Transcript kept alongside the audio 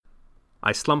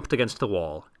I slumped against the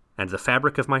wall, and the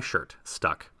fabric of my shirt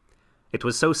stuck. It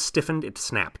was so stiffened it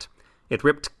snapped. It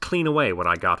ripped clean away when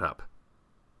I got up.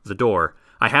 The door.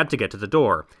 I had to get to the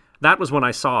door. That was when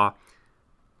I saw...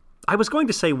 I was going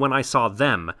to say when I saw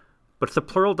them, but the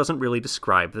plural doesn't really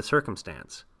describe the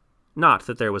circumstance. Not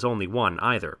that there was only one,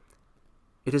 either.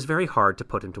 It is very hard to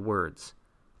put into words.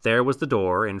 There was the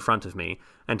door in front of me,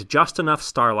 and just enough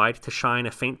starlight to shine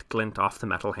a faint glint off the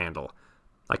metal handle.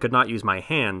 I could not use my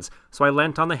hands, so I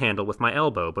leant on the handle with my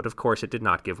elbow, but of course it did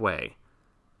not give way.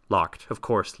 Locked, of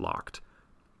course locked.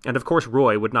 And of course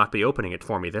Roy would not be opening it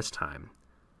for me this time.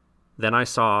 Then I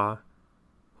saw...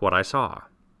 what I saw.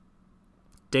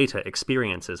 Data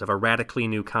experiences of a radically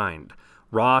new kind.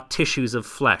 Raw tissues of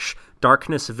flesh,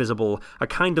 darkness visible, a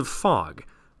kind of fog.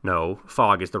 No,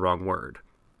 fog is the wrong word.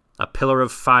 A pillar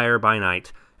of fire by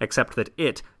night, except that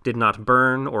it did not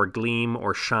burn or gleam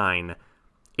or shine.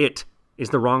 It is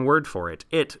the wrong word for it.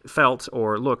 It felt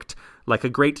or looked like a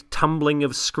great tumbling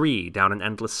of scree down an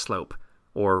endless slope,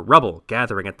 or rubble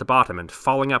gathering at the bottom and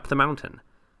falling up the mountain.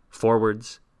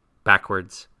 Forwards,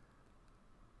 backwards.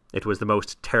 It was the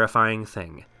most terrifying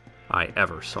thing I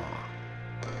ever saw.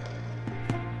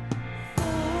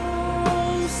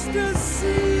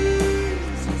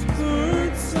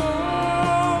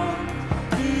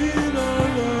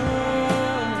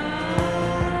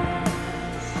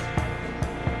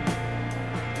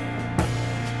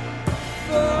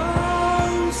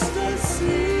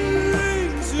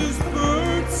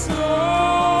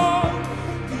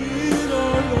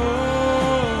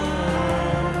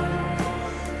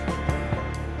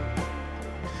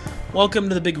 Welcome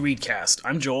to the Big Readcast.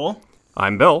 I'm Joel.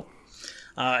 I'm Bill.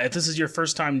 If this is your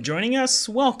first time joining us,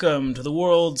 welcome to the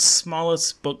world's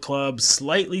smallest book club,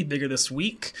 slightly bigger this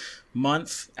week,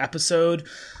 month, episode.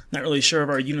 Not really sure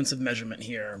of our units of measurement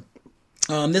here.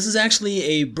 This is actually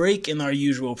a break in our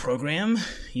usual program.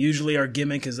 Usually our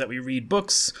gimmick is that we read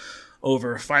books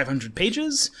over 500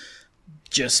 pages,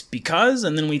 just because,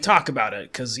 and then we talk about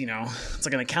it, because, you know, it's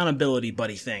like an accountability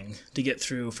buddy thing to get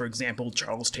through, for example,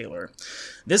 Charles Taylor.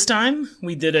 This time,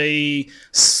 we did a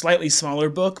slightly smaller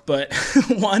book, but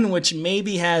one which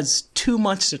maybe has too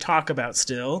much to talk about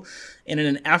still, and in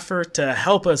an effort to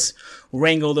help us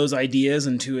wrangle those ideas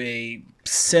into a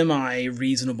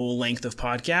semi-reasonable length of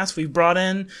podcast, we've brought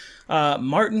in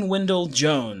Martyn Wendell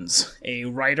Jones, a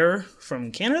writer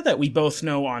from Canada that we both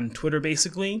know on Twitter,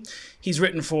 basically. He's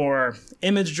written for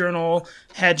Image Journal,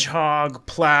 Hedgehog,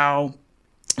 Plow,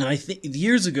 and I think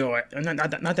years ago,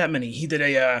 not that many, he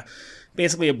did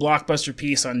basically a blockbuster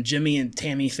piece on Jimmy and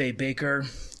Tammy Faye Baker.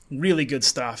 Really good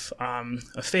stuff.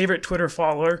 A favorite Twitter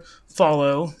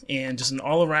follow, and just an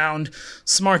all-around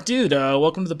smart dude.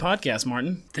 Welcome to the podcast,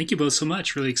 Martyn. Thank you both so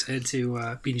much. Really excited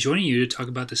to be joining you to talk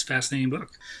about this fascinating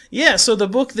book. Yeah, so the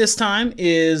book this time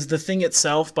is The Thing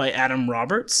Itself by Adam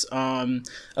Roberts, a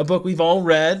book we've all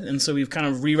read, and so we've kind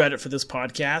of reread it for this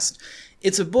podcast.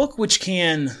 It's a book which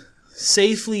can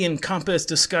safely encompass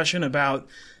discussion about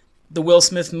the Will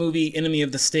Smith movie Enemy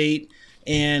of the State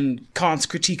and Kant's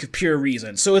critique of pure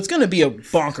reason. So it's going to be a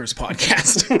bonkers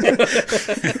podcast.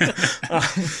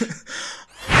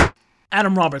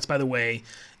 Adam Roberts, by the way,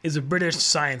 is a British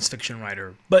science fiction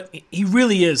writer, but he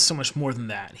really is so much more than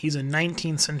that. He's a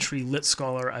 19th century lit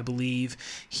scholar, I believe.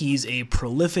 He's a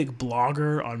prolific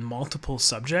blogger on multiple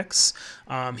subjects.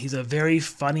 He's a very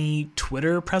funny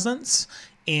Twitter presence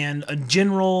and a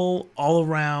general,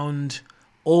 all-around,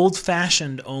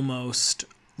 old-fashioned almost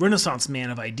Renaissance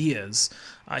man of ideas.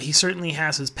 He certainly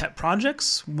has his pet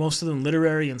projects, most of them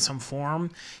literary in some form.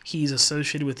 He's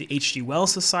associated with the H.G.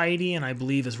 Wells Society, and I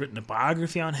believe has written a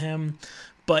biography on him.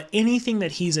 But anything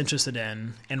that he's interested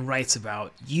in and writes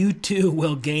about, you too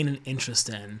will gain an interest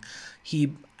in.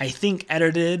 He, I think,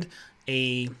 edited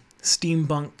a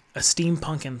steampunk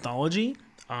anthology.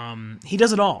 He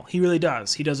does it all. He really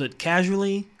does. He does it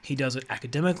casually, he does it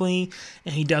academically,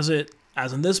 and he does it,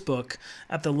 as in this book,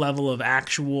 at the level of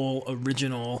actual,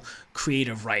 original,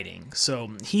 creative writing.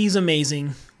 So he's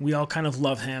amazing. We all kind of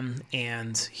love him,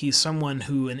 and he's someone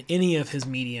who, in any of his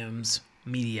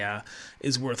media,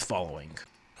 is worth following.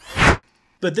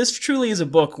 But this truly is a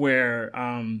book where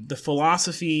the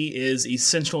philosophy is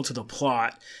essential to the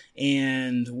plot.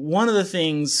 And one of the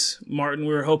things, Martyn,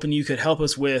 we were hoping you could help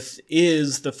us with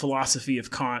is the philosophy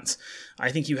of Kant. I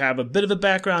think you have a bit of a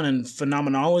background in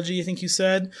phenomenology, I think you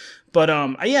said. But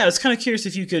yeah, I was kind of curious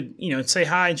if you could, say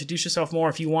hi, introduce yourself more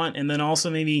if you want, and then also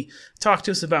maybe talk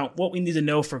to us about what we need to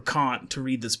know for Kant to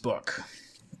read this book.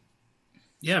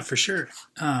 Yeah, for sure.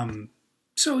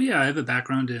 So yeah, I have a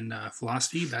background in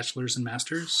philosophy, bachelor's and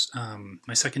master's.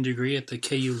 My second degree at the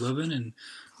KU Leuven in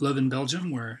live in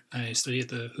Belgium, where I study at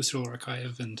the Husserl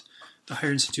Archive and the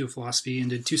Higher Institute of Philosophy, and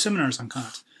did 2 seminars on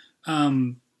Kant.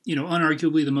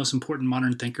 Unarguably the most important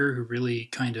modern thinker who really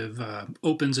kind of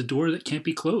opens a door that can't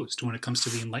be closed when it comes to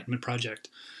the Enlightenment project.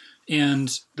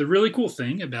 And the really cool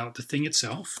thing about the thing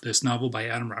itself, this novel by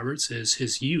Adam Roberts, is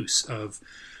his use of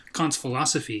Kant's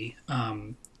philosophy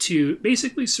to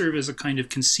basically serve as a kind of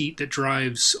conceit that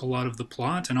drives a lot of the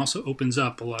plot and also opens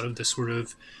up a lot of the sort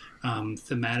of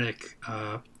thematic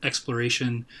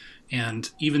exploration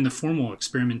and even the formal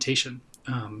experimentation.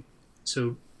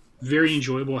 So very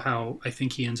enjoyable how I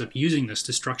think he ends up using this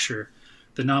to structure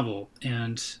the novel.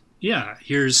 And yeah,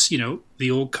 here's,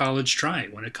 the old college try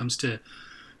when it comes to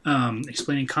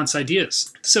explaining Kant's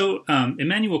ideas. So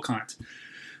Immanuel Kant,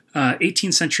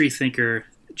 18th century thinker,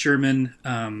 German,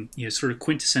 sort of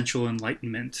quintessential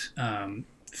Enlightenment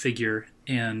figure,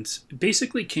 and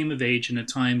basically came of age in a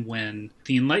time when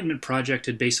the Enlightenment project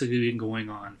had basically been going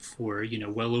on for,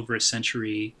 well over a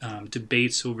century.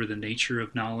 Debates over the nature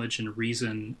of knowledge and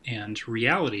reason and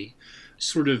reality,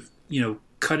 sort of,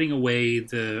 cutting away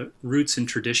the roots and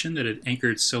tradition that had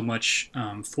anchored so much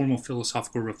formal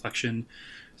philosophical reflection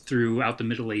throughout the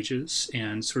Middle Ages,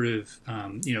 and sort of,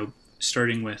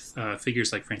 starting with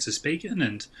figures like Francis Bacon,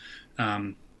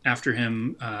 and after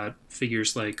him,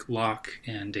 figures like Locke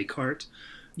and Descartes,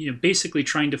 basically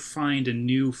trying to find a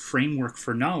new framework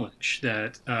for knowledge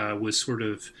that was sort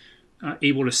of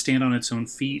able to stand on its own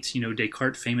feet.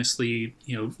 Descartes famously,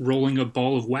 rolling a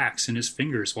ball of wax in his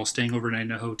fingers while staying overnight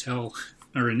in a hotel,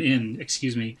 or an inn,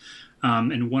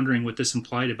 and wondering what this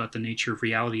implied about the nature of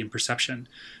reality and perception,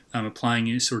 applying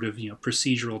a sort of,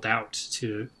 procedural doubt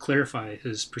to clarify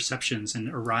his perceptions and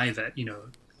arrive at,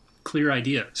 clear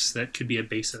ideas that could be a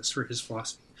basis for his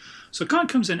philosophy. So Kant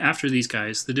comes in after these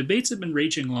guys. The debates have been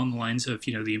raging along the lines of,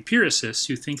 the empiricists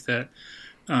who think that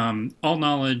all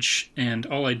knowledge and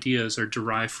all ideas are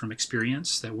derived from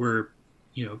experience, that we're,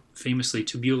 famously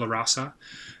tabula rasa.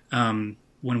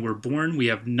 When we're born, we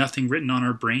have nothing written on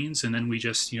our brains, and then we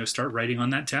just, start writing on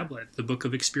that tablet. The book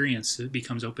of experience, it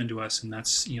becomes open to us, and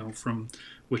that's, from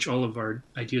which all of our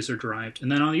ideas are derived.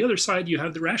 And then on the other side, you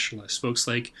have the rationalists, folks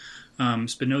like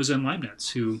Spinoza and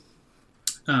Leibniz, who,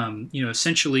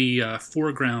 essentially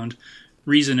foreground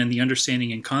reason and the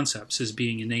understanding and concepts as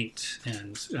being innate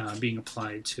and being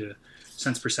applied to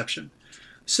sense perception.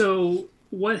 So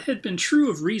what had been true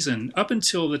of reason up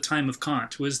until the time of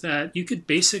Kant was that you could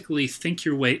basically think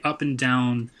your way up and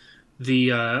down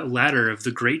the ladder of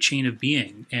the great chain of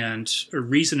being, and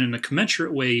reason in a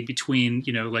commensurate way between,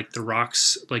 like the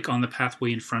rocks, like on the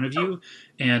pathway in front of you,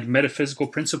 and metaphysical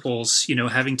principles,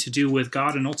 having to do with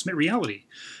God and ultimate reality.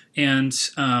 And,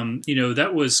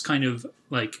 that was kind of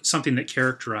like something that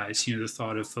characterized, the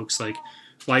thought of folks like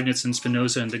Leibniz and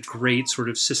Spinoza and the great sort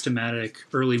of systematic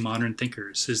early modern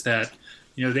thinkers, is that,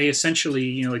 they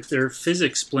essentially, their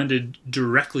physics blended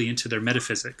directly into their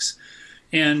metaphysics.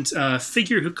 And a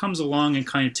figure who comes along and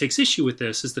kind of takes issue with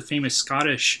this is the famous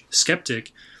Scottish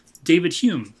skeptic, David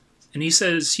Hume. And he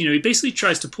says, he basically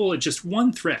tries to pull at just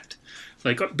one thread.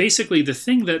 Like, basically, the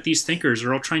thing that these thinkers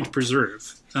are all trying to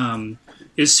preserve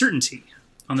is certainty,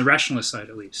 on the rationalist side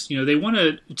at least. They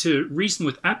want to reason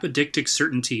with apodictic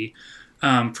certainty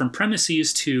from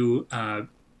premises to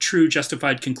true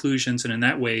justified conclusions, and in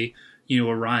that way,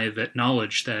 arrive at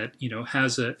knowledge that,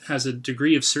 has a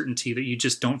degree of certainty that you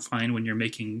just don't find when you're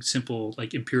making simple,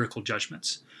 like, empirical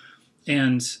judgments.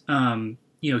 And,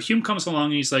 Hume comes along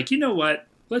and he's like, you know what?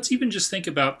 Let's even just think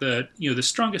about the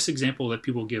strongest example that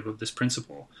people give of this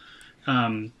principle,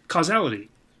 causality.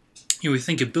 We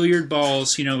think of billiard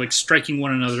balls, like striking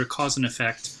one another, cause and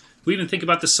effect. We even think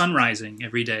about the sun rising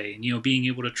every day and, being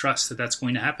able to trust that that's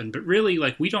going to happen. But really,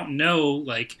 like, we don't know,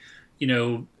 like,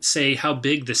 say how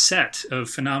big the set of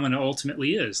phenomena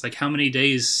ultimately is, like how many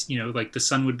days, like the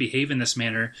sun would behave in this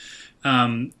manner.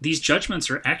 These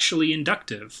judgments are actually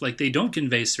inductive. Like, they don't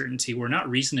convey certainty. We're not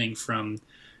reasoning from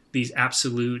these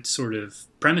absolute sort of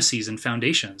premises and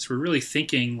foundations. We're really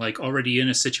thinking like already in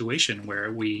a situation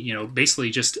where we, basically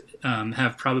just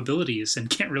have probabilities and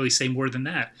can't really say more than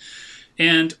that.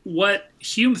 And what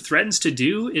Hume threatens to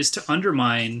do is to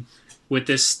undermine with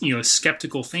this,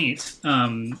 skeptical feint,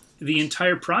 the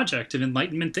entire project of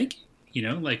Enlightenment thinking.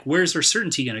 Like, where's our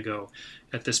certainty going to go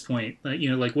at this point?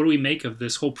 Like, what do we make of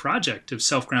this whole project of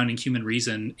self-grounding human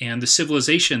reason and the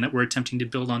civilization that we're attempting to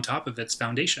build on top of its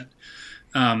foundation,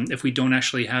 if we don't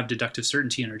actually have deductive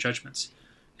certainty in our judgments?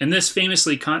 And this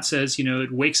famously, Kant says,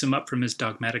 it wakes him up from his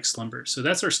dogmatic slumber. So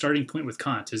that's our starting point with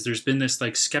Kant, is there's been this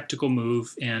like skeptical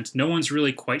move, and no one's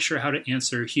really quite sure how to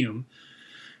answer Hume.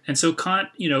 And so Kant,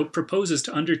 proposes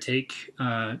to undertake,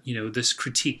 this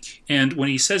critique. And when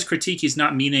he says critique, he's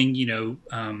not meaning,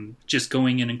 just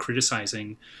going in and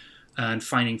criticizing and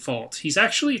finding fault. He's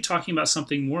actually talking about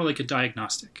something more like a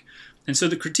diagnostic. And so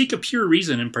the critique of pure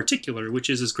reason in particular, which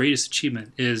is his greatest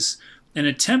achievement, is an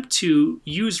attempt to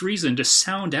use reason to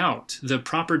sound out the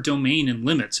proper domain and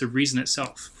limits of reason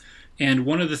itself. And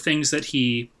one of the things that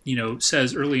he,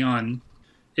 says early on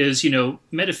is,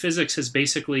 metaphysics has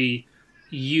basically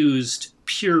used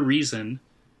pure reason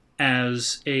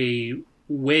as a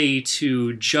way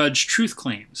to judge truth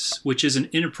claims, which is an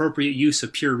inappropriate use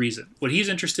of pure reason. What he's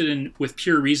interested in with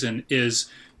pure reason is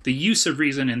the use of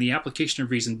reason and the application of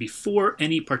reason before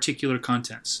any particular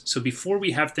contents. So before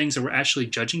we have things that we're actually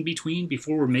judging between,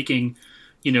 before we're making,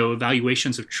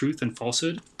 evaluations of truth and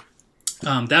falsehood,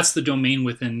 that's the domain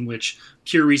within which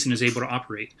pure reason is able to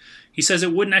operate. He says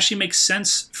it wouldn't actually make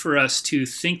sense for us to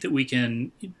think that we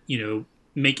can,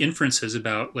 make inferences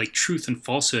about like truth and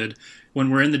falsehood when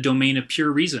we're in the domain of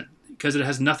pure reason, because it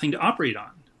has nothing to operate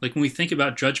on. Like when we think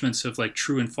about judgments of like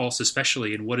true and false,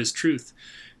 especially, and what is truth,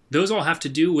 those all have to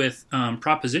do with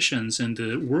propositions in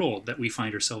the world that we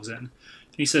find ourselves in. And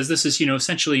he says this is,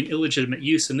 essentially an illegitimate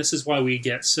use, and this is why we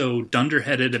get so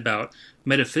dunderheaded about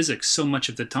metaphysics so much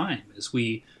of the time, is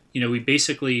we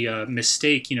basically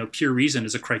mistake, pure reason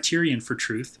as a criterion for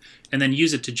truth, and then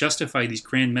use it to justify these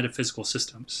grand metaphysical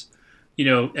systems.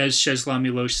 As Czesław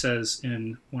Miłosz says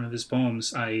in one of his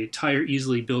poems, I tire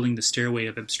easily building the stairway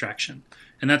of abstraction.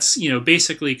 And that's,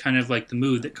 basically kind of like the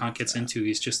mood that Kant gets into.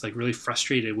 He's just like really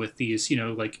frustrated with these,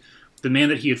 like the man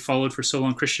that he had followed for so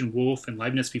long, Christian Wolff and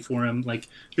Leibniz before him. Like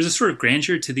there's a sort of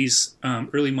grandeur to these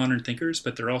early modern thinkers,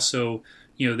 but they're also,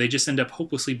 they just end up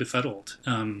hopelessly befuddled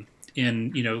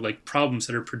in, like problems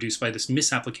that are produced by this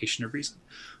misapplication of reason.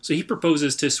 So he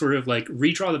proposes to sort of like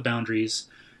redraw the boundaries.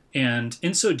 And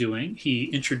in so doing, he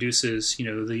introduces,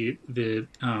 the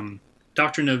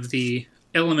doctrine of the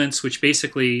elements, which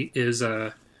basically is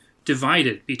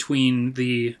divided between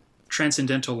the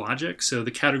transcendental logic, so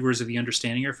the categories of the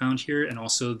understanding are found here, and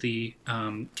also the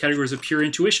categories of pure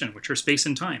intuition, which are space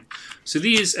and time. So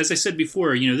these, as I said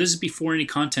before, this is before any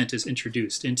content is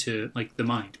introduced into like the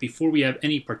mind, before we have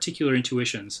any particular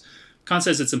intuitions. Kant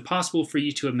says it's impossible for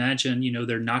you to imagine,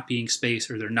 there not being space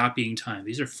or there not being time.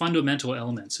 These are fundamental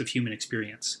elements of human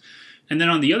experience. And then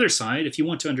on the other side, if you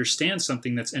want to understand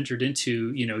something that's entered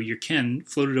into, your ken,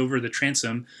 floated over the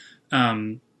transom,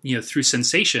 through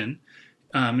sensation,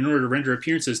 in order to render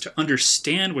appearances, to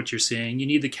understand what you're seeing, you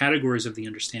need the categories of the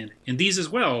understanding. And these as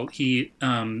well, he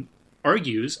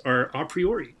argues, are a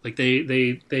priori. Like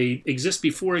they exist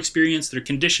before experience. They're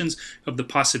conditions of the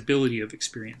possibility of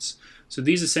experience. So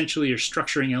these essentially are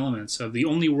structuring elements of the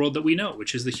only world that we know,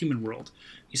 which is the human world.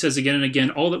 He says again and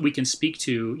again, all that we can speak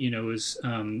to, is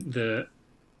the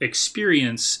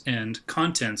experience and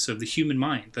contents of the human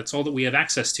mind. That's all that we have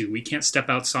access to. We can't step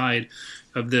outside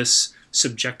of this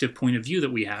subjective point of view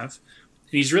that we have.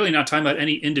 And he's really not talking about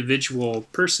any individual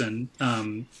person.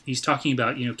 He's talking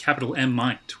about, capital M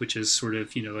mind, which is sort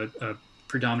of, a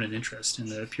predominant interest in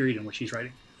the period in which he's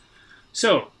writing.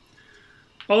 So,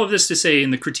 all of this to say,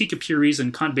 in the Critique of Pure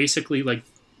Reason, Kant basically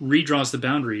redraws the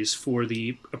boundaries for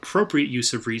the appropriate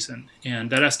use of reason, and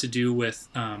that has to do with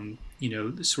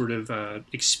the sort of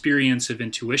experience of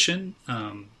intuition,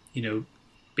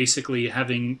 basically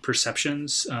having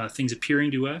perceptions, things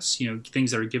appearing to us,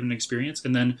 things that are given experience,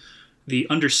 and then the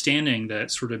understanding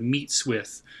that sort of meets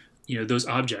with those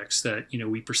objects that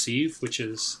we perceive, which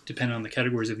is dependent on the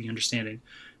categories of the understanding.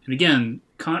 And again,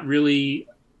 Kant really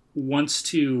wants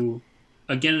to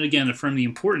again and again affirm the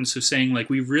importance of saying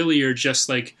we really are just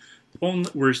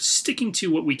we're sticking to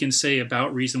what we can say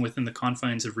about reason within the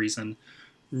confines of reason,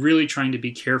 really trying to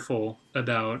be careful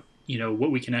about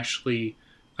what we can actually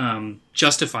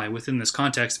justify within this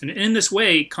context. And in this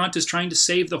way, Kant is trying to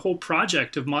save the whole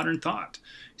project of modern thought.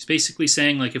 He's basically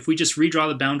saying if we just redraw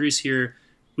the boundaries here,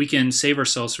 we can save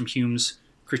ourselves from Hume's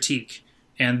critique.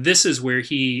 And this is where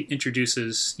he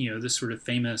introduces, this sort of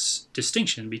famous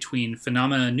distinction between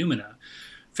phenomena and noumena.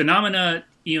 Phenomena,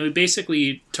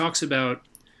 basically talks about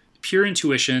pure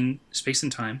intuition, space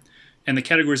and time, and the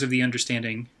categories of the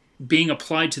understanding being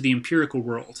applied to the empirical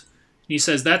world. And he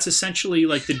says that's essentially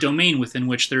the domain within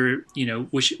which they're,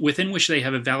 within which they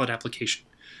have a valid application.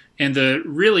 And the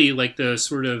really the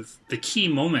sort of the key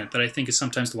moment that I think is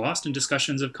sometimes lost in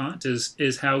discussions of Kant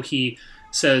is how he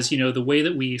says, the way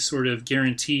that we sort of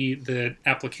guarantee the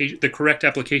correct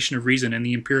application of reason in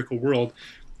the empirical world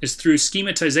is through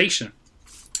schematization.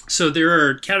 So there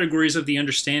are categories of the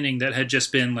understanding that had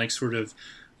just been sort of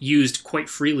used quite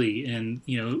freely in,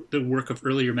 the work of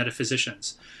earlier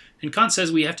metaphysicians. And Kant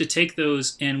says we have to take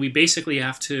those and we basically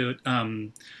have to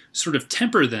sort of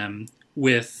temper them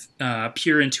with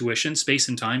pure intuition, space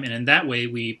and time, and in that way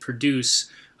we produce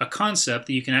a concept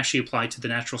that you can actually apply to the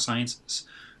natural sciences.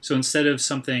 So instead of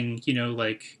something,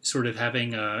 like sort of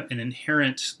having an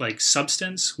inherent like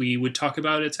substance, we would talk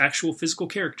about its actual physical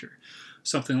character,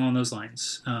 something along those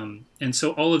lines. And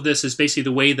so all of this is basically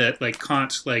the way that like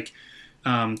Kant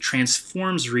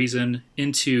transforms reason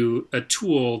into a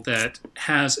tool that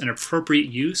has an appropriate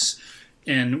use.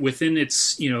 And within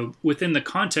its, within the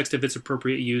context of its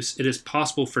appropriate use, it is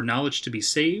possible for knowledge to be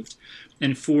saved.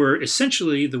 And for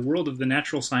essentially the world of the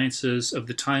natural sciences of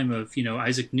the time of,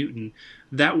 Isaac Newton,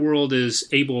 that world is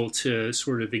able to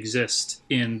sort of exist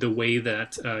in the way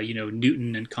that,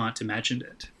 Newton and Kant imagined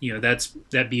it.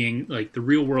 That being like the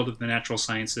real world of the natural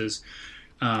sciences,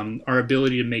 our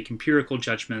ability to make empirical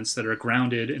judgments that are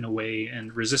grounded in a way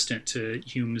and resistant to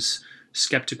Hume's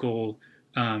skeptical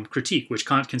critique, which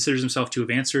Kant considers himself to have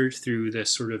answered through this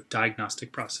sort of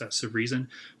diagnostic process of reason.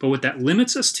 But what that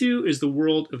limits us to is the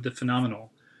world of the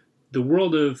phenomenal, the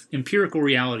world of empirical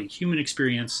reality, human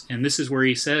experience. And this is where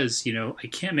he says, I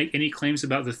can't make any claims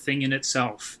about the thing in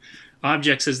itself.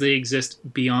 Objects as they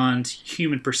exist beyond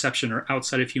human perception or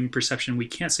outside of human perception, we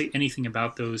can't say anything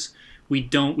about those. We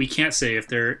can't say if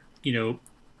they're,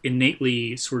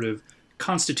 innately sort of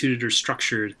constituted or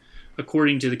structured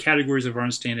according to the categories of our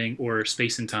understanding or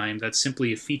space and time. That's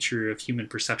simply a feature of human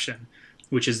perception,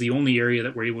 which is the only area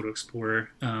that we're able to explore,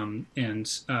 and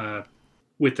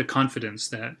with the confidence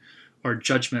that our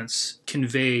judgments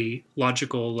convey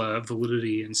logical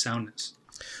validity and soundness.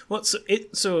 Well,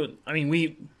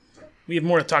 we have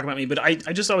more to talk about me, but I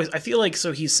feel like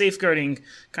he's safeguarding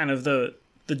kind of the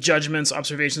judgments,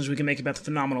 observations we can make about the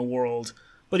phenomenal world.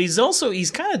 But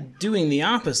he's kind of doing the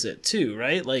opposite too,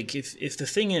 right? Like if the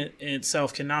thing in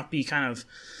itself cannot be kind of,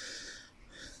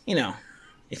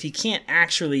 if he can't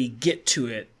actually get to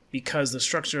it because the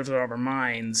structure of our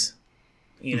minds,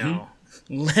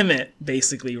 limit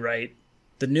basically, right,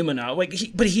 the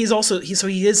noumena. But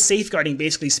he is safeguarding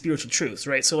basically spiritual truths,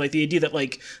 right? So like the idea that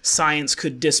like science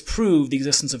could disprove the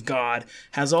existence of God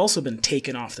has also been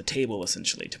taken off the table,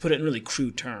 essentially, to put it in really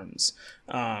crude terms.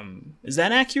 Is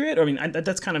that accurate? Or,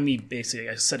 that's kind of me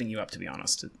basically setting you up, to be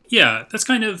honest. Yeah, that's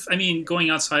kind of, going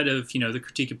outside of, the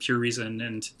critique of pure reason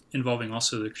and involving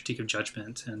also the critique of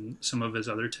judgment and some of his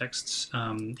other texts.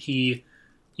 He,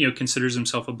 considers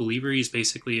himself a believer. He's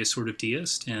basically a sort of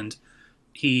deist, and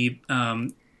he,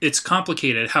 it's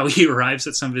complicated how he arrives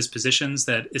at some of his positions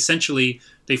that essentially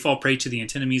they fall prey to the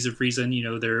antinomies of reason.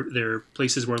 They're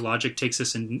places where logic takes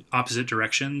us in opposite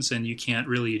directions, and you can't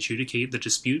really adjudicate the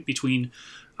dispute between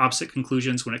opposite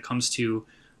conclusions when it comes to,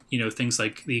 things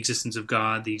like the existence of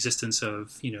God, the existence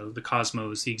of, the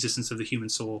cosmos, the existence of the human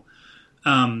soul.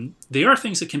 They are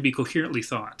things that can be coherently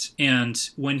thought. And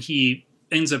when he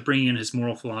ends up bringing in his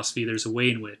moral philosophy, there's a way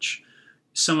in which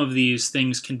some of these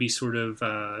things can be sort of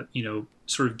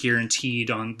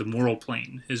guaranteed on the moral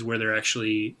plane is where they're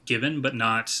actually given, but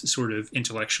not sort of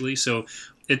intellectually. So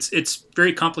it's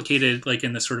very complicated, like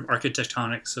in the sort of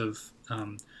architectonics of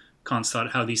Kant's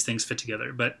thought, how these things fit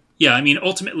together. But yeah,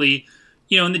 ultimately,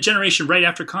 in the generation right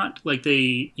after Kant, like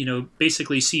they,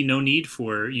 basically see no need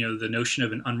for, the notion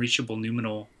of an unreachable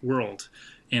noumenal world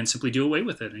and simply do away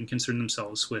with it and concern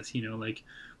themselves with,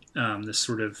 this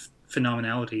sort of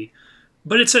phenomenality.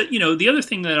 But it's the other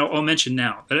thing that I'll mention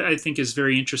now that I think is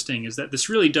very interesting is that this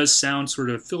really does sound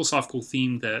sort of philosophical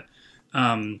theme that,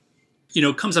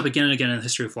 comes up again and again in the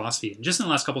history of philosophy. And just in the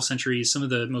last couple centuries, some of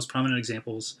the most prominent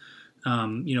examples,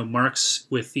 Marx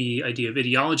with the idea of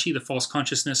ideology, the false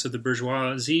consciousness of the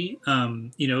bourgeoisie,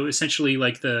 essentially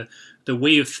like the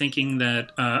way of thinking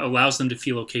that allows them to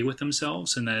feel okay with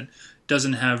themselves and that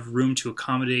doesn't have room to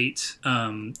accommodate,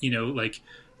 like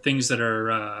things that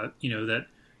are,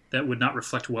 that would not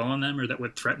reflect well on them or that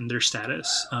would threaten their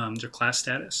status, their class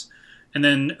status. And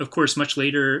then, of course, much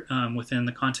later, within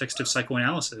the context of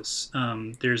psychoanalysis,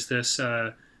 there's this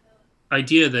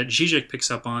idea that Zizek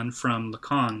picks up on from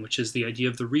Lacan, which is the idea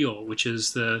of the real, which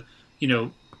is the,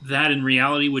 that in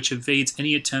reality which evades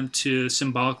any attempt to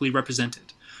symbolically represent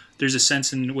it. There's a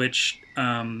sense in which,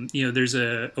 there's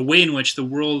a way in which the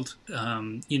world,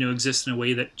 exists in a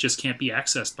way that just can't be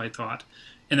accessed by thought.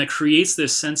 And that creates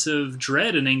this sense of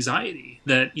dread and anxiety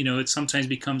that, it sometimes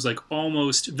becomes like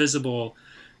almost visible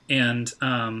and,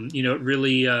 it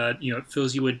really, it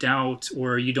fills you with doubt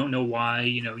or you don't know why,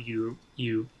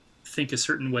 you think a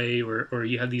certain way or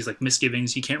you have these like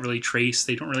misgivings you can't really trace.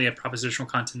 They don't really have propositional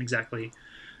content exactly.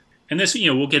 And this,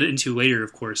 we'll get into later,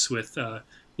 of course, with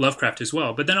Lovecraft as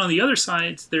well. But then on the other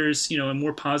side, there's, a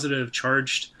more positive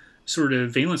charged sort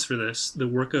of valence for this, the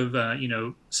work of,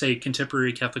 say,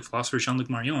 contemporary Catholic philosopher Jean-Luc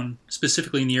Marion,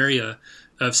 specifically in the area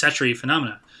of saturated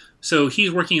phenomena. So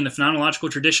he's working in the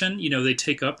phenomenological tradition. They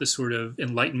take up this sort of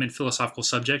Enlightenment philosophical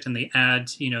subject and they add,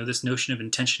 this notion of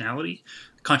intentionality.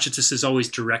 Consciousness is always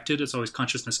directed. It's always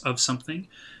consciousness of something.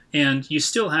 And you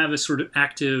still have a sort of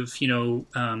active,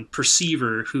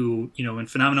 perceiver who, in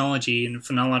phenomenology and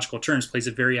phenomenological terms plays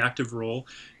a very active role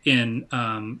in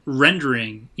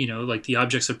rendering, like the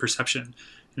objects of perception,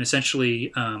 and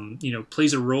essentially,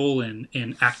 plays a role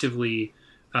in actively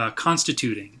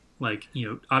constituting, like,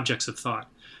 objects of thought.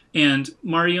 And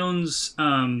Marion's,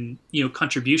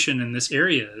 contribution in this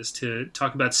area is to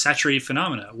talk about saturated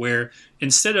phenomena, where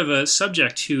instead of a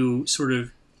subject who sort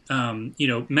of,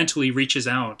 mentally reaches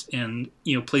out and,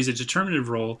 plays a determinative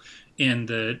role in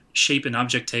the shape an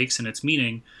object takes and its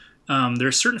meaning, there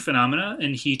are certain phenomena,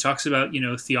 and he talks about,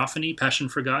 theophany, passion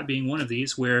for God being one of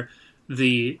these, where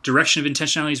the direction of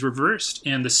intentionality is reversed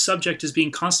and the subject is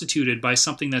being constituted by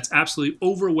something that's absolutely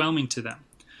overwhelming to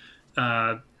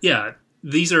them.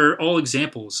 These are all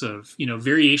examples of,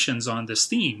 variations on this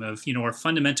theme of, our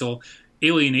fundamental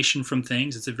alienation from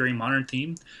things. It's a very modern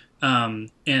theme,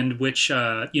 and which,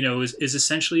 is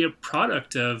essentially a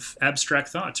product of abstract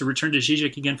thought. To return to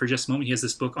Zizek again for just a moment, he has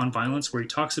this book on violence where he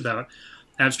talks about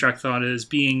abstract thought as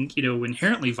being,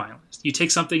 inherently violent. You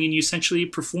take something and you essentially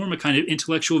perform a kind of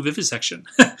intellectual vivisection.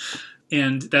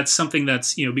 And that's something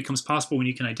that's, becomes possible when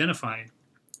you can identify,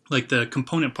 like, the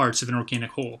component parts of an organic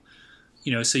whole.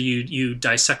 So you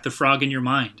dissect the frog in your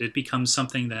mind. It becomes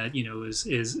something that,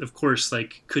 is of course,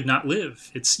 like, could not live.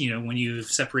 It's, when you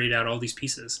separate out all these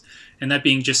pieces. And that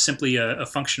being just simply a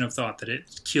function of thought, that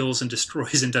it kills and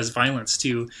destroys and does violence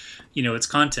to, its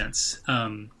contents.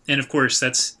 And of course,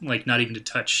 that's, like, not even to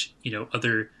touch,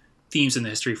 other themes in the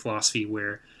history of philosophy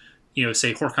where,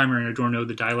 say Horkheimer and Adorno,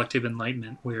 the dialectic of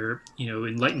enlightenment, where,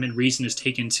 enlightenment reason is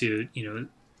taken to,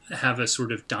 have a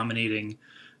sort of dominating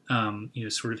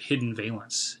sort of hidden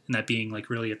valence, and that being, like,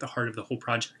 really at the heart of the whole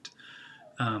project,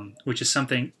 which is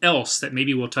something else that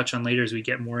maybe we'll touch on later as we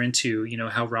get more into,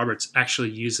 how Roberts actually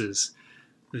uses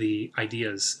the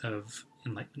ideas of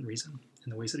enlightenment reason in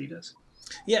the ways that he does.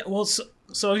 Yeah, well, so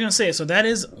I was going to say, so that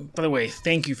is, by the way,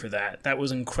 thank you for that. That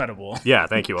was incredible. Yeah,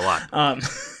 thank you a lot.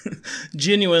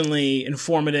 Genuinely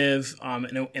informative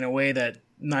in a way that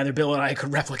neither Bill and I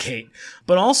could replicate.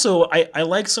 But also, I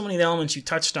like so many of the elements you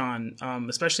touched on,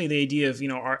 especially the idea of,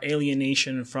 our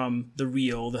alienation from the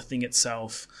real, the thing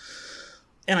itself.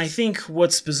 And I think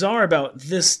what's bizarre about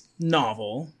this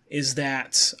novel is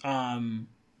that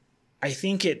I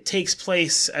think it takes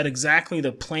place at exactly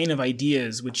the plane of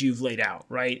ideas which you've laid out,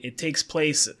 right? It takes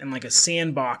place in, like, a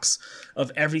sandbox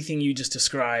of everything you just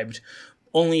described,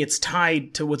 only it's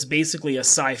tied to what's basically a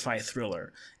sci-fi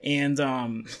thriller. And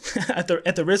at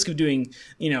the risk of doing,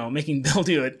 making Bill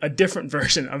do a different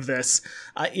version of this,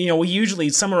 we usually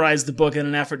summarize the book in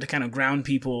an effort to kind of ground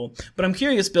people. But I'm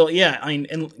curious, Bill,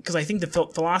 because I think the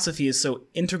philosophy is so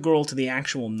integral to the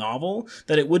actual novel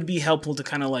that it would be helpful to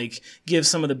kind of, like, give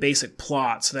some of the basic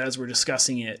plot so that as we're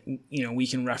discussing it, we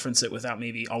can reference it without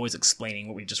maybe always explaining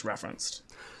what we just referenced.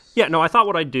 Yeah, no, I thought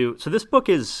what I'd do... So this book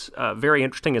is very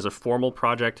interesting as a formal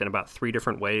project in about 3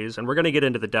 different ways, and we're going to get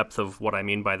into the depth of what I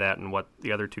mean by that and what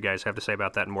the other 2 guys have to say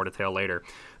about that in more detail later.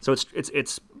 So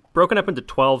it's broken up into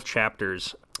 12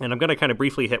 chapters, and I'm going to kind of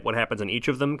briefly hit what happens in each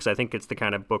of them, because I think it's the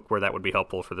kind of book where that would be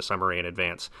helpful for the summary in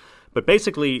advance. But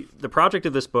basically, the project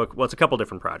of this book... Well, it's a couple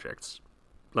different projects.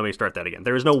 Let me start that again.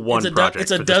 There is no one project.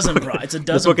 It's a dozen projects.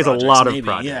 This book is a lot of maybe,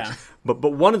 projects. Yeah.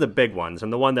 But one of the big ones,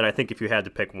 and the one that I think if you had to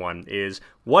pick one, is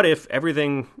what if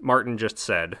everything Martyn just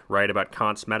said, right, about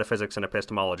Kant's metaphysics and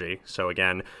epistemology. So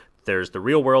again, there's the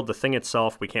real world, the thing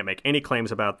itself. We can't make any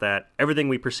claims about that. Everything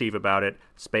we perceive about it,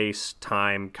 space,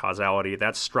 time, causality,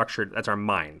 that's structured. That's our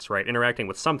minds, right, interacting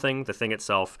with something, the thing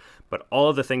itself. But all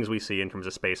of the things we see in terms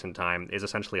of space and time is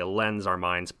essentially a lens our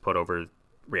minds put over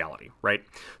reality, right?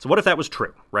 So what if that was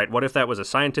true, right? What if that was a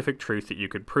scientific truth that you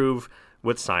could prove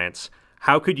with science?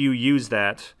 How could you use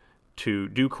that to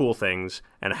do cool things,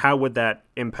 and how would that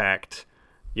impact,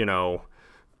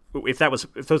 if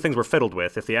those things were fiddled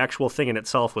with, if the actual thing in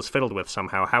itself was fiddled with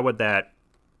somehow, how would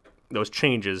those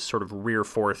changes sort of rear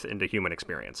forth into human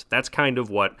experience? That's kind of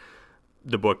what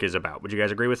the book is about. Would you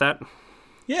guys agree with that?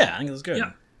 Yeah, I think that's good.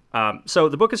 Yeah. So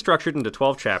the book is structured into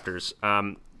 12 chapters.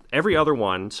 Every other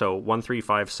one, so 1, 3,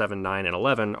 5, 7, 9, and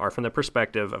 11, are from the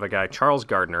perspective of a guy, Charles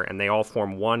Gardner, and they all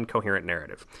form one coherent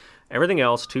narrative. Everything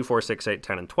else, 2, 4, 6, 8,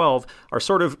 10, and 12, are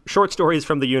sort of short stories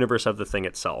from the universe of the thing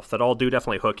itself that all do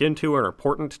definitely hook into and are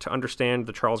important to understand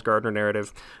the Charles Gardner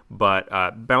narrative, but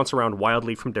bounce around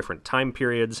wildly from different time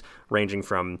periods, ranging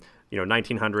from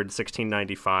 1900,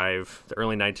 1695, the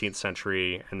early 19th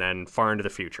century, and then far into the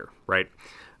future, right?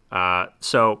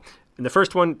 So in the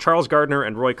first one, Charles Gardner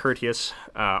and Roy Curtius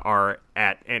are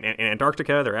in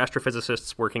Antarctica. They're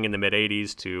astrophysicists working in the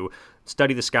mid-'80s to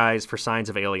study the skies for signs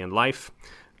of alien life.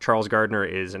 Charles Gardner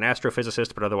is an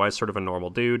astrophysicist, but otherwise sort of a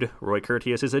normal dude. Roy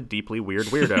Curtius is a deeply weird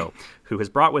weirdo who has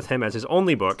brought with him as his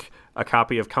only book a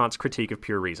copy of Kant's Critique of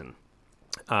Pure Reason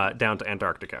down to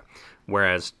Antarctica,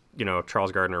 whereas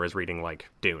Charles Gardner is reading like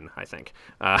Dune, I think.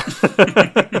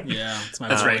 Yeah,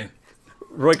 that's right.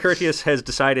 Roy Curtius has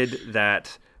decided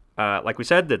that, like we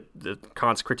said, that the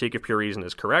Kant's Critique of Pure Reason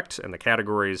is correct, and the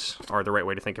categories are the right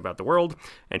way to think about the world,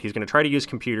 and he's going to try to use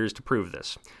computers to prove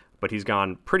this. But he's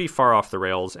gone pretty far off the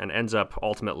rails and ends up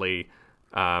ultimately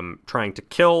trying to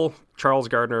kill Charles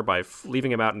Gardner by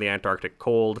leaving him out in the Antarctic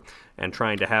cold and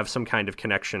trying to have some kind of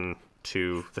connection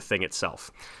to the thing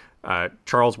itself.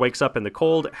 Charles wakes up in the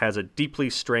cold, has a deeply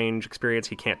strange experience.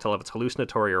 He can't tell if it's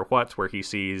hallucinatory or what, where he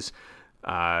seems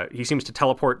to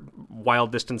teleport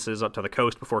wild distances up to the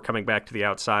coast before coming back to the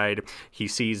outside. He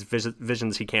sees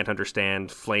visions he can't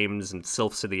understand, flames and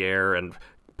sylphs in the air, and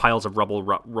piles of rubble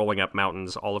rolling up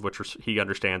mountains, all of which he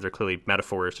understands are clearly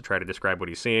metaphors to try to describe what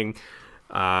he's seeing.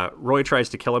 Roy tries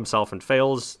to kill himself and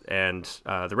fails, and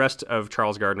the rest of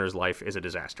Charles Gardner's life is a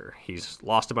disaster. He's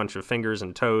lost a bunch of fingers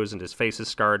and toes, and his face is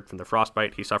scarred from the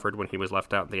frostbite he suffered when he was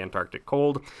left out in the Antarctic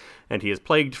cold, and he is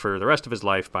plagued for the rest of his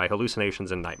life by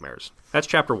hallucinations and nightmares. That's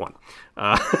chapter 1.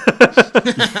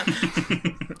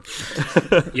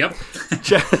 Yep.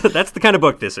 That's the kind of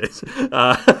book this is.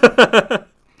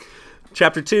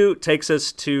 Chapter 2 takes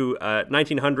us to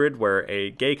 1900, where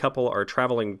a gay couple are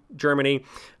traveling Germany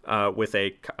with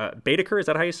a Baedeker. Is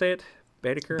that how you say it?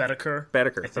 Baedeker?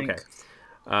 Baedeker, okay.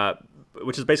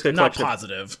 Which is basically a collection. Not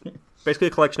positive. Basically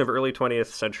a collection of early 20th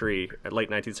century, late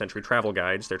 19th century travel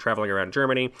guides. They're traveling around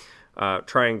Germany,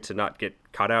 trying to not get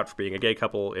caught out for being a gay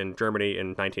couple in Germany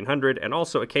in 1900, and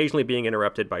also occasionally being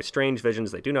interrupted by strange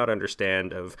visions they do not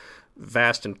understand of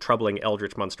vast and troubling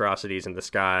eldritch monstrosities in the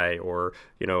sky, or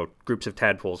groups of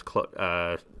tadpoles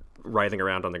writhing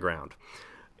around on the ground.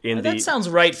 That sounds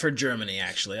right for Germany,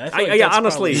 actually. I feel yeah,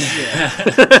 honestly.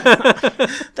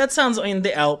 That sounds,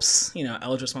 the Alps,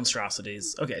 eldritch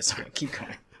monstrosities. Okay, sorry, keep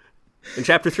going. In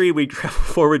Chapter 3, we travel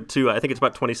forward to, I think it's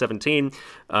about 2017.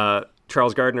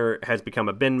 Charles Gardner has become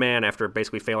a bin man after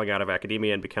basically failing out of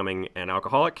academia and becoming an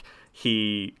alcoholic.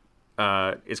 He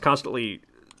is constantly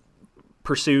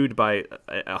pursued by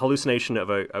a hallucination of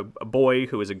a boy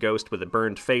who is a ghost with a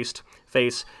burned face.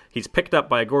 He's picked up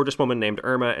by a gorgeous woman named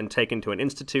Irma and taken to an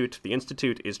institute. The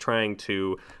institute is trying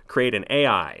to create an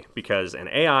AI, because an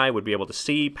AI would be able to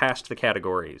see past the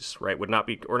categories, right? Would not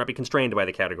be constrained by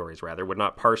the categories, rather, would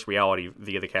not parse reality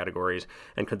via the categories,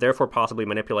 and could therefore possibly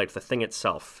manipulate the thing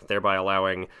itself, thereby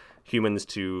allowing humans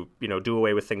to, do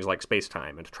away with things like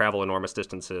space-time and to travel enormous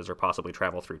distances or possibly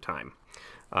travel through time.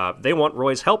 They want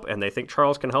Roy's help, and they think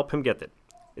Charles can help him get it.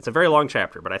 It's a very long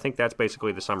chapter, but I think that's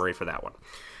basically the summary for that one.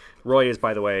 Roy is,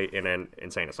 by the way, in an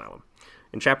insane asylum.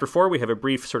 In Chapter 4, we have a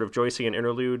brief sort of Joycean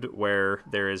interlude where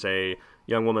there is a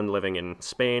young woman living in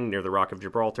Spain near the Rock of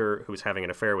Gibraltar who's having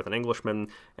an affair with an Englishman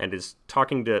and is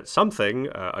talking to something,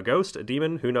 a ghost, a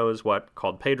demon, who knows what,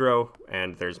 called Pedro,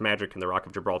 and there's magic and the Rock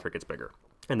of Gibraltar gets bigger.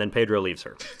 And then Pedro leaves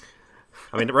her.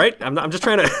 Right? I'm just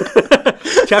trying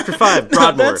to... Chapter 5,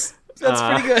 Broadmoor.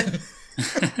 That's pretty good.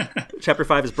 Chapter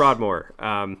 5 is Broadmoor.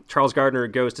 Charles Gardner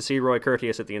goes to see Roy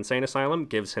Curtius at the insane asylum,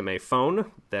 gives him a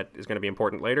phone that is going to be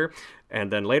important later,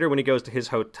 and then later when he goes to his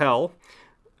hotel,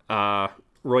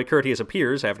 Roy Curtius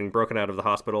appears, having broken out of the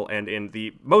hospital, and in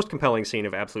the most compelling scene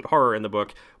of absolute horror in the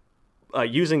book,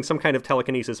 using some kind of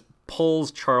telekinesis,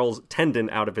 pulls Charles' tendon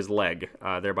out of his leg,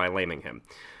 thereby laming him.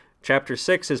 Chapter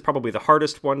 6 is probably the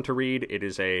hardest one to read. It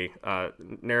is a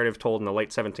narrative told in the late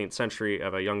 17th century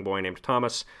of a young boy named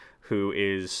Thomas who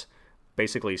is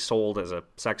basically sold as a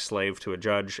sex slave to a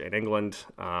judge in England.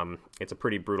 It's a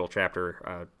pretty brutal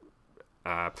chapter.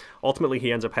 Ultimately,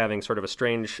 he ends up having sort of a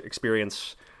strange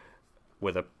experience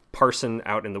with a parson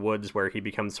out in the woods where he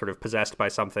becomes sort of possessed by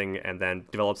something and then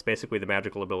develops basically the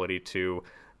magical ability to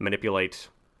manipulate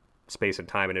space and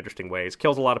time in interesting ways,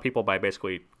 kills a lot of people by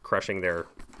basically crushing their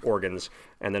organs,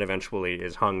 and then eventually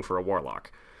is hung for a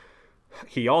warlock.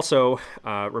 He also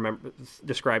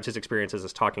describes his experiences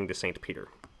as talking to St. Peter.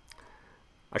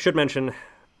 I should mention,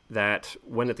 that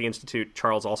when at the Institute,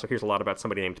 Charles also hears a lot about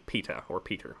somebody named Peter,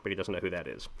 but he doesn't know who that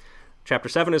is. Chapter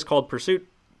 7 is called Pursuit.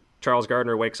 Charles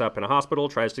Gardner wakes up in a hospital,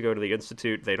 tries to go to the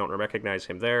Institute. They don't recognize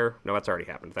him there. No, that's already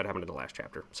happened. That happened in the last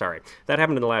chapter. Sorry. That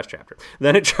happened in the last chapter.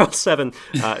 Then in Chapter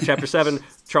 7,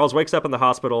 Charles wakes up in the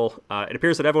hospital. It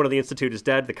appears that everyone at the Institute is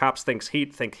dead. The cops think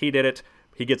he did it.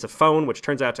 He gets a phone, which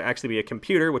turns out to actually be a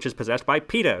computer, which is possessed by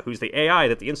Peter, who's the AI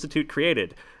that the Institute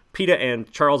created. Peter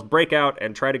and Charles break out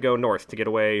and try to go north to get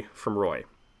away from Roy.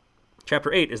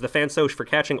 Chapter 8 is the fansoche for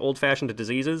catching old-fashioned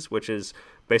diseases, which is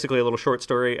basically a little short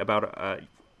story about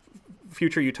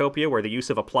future utopia where the use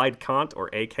of applied Kant, or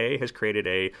AK, has created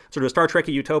a sort of a Star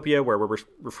Trek-y utopia where we're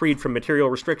freed from material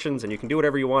restrictions and you can do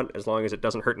whatever you want as long as it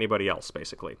doesn't hurt anybody else,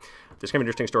 basically. There's kind of an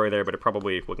interesting story there, but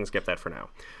we can skip that for now.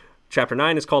 Chapter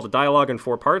 9 is called A Dialogue in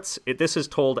 4 Parts. This is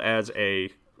told as a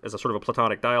sort of a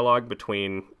platonic dialogue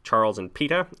between Charles and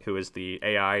Peter, who is the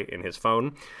AI in his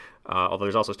phone, although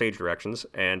there's also stage directions.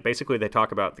 And basically they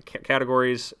talk about the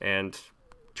categories, and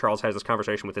Charles has this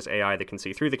conversation with this AI that can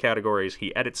see through the categories.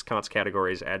 He edits Kant's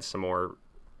categories, adds some more,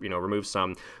 removes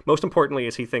some. Most importantly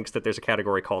is he thinks that there's a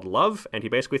category called love, and he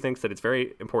basically thinks that it's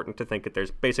very important to think that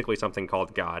there's basically something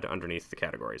called God underneath the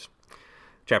categories.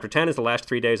 Chapter 10 is the last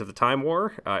 3 days of the Time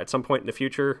War. At some point in the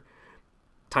future,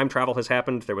 time travel has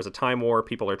happened. There was a time war.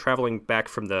 People are traveling back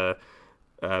from the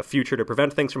future to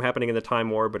prevent things from happening in the time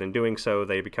war, but in doing so,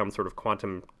 they become sort of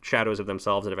quantum shadows of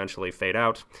themselves and eventually fade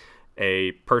out.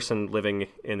 A person living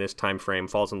in this time frame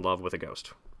falls in love with a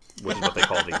ghost, which is what they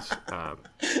call these.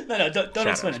 Don't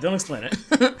explain it. Don't explain it.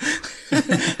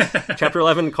 Chapter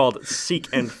 11, called Seek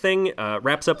and Thing,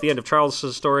 wraps up the end of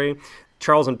Charles' story.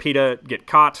 Charles and Peter get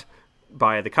caught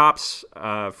by the cops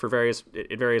in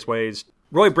various ways.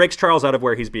 Roy breaks Charles out of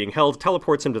where he's being held,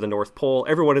 teleports him to the North Pole.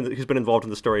 Everyone who's been involved in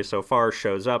the story so far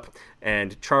shows up,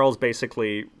 and Charles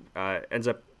basically ends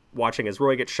up watching as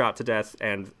Roy gets shot to death,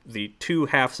 and the two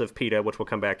halves of PETA, which we'll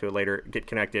come back to later, get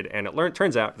connected, and it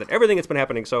turns out that everything that's been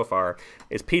happening so far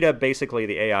is PETA, basically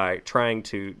the AI, trying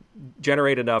to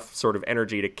generate enough sort of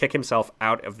energy to kick himself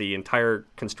out of the entire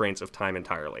constraints of time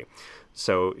entirely.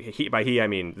 So by he, I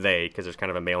mean they, because there's kind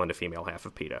of a male and a female half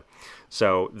of PETA.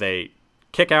 So they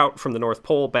kick out from the North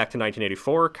Pole back to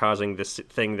 1984, causing this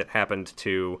thing that happened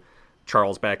to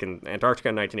Charles back in Antarctica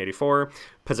in 1984,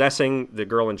 possessing the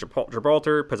girl in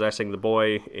Gibraltar, possessing the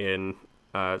boy in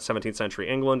 17th century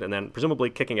England, and then presumably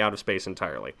kicking out of space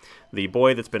entirely. The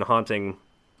boy that's been haunting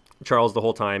Charles the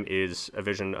whole time is a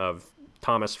vision of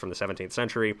Thomas from the 17th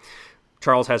century.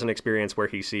 Charles has an experience where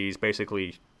he sees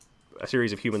basically a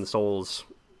series of human souls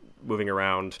moving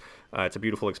around. It's a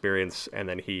beautiful experience, and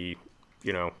then he,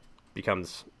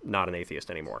 becomes not an atheist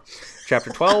anymore. Chapter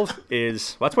 12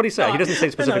 is... Well, that's what he said. He doesn't say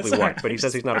specifically what, but he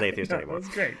says he's not an atheist anymore.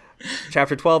 That's great.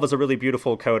 Chapter 12 is a really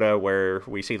beautiful coda where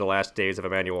we see the last days of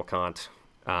Immanuel Kant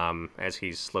as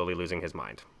he's slowly losing his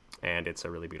mind. And it's a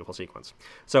really beautiful sequence.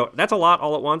 So that's a lot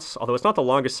all at once, although it's not the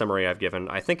longest summary I've given.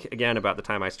 I think, again, about the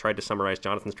time I tried to summarize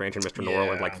Jonathan Strange and Mr.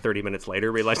 Norrell, and 30 minutes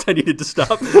later realized I needed to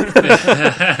stop.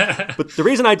 But the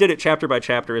reason I did it chapter by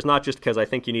chapter is not just because I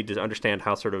think you need to understand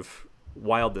how sort of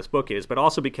wild this book is, but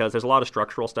also because there's a lot of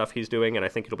structural stuff he's doing, and I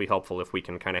think it'll be helpful if we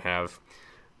can kind of have...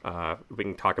 we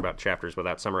can talk about chapters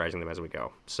without summarizing them as we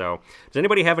go. So, does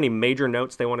anybody have any major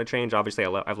notes they want to change? Obviously,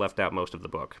 I've left out most of the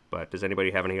book, but does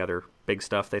anybody have any other big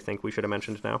stuff they think we should have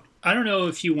mentioned now? I don't know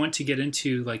if you want to get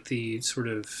into the sort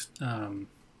of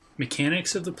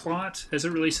mechanics of the plot as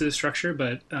it relates to the structure,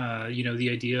 but the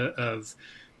idea of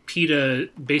PETA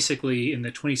basically in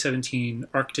the 2017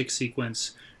 Arctic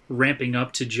sequence ramping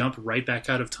up to jump right back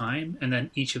out of time, and then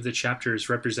each of the chapters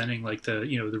representing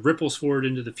the ripples forward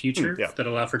into the future that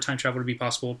allow for time travel to be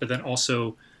possible, but then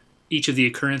also each of the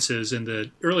occurrences in the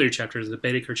earlier chapters, the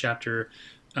Baedeker chapter,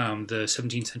 the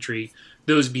 17th century,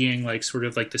 those being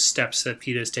the steps that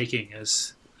PETA is taking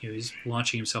as he's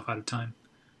launching himself out of time.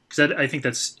 Because I think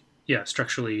that's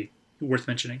structurally worth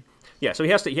mentioning. Yeah, so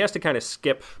he has to kind of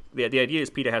skip. The idea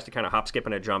is Peter has to kind of hop, skip,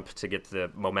 and a jump to get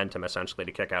the momentum, essentially,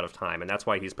 to kick out of time, and that's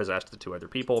why he's possessed the two other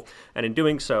people. And in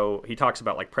doing so, he talks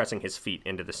about pressing his feet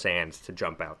into the sand to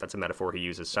jump out. That's a metaphor he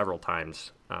uses several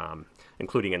times,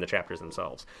 including in the chapters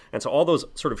themselves. And so all those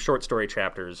sort of short story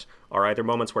chapters are either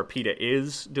moments where Peter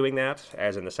is doing that,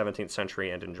 as in the 17th century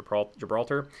and in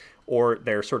Gibraltar, or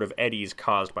they're sort of eddies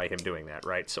caused by him doing that,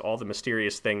 right? So all the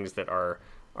mysterious things that our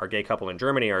gay couple in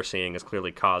Germany are seeing is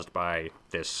clearly caused by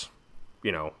this,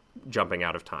 jumping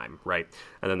out of time, right?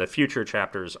 And then the future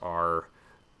chapters are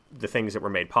the things that were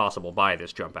made possible by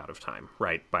this jump out of time,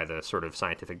 right? By the sort of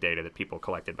scientific data that people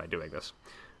collected by doing this.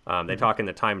 They talk in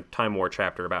the time war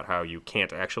chapter about how you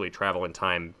can't actually travel in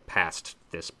time past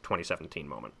this 2017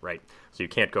 moment, right? So you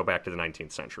can't go back to the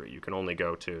 19th century. You can only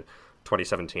go to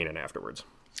 2017 and afterwards.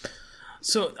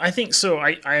 So I think so.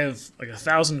 I have like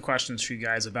 1,000 questions for you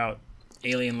guys about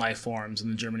alien life forms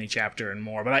in the Germany chapter and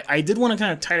more. But I did want to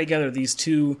kind of tie together these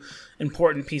two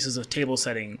important pieces of table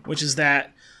setting, which is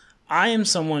that I am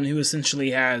someone who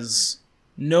essentially has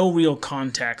no real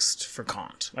context for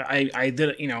Kant. I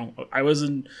did, I was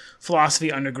in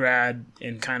philosophy undergrad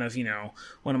in kind of,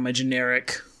 one of my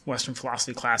generic Western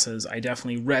philosophy classes. I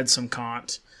definitely read some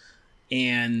Kant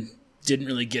and didn't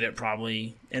really get it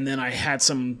probably. And then I had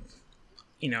some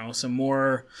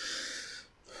more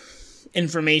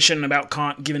information about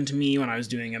Kant given to me when I was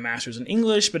doing a master's in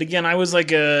English. But again, I was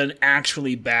like an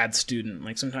actually bad student.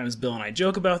 Like sometimes Bill and I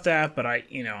joke about that, but I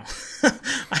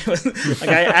was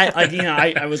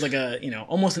I was like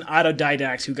almost an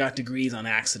autodidact who got degrees on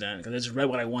accident because I just read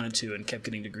what I wanted to and kept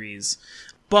getting degrees.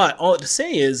 But all to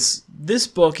say is this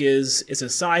book it's a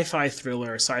sci-fi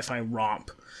thriller, sci-fi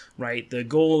romp, right? The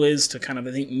goal is to kind of,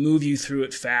 I think, move you through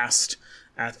it fast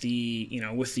at the,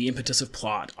 with the impetus of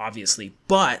plot, obviously.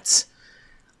 But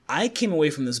I came away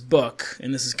from this book,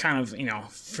 and this is kind of,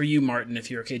 for you, Martyn,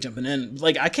 if you're okay jumping in,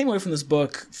 like I came away from this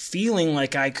book feeling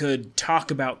like I could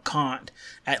talk about Kant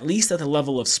at least at the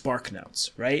level of Spark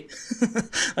Notes, right?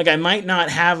 Like I might not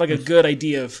have like a good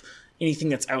idea of anything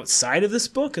that's outside of this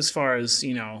book as far as,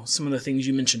 some of the things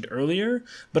you mentioned earlier,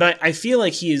 but I feel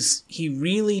like he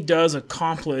really does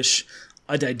accomplish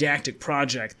a didactic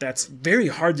project that's very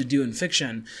hard to do in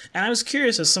fiction. And I was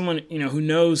curious, as someone, who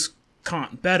knows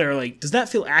Kant better, like, does that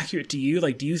feel accurate to you?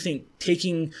 Like, do you think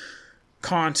taking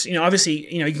Kant,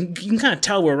 obviously, you can kind of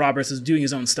tell where Roberts is doing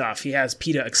his own stuff. He has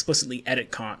PETA explicitly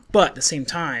edit Kant. But at the same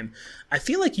time, I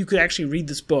feel like you could actually read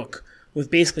this book with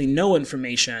basically no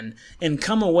information and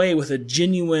come away with a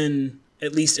genuine,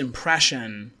 at least,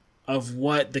 impression of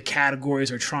what the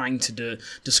categories are trying to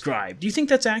describe. Do you think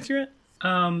that's accurate?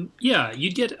 Yeah,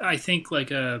 you'd get, I think,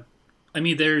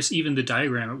 there's even the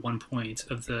diagram at one point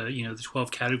of the, the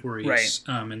 12 categories, right.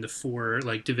 And the 4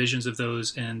 divisions of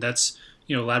those. And that's,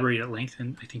 elaborated at length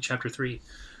in, I think, chapter 3.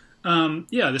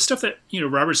 The stuff that,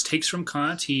 Roberts takes from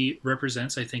Kant, he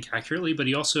represents, I think, accurately, but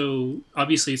he also,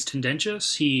 obviously it's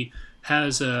tendentious. He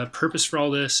has a purpose for all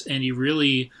this, and he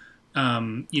really,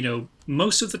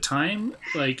 most of the time,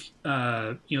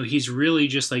 he's really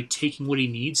just taking what he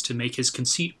needs to make his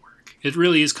conceit work. It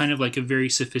really is kind of like a very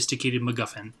sophisticated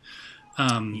MacGuffin.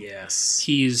 Yes.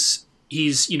 He's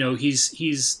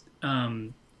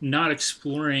not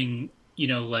exploring,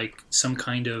 some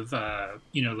kind of,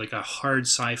 like a hard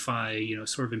sci-fi,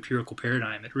 sort of empirical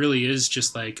paradigm. It really is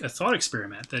just like a thought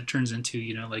experiment that turns into,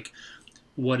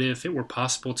 what if it were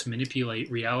possible to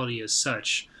manipulate reality as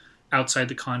such outside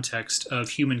the context of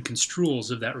human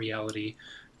construals of that reality?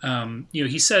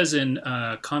 He says in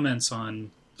comments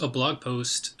on a blog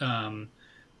post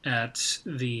at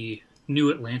the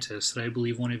New Atlantis that I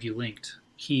believe one of you linked.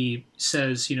 He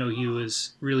says, he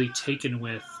was really taken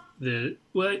with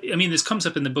this comes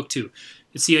up in the book too.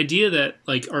 It's the idea that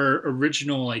our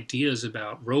original ideas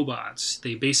about robots,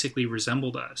 they basically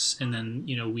resembled us. And then,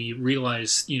 we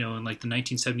realized, in the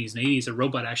 1970s and 80s, a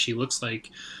robot actually looks like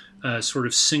a sort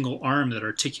of single arm that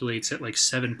articulates at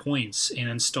 7 points and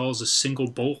installs a single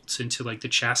bolt into the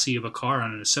chassis of a car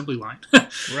on an assembly line.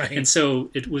 Right. And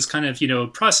so it was kind of, a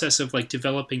process of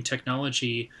developing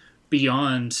technology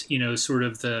beyond, sort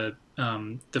of the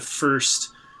first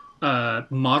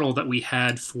model that we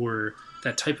had for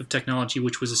that type of technology,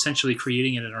 which was essentially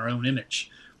creating it in our own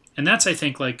image. And that's, I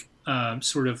think,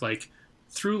 sort of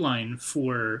through line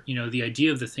for, the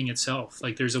idea of the thing itself.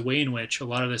 There's a way in which a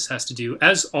lot of this has to do,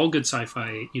 as all good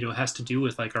sci-fi, has to do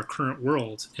with our current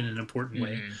world in an important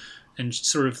way. And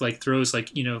sort of throws a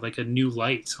new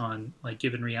light on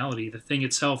given reality. The thing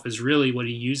itself is really what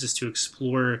he uses to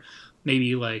explore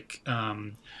maybe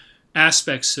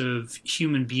aspects of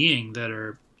human being that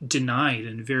are denied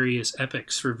in various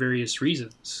epochs for various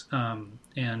reasons,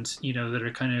 and that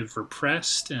are kind of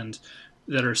repressed and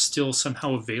that are still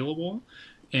somehow available.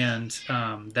 And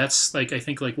that's I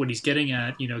think what he's getting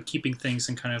at, keeping things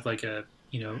in kind of a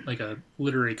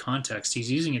literary context.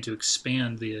 He's using it to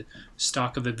expand the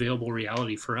stock of available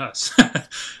reality for us.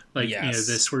 Yes.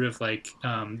 This sort of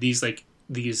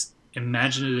these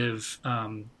imaginative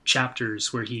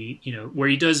chapters where he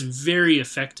does very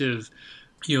effective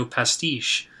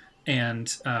pastiche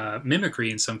and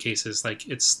mimicry in some cases.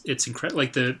 It's incredible.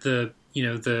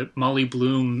 The Molly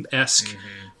Bloom-esque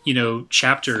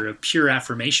chapter of pure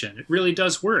affirmation. It really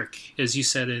does work, as you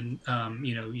said in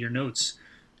your notes,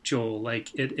 Joel.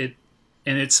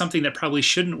 and it's something that probably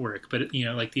shouldn't work. But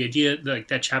like the idea, like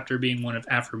that chapter being one of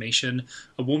affirmation,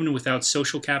 a woman without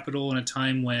social capital in a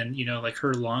time when like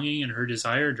her longing and her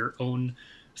desire and her own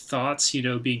thoughts,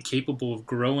 being capable of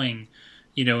growing,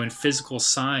 in physical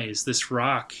size. This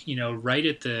rock, right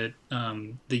at the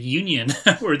union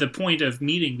or the point of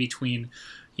meeting between,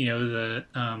 the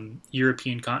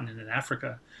European continent and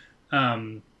Africa.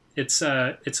 It's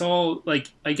all like,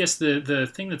 I guess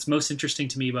the thing that's most interesting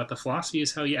to me about the philosophy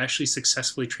is how he actually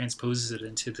successfully transposes it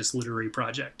into this literary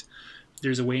project.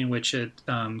 There's a way in which it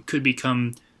could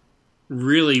become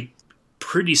really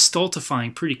pretty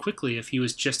stultifying pretty quickly if he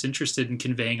was just interested in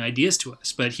conveying ideas to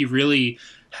us. But he really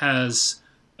has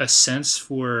a sense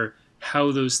for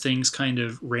how those things kind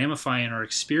of ramify in our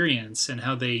experience and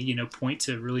how they, point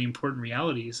to really important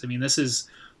realities. I mean, this is,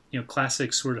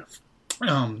 classic sort of,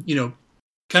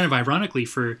 kind of ironically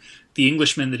for the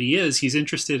Englishman that he is, he's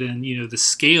interested in, the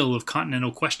scale of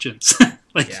continental questions.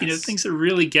 Like, Yes. things that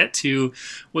really get to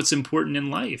what's important in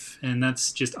life. And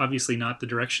that's just obviously not the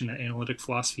direction that analytic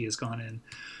philosophy has gone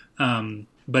in.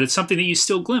 But it's something that you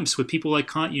still glimpse with people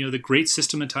like Kant, the great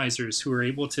systematizers who are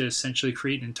able to essentially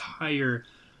create an entire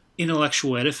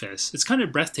intellectual edifice. It's kind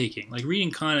of breathtaking. Like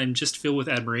reading Kant, I'm just filled with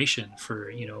admiration for,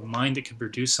 a mind that could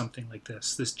produce something like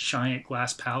this giant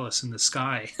glass palace in the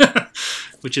sky,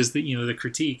 which is the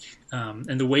critique.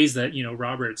 And the ways that,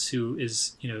 Roberts, who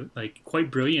is, like quite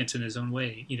brilliant in his own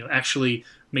way, actually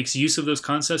makes use of those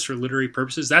concepts for literary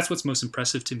purposes. That's what's most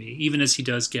impressive to me. Even as he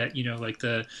does get, like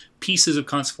the pieces of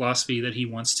Kant's philosophy that he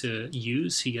wants to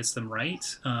use, he gets them right.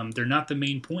 They're not the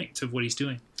main point of what he's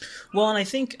doing. Well, and I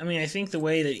think the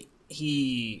way that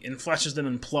he fleshes them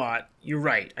in plot, you're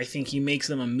right. I think he makes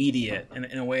them immediate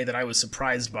in a way that I was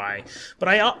surprised by. But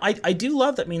I do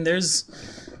love that. I mean, there's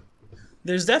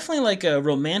definitely like a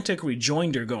romantic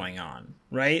rejoinder going on,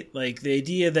 right? Like the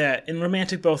idea that, and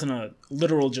romantic both in a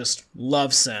literal just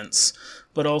love sense,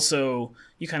 but also,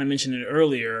 you kind of mentioned it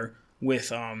earlier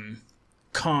with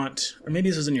Kant, or maybe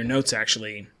this was in your notes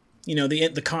actually,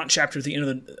 the Kant chapter at the end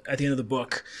of the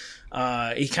book.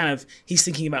 He's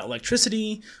thinking about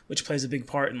electricity, which plays a big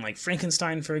part in like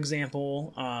Frankenstein, for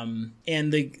example,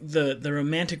 and the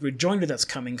romantic rejoinder that's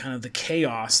coming, kind of the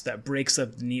chaos that breaks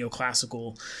up the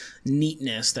neoclassical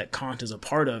neatness that Kant is a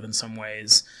part of in some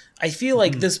ways. I feel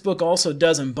like this book also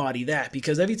does embody that,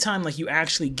 because every time like you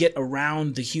actually get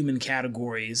around the human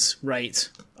categories, right?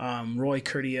 Roy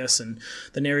Curtius and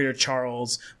the narrator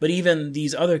Charles, but even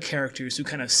these other characters who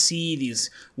kind of see these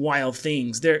wild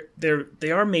things,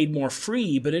 they are made more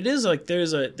free, but it is like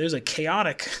there's a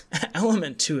chaotic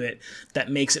element to it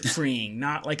that makes it freeing,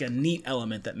 not like a neat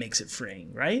element that makes it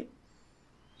freeing, right?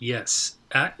 Yes,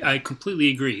 I completely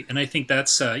agree, and I think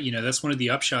that's that's one of the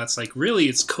upshots. Like, really,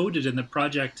 it's coded in the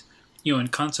project, in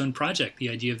Kant's own project, the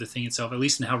idea of the thing itself, at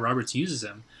least in how Roberts uses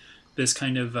them. This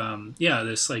kind of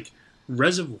this like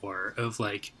reservoir of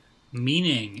like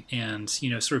meaning and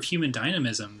sort of human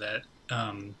dynamism that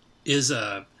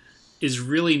is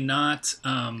really not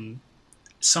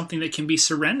something that can be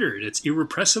surrendered. It's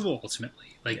irrepressible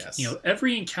ultimately. Like, Yes.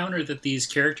 Every encounter that these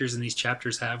characters in these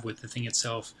chapters have with the thing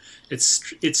itself, it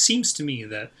seems to me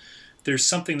that there's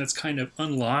something that's kind of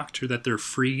unlocked, or that they're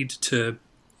freed to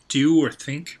do or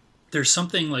think. There's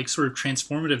something like sort of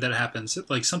transformative that happens,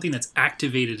 like something that's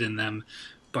activated in them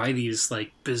by these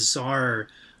like bizarre,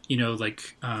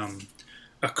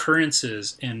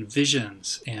 occurrences and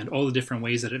visions and all the different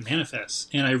ways that it manifests.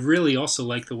 And I really also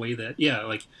like the way that,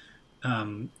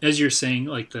 as you're saying,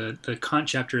 like the Kant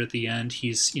chapter at the end,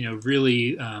 he's,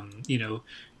 really,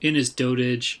 in his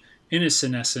dotage, in his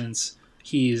senescence,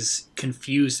 he's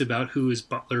confused about who his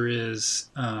butler is.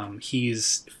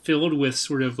 He's filled with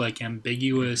sort of like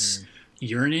ambiguous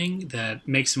yearning that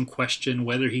makes him question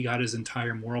whether he got his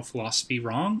entire moral philosophy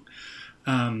wrong.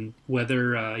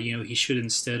 Whether, he should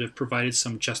instead have provided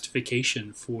some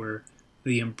justification for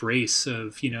the embrace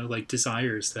of, like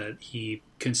desires that he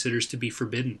considers to be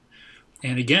forbidden.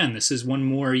 And again, this is one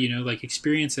more, like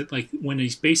experience that like when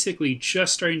he's basically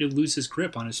just starting to lose his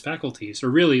grip on his faculties, or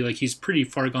really like he's pretty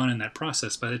far gone in that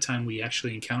process by the time we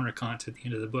actually encounter Kant at the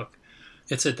end of the book.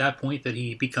 It's at that point that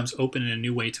he becomes open in a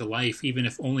new way to life, even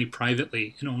if only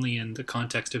privately and only in the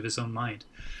context of his own mind.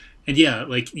 And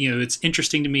it's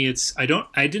interesting to me. I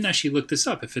didn't actually look this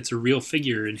up if it's a real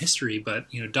figure in history, but,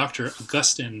 Dr.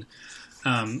 Augustine,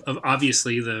 of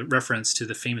obviously the reference to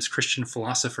the famous Christian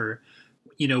philosopher,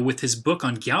 with his book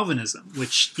on Galvanism,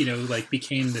 which,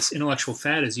 became this intellectual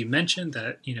fad, as you mentioned,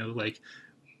 that,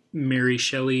 Mary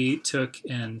Shelley took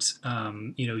and,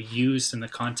 used in the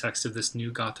context of this new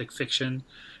Gothic fiction.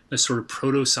 the sort of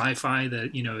proto sci-fi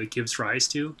that it gives rise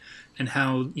to, and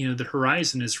how the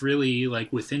horizon is really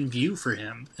like within view for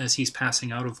him as he's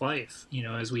passing out of life.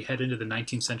 As we head into the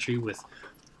 19th century with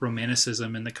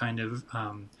Romanticism and the kind of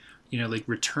like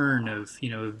return of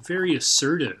very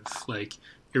assertive like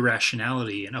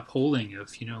irrationality and upholding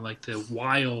of like the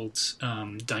wild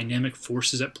dynamic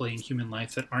forces at play in human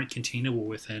life that aren't containable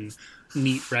within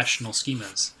neat rational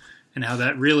schemas, and how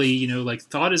that really like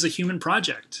thought is a human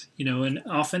project, and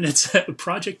often it's a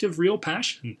project of real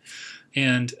passion,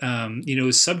 and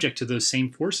is subject to those same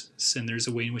forces, and there's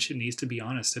a way in which it needs to be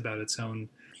honest about its own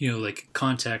like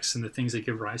context and the things that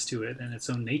give rise to it and its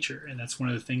own nature. And that's one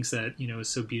of the things that is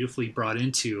so beautifully brought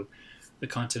into the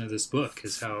content of this book,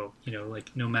 is how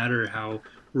like no matter how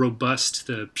robust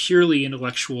the purely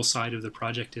intellectual side of the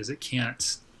project is, it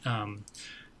can't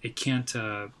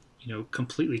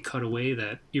completely cut away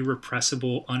that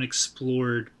irrepressible,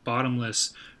 unexplored,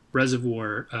 bottomless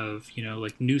reservoir of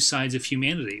like new sides of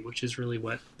humanity, which is really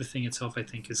what the thing itself, I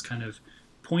think, is kind of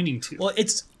pointing to. Well,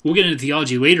 we'll get into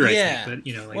theology later, yeah. I think,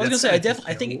 but like, well, I was gonna say,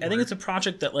 I think it's a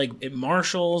project that like it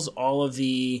marshals all of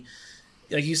the,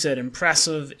 like you said,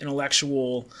 impressive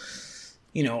intellectual,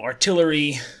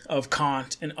 artillery of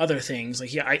Kant and other things.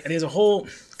 Like, there's a whole,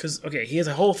 he has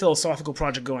a whole philosophical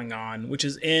project going on, which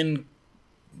is in,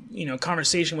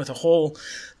 conversation with a whole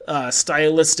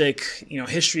stylistic,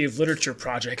 history of literature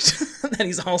project that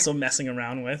he's also messing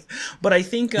around with. But I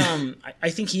think, I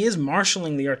think he is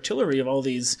marshaling the artillery of all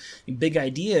these big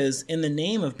ideas in the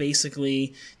name of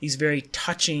basically these very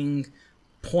touching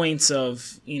points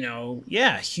of,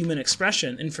 human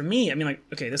expression. And for me, I mean, like,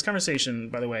 okay, this conversation,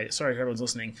 by the way, sorry if everyone's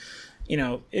listening,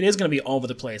 it is going to be all over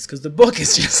the place because the book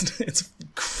is just, it's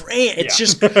crammed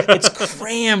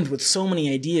with so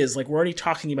many ideas. Like, we're already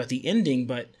talking about the ending,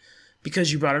 but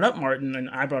because you brought it up, Martyn, and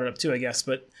I brought it up too, I guess,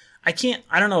 but I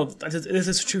don't know if this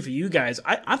is true for you guys.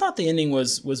 I thought the ending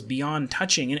was beyond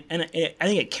touching, and I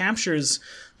think it captures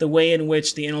the way in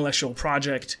which the intellectual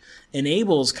project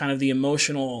enables kind of the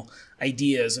emotional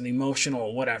ideas and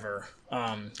emotional whatever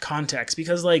context,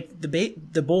 because like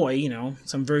the boy,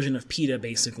 some version of PETA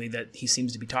basically that he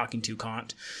seems to be talking to,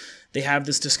 Kant, they have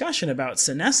this discussion about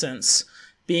senescence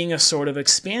being a sort of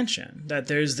expansion, that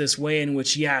there's this way in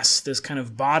which, yes, this kind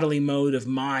of bodily mode of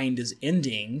mind is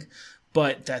ending,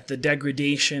 but that the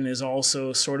degradation is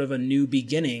also sort of a new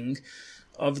beginning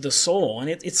of the soul. And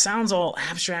it sounds all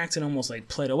abstract and almost like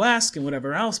Plato-esque and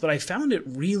whatever else, but I found it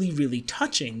really, really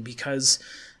touching because,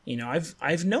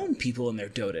 I've known people in their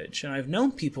dotage, and I've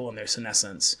known people in their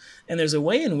senescence, and there's a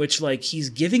way in which like he's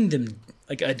giving them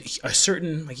like a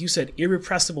certain, like you said,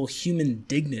 irrepressible human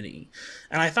dignity.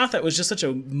 And I thought that was just such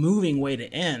a moving way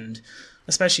to end,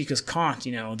 especially because Kant,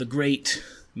 the great,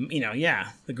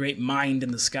 the great mind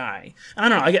in the sky. And I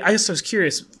don't know, I just was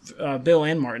curious, Bill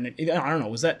and Martyn, I don't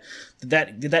know, did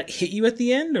that hit you at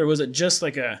the end, or was it just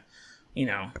like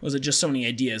was it just so many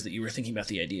ideas that you were thinking about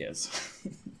the ideas?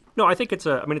 No, I think it's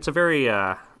a very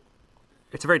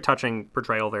touching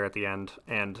portrayal there at the end.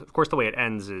 And of course the way it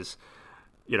ends is,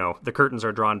 the curtains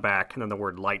are drawn back and then the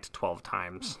word light 12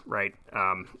 times, right?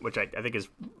 Which I think is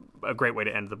a great way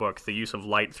to end the book. The use of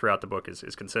light throughout the book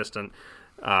is consistent.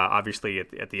 Obviously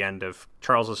at the end of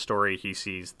Charles's story, he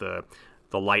sees the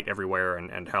light everywhere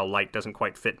and how light doesn't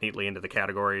quite fit neatly into the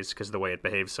categories because of the way it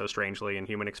behaves so strangely in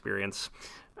human experience.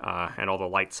 And all the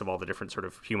lights of all the different sort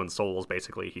of human souls,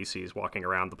 basically, he sees walking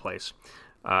around the place.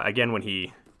 Again, when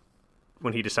he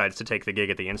decides to take the gig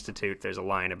at the Institute, there's a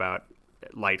line about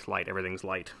light, everything's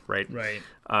light, right? Right.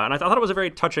 And I thought it was a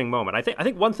very touching moment. I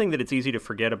think one thing that it's easy to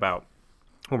forget about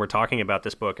when we're talking about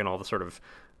this book and all the sort of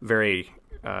very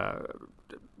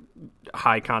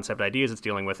high concept ideas it's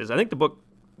dealing with is I think the book,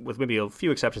 with maybe a few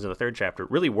exceptions in the third chapter,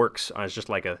 really works as just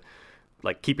like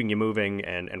keeping you moving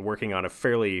and working on a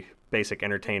fairly basic,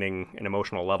 entertaining, and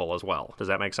emotional level as well. Does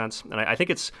that make sense? And I think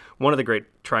it's one of the great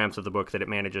triumphs of the book that it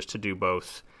manages to do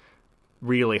both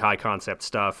really high concept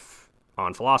stuff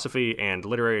on philosophy and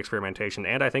literary experimentation,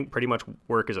 and I think pretty much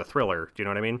work as a thriller. Do you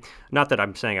know what I mean? Not that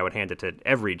I'm saying I would hand it to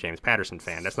every James Patterson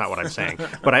fan. That's not what I'm saying.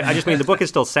 But I just mean the book is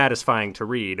still satisfying to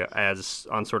read as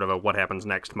on sort of a what happens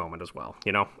next moment as well.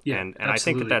 Yeah, and I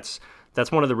think that's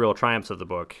one of the real triumphs of the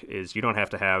book is you don't have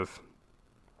to have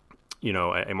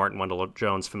a Martyn Wendell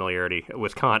Jones familiarity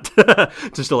with Kant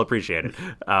to still appreciate it.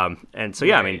 And so,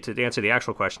 yeah, right. I mean, to answer the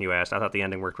actual question you asked, I thought the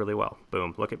ending worked really well.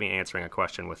 Boom. Look at me answering a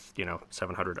question with,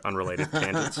 700 unrelated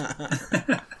tangents.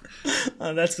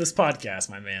 That's this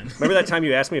podcast, my man. Remember that time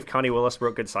you asked me if Connie Willis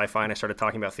wrote good sci-fi and I started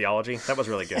talking about theology? That was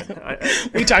really good.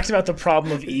 We talked about the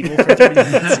problem of evil for 30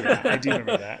 minutes. Yeah, I do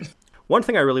remember that. One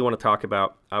thing I really want to talk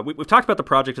about, we've talked about the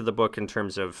project of the book in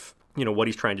terms of, what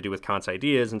he's trying to do with Kant's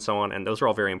ideas and so on, and those are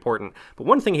all very important. But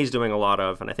one thing he's doing a lot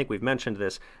of, and I think we've mentioned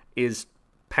this, is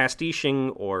pastiching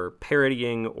or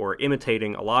parodying or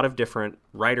imitating a lot of different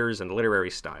writers and literary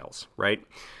styles, right?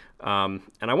 And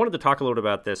I wanted to talk a little bit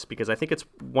about this because I think it's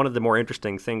one of the more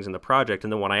interesting things in the project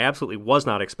and the one I absolutely was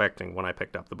not expecting when I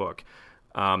picked up the book.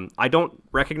 I don't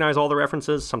recognize all the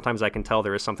references. Sometimes I can tell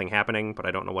there is something happening, but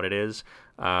I don't know what it is.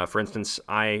 For instance,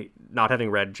 not having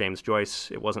read James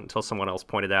Joyce, it wasn't until someone else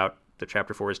pointed out that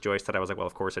Chapter 4 is Joyce that I was like, well,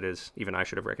 of course it is. Even I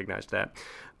should have recognized that.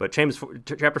 But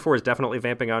Chapter 4 is definitely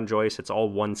vamping on Joyce. It's all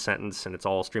one sentence, and it's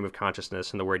all stream of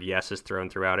consciousness, and the word yes is thrown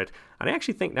throughout it. And I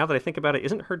actually think, now that I think about it,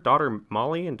 isn't her daughter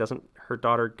Molly, and doesn't her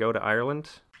daughter go to Ireland?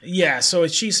 Yeah, so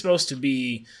she's supposed to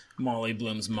be Molly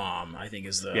Bloom's mom, I think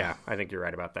is the... Yeah, I think you're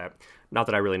right about that. Not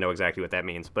that I really know exactly what that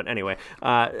means, but anyway,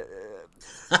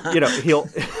 he'll...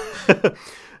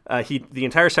 the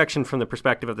entire section from the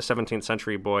perspective of the 17th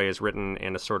century boy is written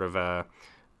in a sort of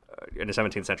in a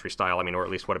 17th century style, or at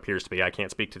least what appears to be. I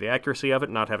can't speak to the accuracy of it,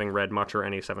 not having read much or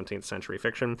any 17th century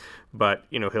fiction, but,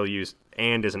 he'll use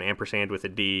and as an ampersand with a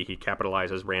D, he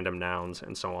capitalizes random nouns,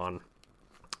 and so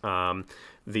on.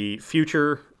 The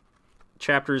future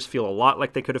chapters feel a lot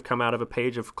like they could have come out of a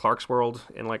page of Clark's World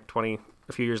in a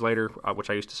few years later,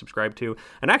 which I used to subscribe to.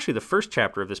 And actually, the first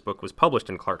chapter of this book was published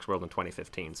in Clark's World in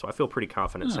 2015, so I feel pretty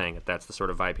confident saying that that's the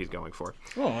sort of vibe he's going for.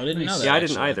 Oh, I didn't know that. Yeah, I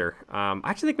didn't either. I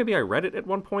actually think maybe I read it at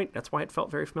one point. That's why it felt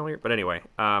very familiar. But anyway,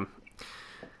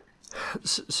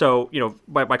 so,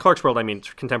 by Clark's World, I mean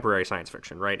contemporary science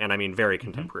fiction, right? And I mean very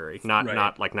contemporary,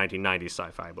 not like 1990s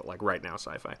sci-fi, but like right now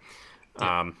sci-fi.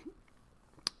 Yeah.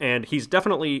 And he's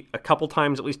definitely a couple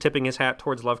times at least tipping his hat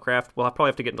towards Lovecraft. We'll probably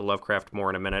have to get into Lovecraft more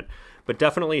in a minute. But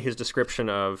definitely his description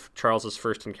of Charles's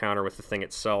first encounter with the thing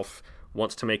itself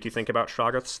wants to make you think about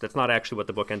Shoggoths. That's not actually what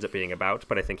the book ends up being about,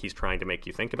 but I think he's trying to make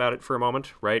you think about it for a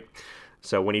moment, right?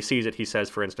 So when he sees it, he says,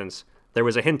 for instance, there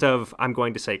was a hint of, I'm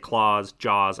going to say claws,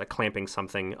 jaws, a clamping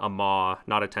something, a maw,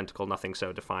 not a tentacle, nothing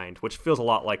so defined, which feels a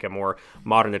lot like a more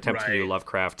modern attempt to do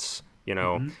Lovecraft's,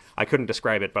 I couldn't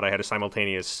describe it, but I had a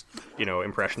simultaneous,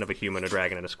 impression of a human, a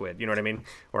dragon, and a squid. You know what I mean?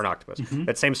 Or an octopus.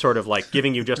 That same sort of like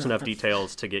giving you just enough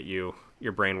details to get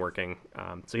your brain working.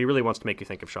 So he really wants to make you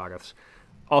think of Shoggoths.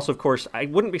 Also, of course, I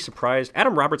wouldn't be surprised.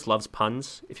 Adam Roberts loves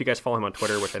puns. If you guys follow him on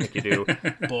Twitter, which I think you do.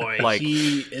 Boy,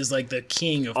 he is like the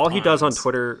king of all puns. He does on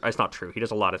Twitter, it's not true. He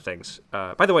does a lot of things.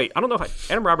 By the way, I don't know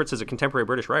if Adam Roberts is a contemporary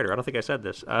British writer. I don't think I said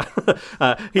this.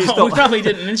 We probably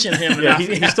didn't mention him enough.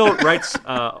 He still writes.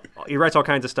 He writes all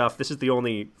kinds of stuff. This is the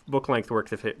only book-length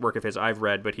work of his I've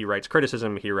read, but he writes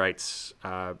criticism. He writes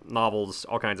novels,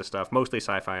 all kinds of stuff, mostly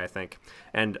sci-fi, I think.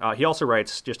 And he also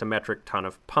writes just a metric ton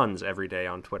of puns every day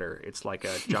on Twitter. It's like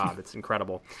a job. It's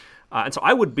incredible. And so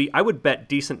I would bet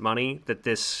decent money that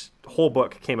this whole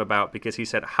book came about because he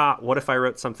said, what if I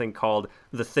wrote something called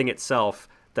The Thing Itself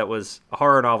that was a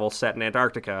horror novel set in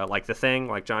Antarctica, like The Thing,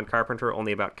 like John Carpenter,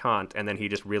 only about Kant, and then he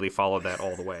just really followed that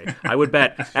all the way. I would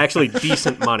bet actually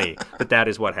decent money that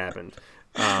is what happened.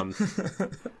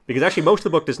 Because actually most of the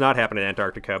book does not happen in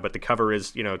Antarctica, but the cover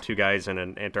is, two guys in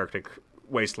an Antarctic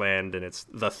wasteland, and it's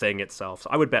The Thing Itself. So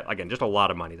I would bet, again, just a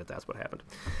lot of money that that's what happened.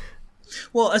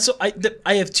 Well, so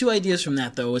I have two ideas from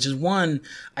that, though, which is one,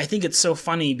 I think it's so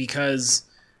funny because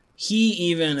he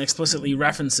even explicitly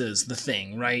references The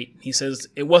Thing, right? He says,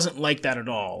 it wasn't like that at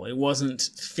all. It wasn't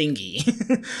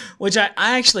thingy, which I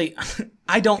actually,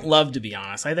 I don't love, to be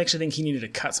honest. I actually think he needed to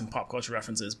cut some pop culture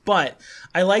references, but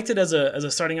I liked it as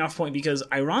a starting off point because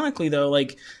ironically, though,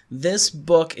 like this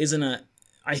book isn't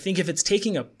I think if it's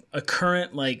taking a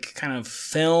current like kind of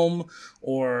film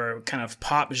or kind of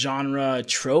pop genre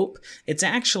trope, it's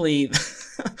actually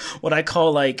what I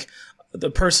call like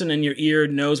the person in your ear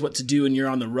knows what to do and you're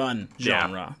on the run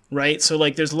genre, right? So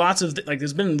like there's lots of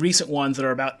there's been recent ones that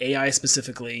are about AI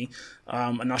specifically,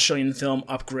 an Australian film,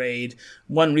 Upgrade,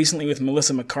 one recently with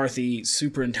Melissa McCarthy,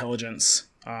 Superintelligence.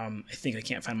 I think I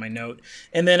can't find my note.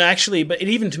 And then actually, but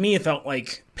even to me, it felt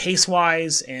like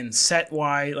pace-wise and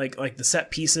set-wise, like the set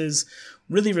pieces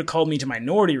really recalled me to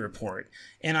Minority Report.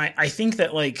 And I think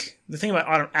that like the thing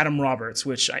about Adam Roberts,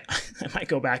 which I might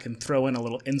go back and throw in a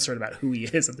little insert about who he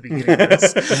is at the beginning of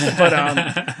this,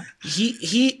 but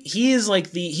he is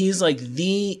like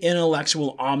the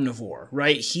intellectual omnivore,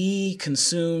 right? He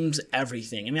consumes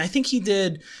everything. I mean, I think he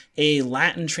did a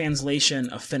Latin translation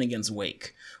of Finnegan's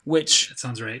Wake, which that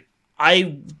sounds right.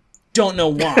 I don't know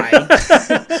why.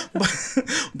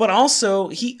 but also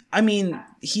he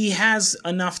has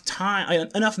enough time,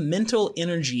 enough mental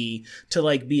energy to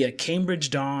like be a Cambridge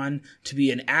Don, to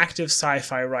be an active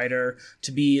sci-fi writer,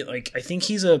 to be like, I think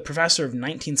he's a professor of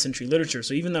 19th century literature.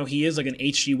 So even though he is like an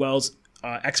H.G. Wells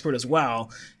expert as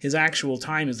well, his actual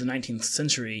time is the 19th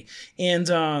century, and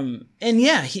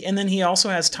then he also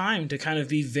has time to kind of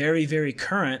be very, very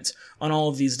current on all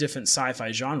of these different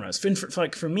sci-fi genres.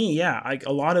 For me, a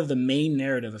lot of the main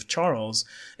narrative of Charles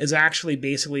is actually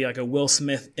basically like a Will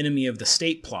Smith enemy of the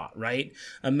state plot, right?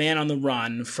 A man on the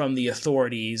run from the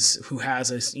authorities who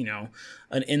has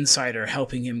an insider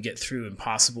helping him get through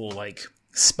impossible, like,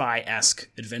 spy-esque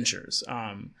adventures.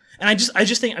 And I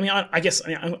just think,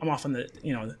 I'm off on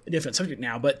a different subject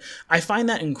now, but I find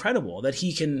that incredible that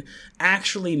he can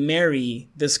actually marry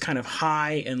this kind of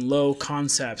high and low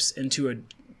concepts into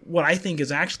what I think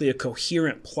is actually a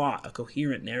coherent plot, a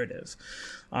coherent narrative.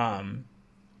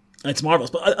 It's marvelous.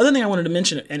 But other thing I wanted to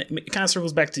mention, and it kind of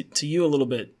circles back to you a little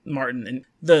bit, Martyn, and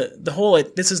the whole,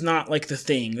 this is not like The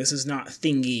Thing, this is not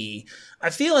thingy. I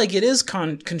feel like it is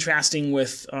contrasting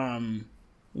with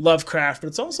Lovecraft, but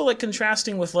it's also like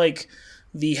contrasting with like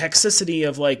the hexicity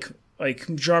of like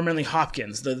John Manley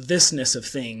Hopkins, the thisness of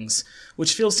things,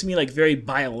 which feels to me like very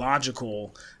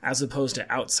biological as opposed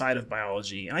to outside of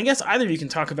biology. And I guess either of you can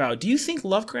talk about, do you think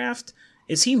Lovecraft,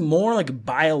 is he more like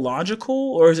biological,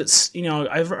 or is it,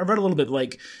 I've read a little bit,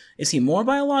 like, is he more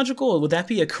biological? Would that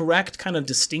be a correct kind of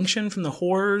distinction from the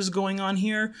horrors going on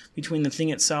here between The Thing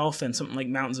itself and something like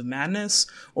Mountains of Madness?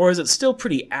 Or is it still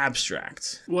pretty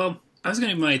abstract? Well, I was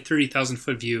going to give my 30,000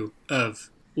 foot view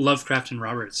of Lovecraft and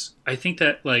Roberts. I think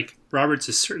that, like, Roberts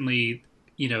is certainly,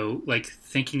 like,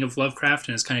 thinking of Lovecraft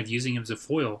and is kind of using him as a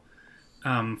foil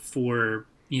for,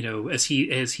 as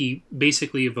he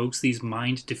basically evokes these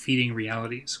mind-defeating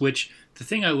realities, which the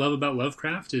thing I love about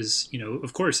Lovecraft is,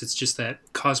 of course, it's just that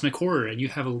cosmic horror, and you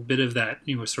have a bit of that,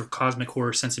 sort of cosmic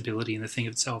horror sensibility in The Thing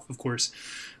itself, of course.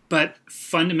 But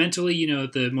fundamentally,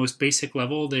 at the most basic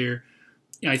level,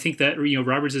 I think that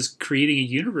Roberts is creating a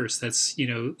universe that's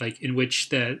like in which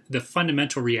the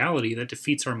fundamental reality that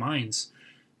defeats our minds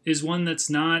is one that's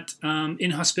not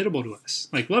inhospitable to us.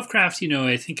 Like Lovecraft,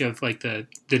 I think of like the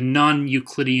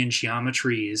non-Euclidean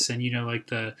geometries, and like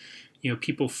the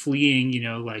people fleeing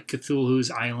like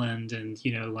Cthulhu's island, and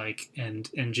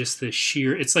and just the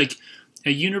sheer, it's like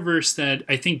a universe that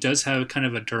I think does have kind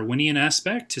of a Darwinian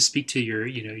aspect, to speak to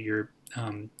your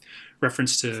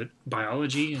reference to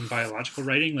biology and biological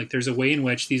writing. Like there's a way in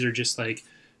which these are just like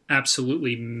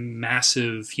absolutely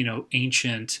massive,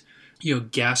 ancient,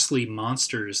 ghastly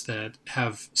monsters that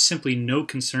have simply no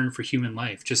concern for human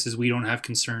life, just as we don't have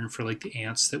concern for like the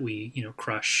ants that we,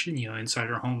 crush,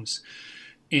 inside our homes.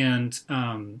 And,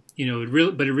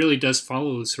 it really does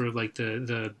follow sort of like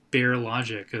the bare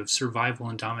logic of survival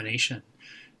and domination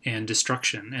and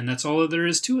destruction, and that's all that there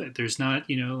is to it. There's not,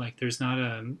 there's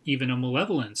not even a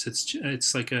malevolence.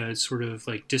 It's like a sort of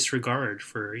like disregard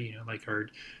for, like our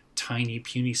tiny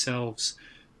puny selves,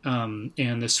 and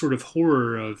the sort of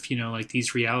horror of, like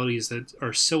these realities that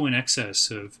are so in excess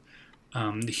of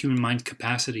the human mind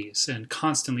capacities and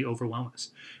constantly overwhelm us.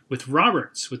 With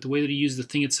Roberts, with the way that he used The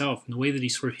Thing itself and the way that he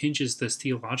sort of hinges this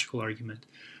theological argument,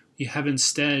 you have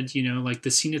instead, like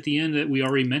the scene at the end that we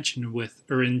already mentioned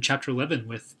or in chapter 11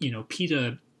 with,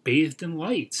 Peeta bathed in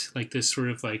light, like this sort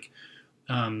of like,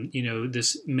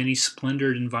 this many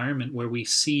splendored environment where we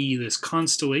see this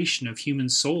constellation of human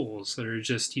souls that are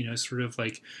just, sort of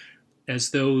like as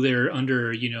though they're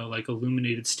under, like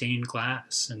illuminated stained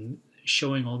glass and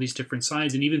showing all these different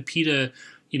sides. And even Peeta,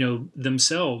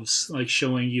 themselves, like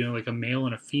showing, like a male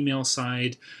and a female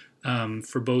side,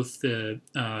 for both the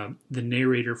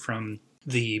narrator from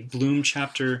the Bloom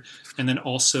chapter and then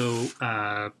also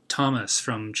Thomas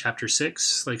from chapter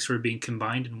 6, like sort of being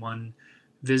combined in one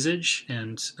visage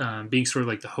and being sort of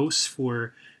like the hosts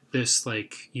for this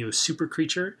like super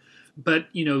creature. But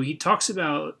he talks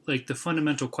about like the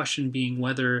fundamental question being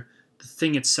whether the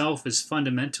thing itself is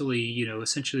fundamentally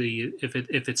essentially if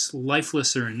it's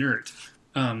lifeless or inert,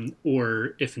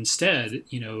 or if instead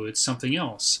it's something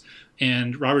else.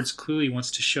 And Roberts clearly wants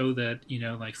to show that,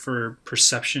 like for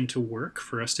perception to work,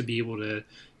 for us to be able to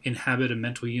inhabit a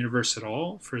mental universe at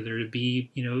all, for there to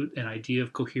be, an idea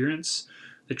of coherence,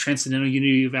 the transcendental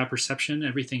unity of apperception,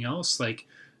 everything else, like,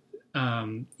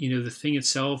 the thing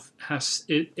itself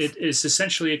it is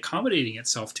essentially accommodating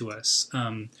itself to us.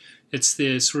 It's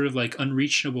the sort of like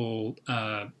unreachable,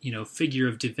 figure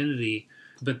of divinity,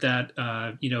 but that,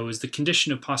 is the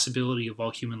condition of possibility of all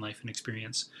human life and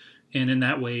experience. And in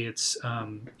that way, it's,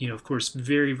 of course,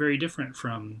 very, very different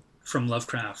from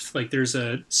Lovecraft. Like there's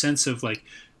a sense of like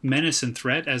menace and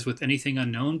threat as with anything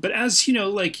unknown. But as,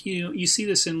 you see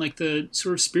this in like the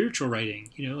sort of spiritual writing,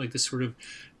 like the sort of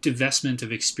divestment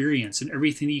of experience and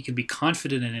everything that you can be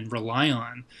confident in and rely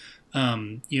on.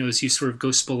 As you sort of go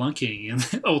spelunking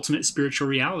in ultimate spiritual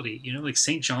reality, like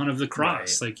St. John of the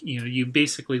Cross, right. You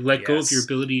basically let go of Yes. your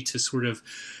ability to sort of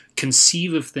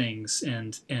conceive of things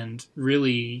and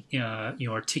really,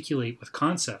 articulate with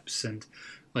concepts and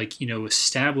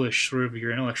establish sort of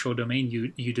your intellectual domain.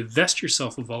 You divest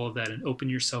yourself of all of that and open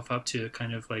yourself up to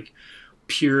kind of like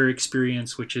pure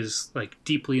experience, which is like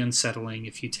deeply unsettling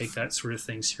if you take that sort of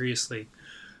thing seriously.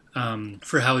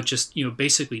 For how it just,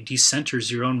 basically decenters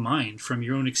your own mind from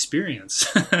your own experience.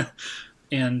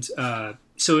 And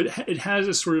so it has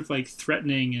a sort of like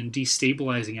threatening and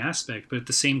destabilizing aspect, but at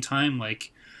the same time,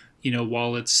 like,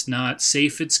 while it's not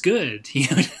safe, it's good,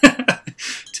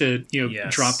 to,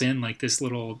 Yes. drop in like this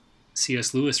little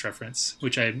C.S. Lewis reference,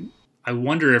 which I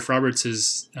wonder if Roberts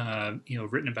has,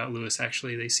 written about Lewis.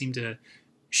 Actually, they seem to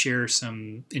share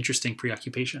some interesting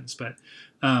preoccupations, but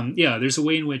there's a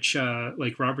way in which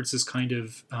like Roberts is kind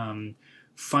of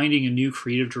finding a new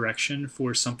creative direction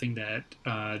for something that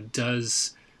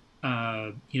does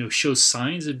show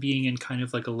signs of being in kind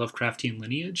of like a Lovecraftian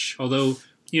lineage. Although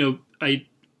I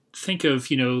think of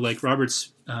like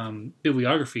Roberts'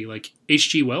 bibliography, like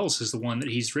H.G. Wells is the one that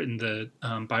he's written the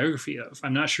biography of.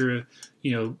 I'm not sure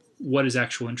what his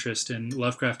actual interest in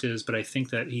Lovecraft is, but I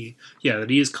think that he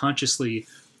is consciously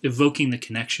evoking the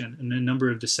connection in a number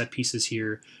of the set pieces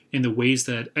here in the ways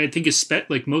that I think is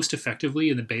like most effectively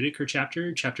in the Baedeker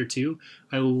chapter 2.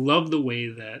 I love the way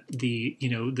that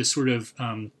the sort of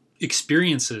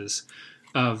experiences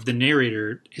of the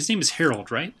narrator, his name is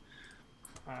Harold, right?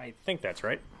 I think that's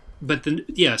right. But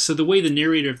so the way the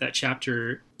narrator of that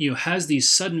chapter, has these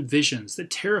sudden visions that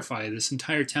terrify this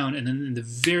entire town, and then in the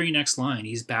very next line,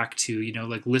 he's back to,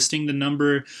 like listing the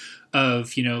number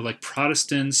of, like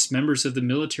Protestants, members of the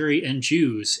military, and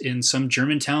Jews in some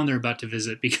German town they're about to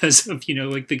visit because of,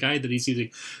 like the guide that he's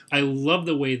using. I love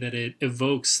the way that it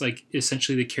evokes, like,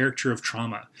 essentially the character of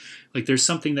trauma. Like, there's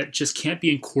something that just can't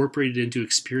be incorporated into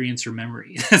experience or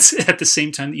memory. That's at the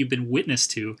same time that you've been witness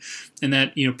to. And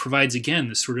that, provides, again,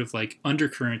 this sort of, like,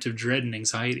 undercurrent of dread and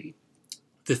anxiety.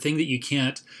 The thing that you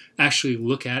can't actually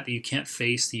look at, that you can't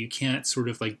face, that you can't sort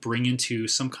of like bring into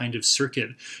some kind of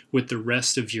circuit with the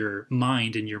rest of your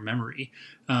mind and your memory.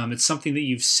 It's something that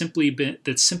you've simply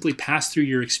passed through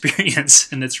your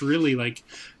experience, and that's really like,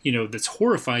 that's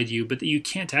horrified you, but that you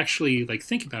can't actually like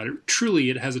think about it.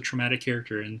 Truly, it has a traumatic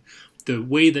character, and the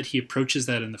way that he approaches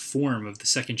that in the form of the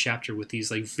second chapter with these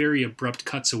like very abrupt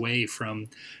cuts away from,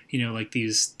 like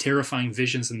these terrifying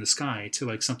visions in the sky to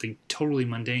like something totally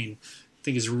mundane, I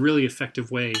think is a really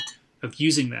effective way of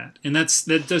using that. And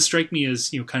that does strike me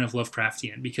as, kind of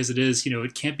Lovecraftian, because it is,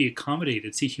 it can't be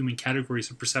accommodated to human categories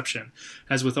of perception.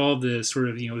 As with all the sort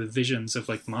of, the visions of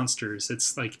like monsters,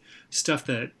 it's like stuff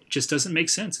that just doesn't make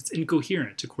sense. It's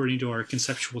incoherent according to our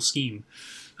conceptual scheme.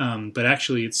 But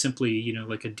actually it's simply,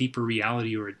 like a deeper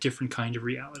reality or a different kind of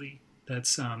reality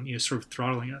that's, sort of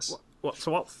throttling us.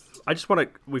 Well, I just want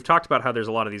to, we've talked about how there's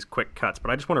a lot of these quick cuts, but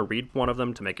I just want to read one of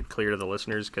them to make it clear to the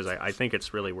listeners, because I think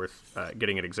it's really worth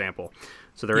getting an example.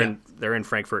 So they're in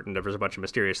Frankfurt, and there's a bunch of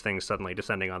mysterious things suddenly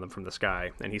descending on them from the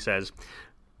sky. And he says,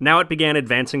 "Now it began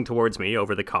advancing towards me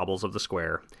over the cobbles of the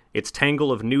square. Its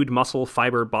tangle of nude muscle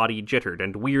fiber body jittered,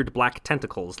 and weird black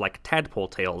tentacles like tadpole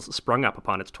tails sprung up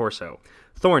upon its torso.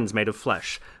 Thorns made of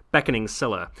flesh, beckoning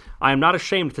Scylla. I am not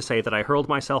ashamed to say that I hurled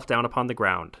myself down upon the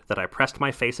ground, that I pressed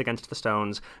my face against the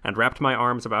stones, and wrapped my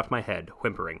arms about my head,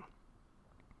 whimpering.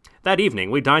 That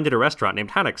evening, we dined at a restaurant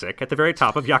named Hanexik at the very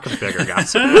top of Jakobsberger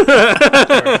Gasse."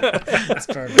 That's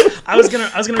perfect. I was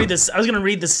gonna read this. I was gonna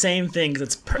read the same thing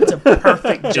because it's a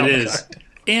perfect jump It is. cut.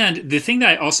 And the thing that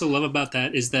I also love about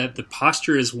that is that the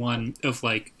posture is one of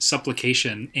like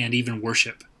supplication and even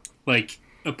worship. Like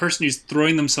a person who's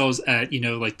throwing themselves at,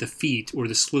 like the feet or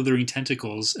the slithering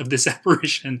tentacles of this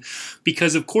apparition.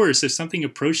 Because of course, if something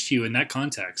approached you in that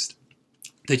context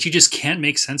that you just can't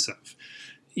make sense of,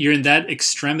 you're in that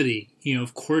extremity,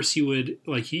 of course you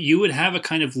would have a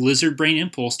kind of lizard brain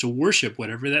impulse to worship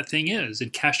whatever that thing is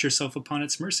and cast yourself upon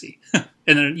its mercy. And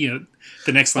then,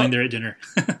 the next line there at dinner.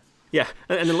 Yeah,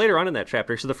 and then later on in that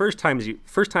chapter, so the first time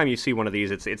you see one of these,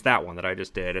 it's that one that I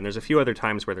just did, and there's a few other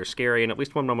times where they're scary, and at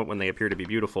least one moment when they appear to be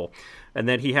beautiful. And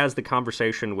then he has the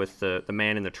conversation with the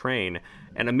man in the train,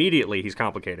 and immediately he's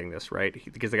complicating this, right?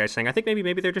 Because the guy's saying, I think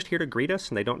maybe they're just here to greet us,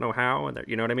 and they don't know how, and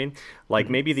you know what I mean? Like,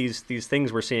 maybe these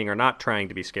things we're seeing are not trying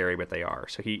to be scary, but they are.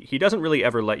 So he doesn't really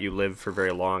ever let you live for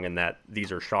very long in that these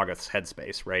are Shoggoth's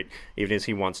headspace, right? Even as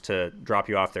he wants to drop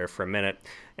you off there for a minute,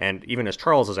 and even as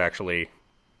Charles is actually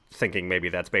thinking maybe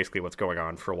that's basically what's going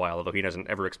on for a while, although he doesn't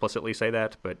ever explicitly say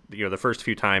that. But, the first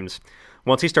few times,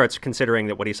 once he starts considering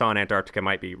that what he saw in Antarctica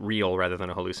might be real rather than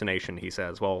a hallucination, he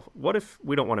says, well, what if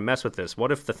we don't want to mess with this?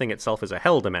 What if the thing itself is a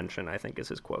hell dimension, I think is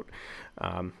his quote.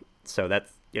 So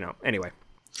that's, anyway.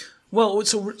 Well,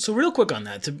 so real quick on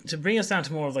that, to bring us down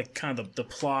to more of like kind of the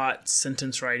plot,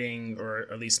 sentence writing, or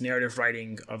at least narrative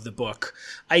writing of the book.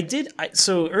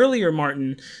 So earlier,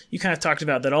 Martyn, you kind of talked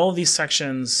about that all of these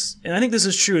sections, and I think this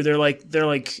is true.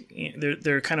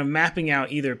 They're kind of mapping out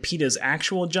either Peeta's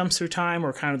actual jumps through time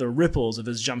or kind of the ripples of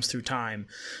his jumps through time.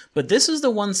 But this is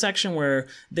the one section where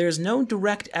there's no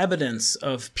direct evidence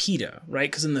of Peeta,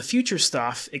 right? Because in the future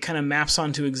stuff, it kind of maps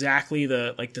onto exactly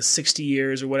the 60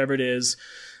 years or whatever it is.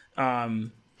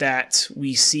 That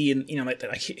we see in,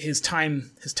 like his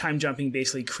time jumping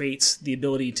basically creates the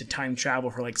ability to time travel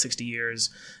for like 60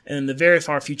 years. And the very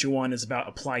far future one is about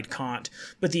applied Kant.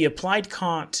 But the applied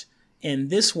Kant and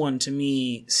this one to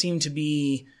me seem to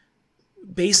be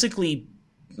basically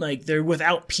like they're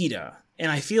without Peeta.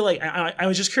 And I feel like I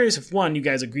was just curious if one, you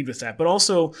guys agreed with that, but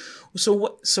also,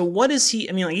 so what is he?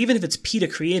 I mean, like even if it's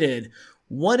Peeta created,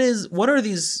 what are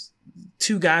these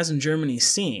two guys in Germany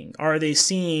seeing? Are they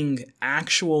seeing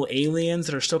actual aliens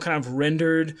that are still kind of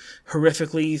rendered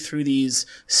horrifically through these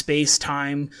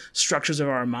space-time structures of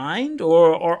our mind?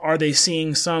 Or are they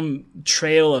seeing some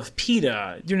trail of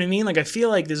Peeta? Do you know what I mean? Like, I feel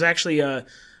like there's actually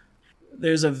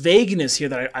there's a vagueness here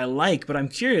that I like, but I'm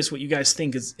curious what you guys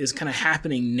think is kind of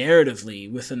happening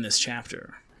narratively within this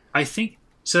chapter. I think,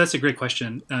 so that's a great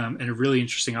question, and a really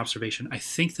interesting observation. I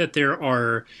think that there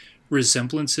are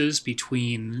resemblances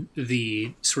between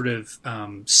the sort of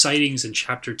sightings in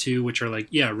chapter 2, which are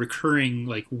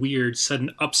recurring, weird sudden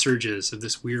upsurges of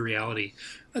this weird reality.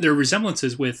 There are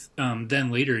resemblances with then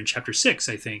later in chapter 6,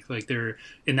 I think.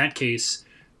 In that case,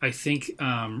 I think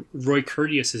Roy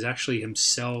Curtius is actually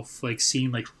himself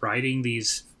seen riding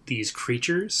these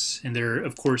creatures, and they're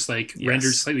of course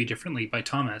rendered slightly differently by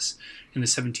Thomas in the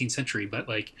 17th century. But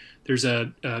there's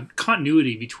a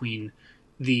continuity between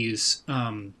these.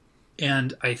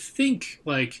 And I think,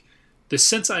 the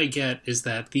sense I get is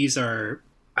that these are...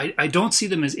 I don't see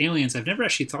them as aliens. I've never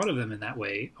actually thought of them in that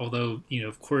way. Although,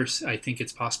 of course, I think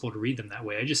it's possible to read them that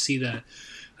way. I just see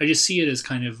it as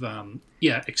kind of,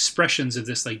 expressions of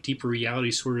this, deeper reality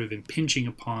sort of impinging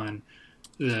upon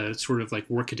the sort of,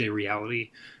 workaday reality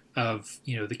of,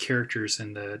 the characters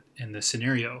in the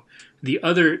scenario.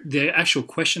 The actual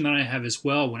question that I have as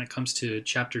well when it comes to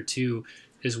chapter 2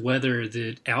 is whether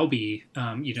the Albie,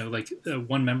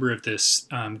 one member of this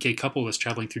gay couple that's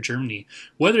traveling through Germany,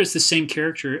 whether it's the same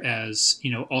character as,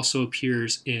 also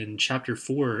appears in chapter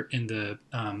 4 in the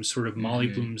sort of Molly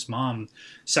Bloom's mom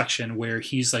section, where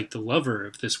he's the lover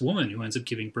of this woman who ends up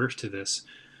giving birth to this,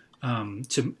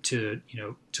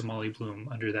 to Molly Bloom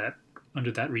under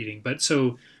that reading. But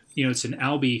so, it's an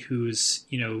Albie who's,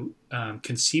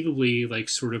 conceivably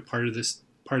sort of part of the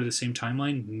same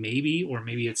timeline, maybe, or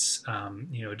maybe it's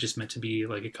just meant to be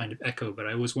a kind of echo. But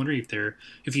I was wondering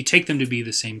if you take them to be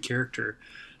the same character,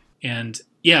 and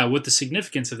what the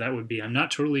significance of that would be. I'm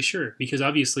not totally sure, because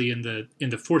obviously in the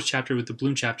 4th chapter with the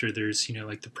Bloom chapter, there's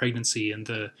the pregnancy and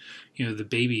the the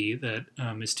baby that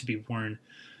is to be born,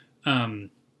 and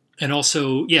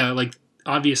also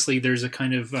obviously there's a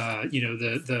kind of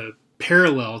the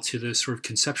parallel to the sort of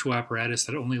conceptual apparatus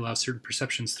that only allows certain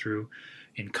perceptions through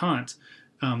in Kant.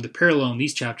 The parallel in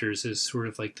these chapters is sort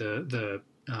of the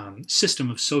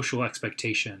system of social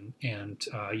expectation and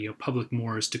public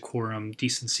mores, decorum,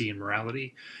 decency, and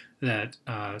morality that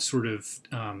sort of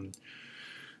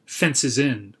fences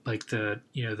in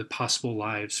the possible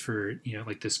lives for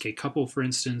this gay couple, for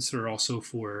instance, or also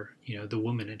for the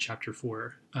woman in chapter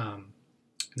 4.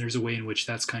 There's a way in which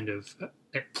that's kind of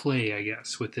at play, I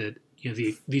guess, with it.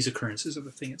 These occurrences of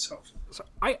the thing itself. So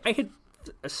I had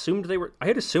assumed they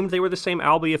were the same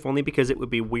Albie, if only because it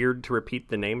would be weird to repeat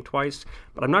the name twice.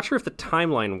 But I'm not sure if the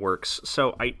timeline works.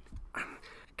 So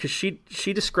because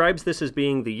she describes this as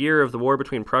being the year of the war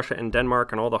between Prussia and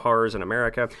Denmark and all the horrors in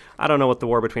America. I don't know what the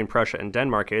war between Prussia and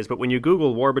Denmark is, but when you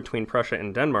Google war between Prussia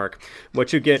and Denmark,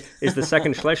 what you get is the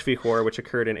Second Schleswig War, which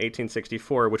occurred in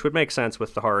 1864, which would make sense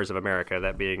with the horrors of America,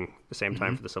 that being the same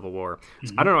time for the Civil War.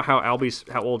 So I don't know how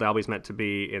old Albie's meant to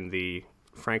be in the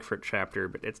Frankfurt chapter,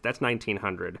 but that's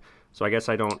 1900. So I guess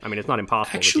it's not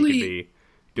impossible actually, that he could be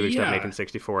doing stuff in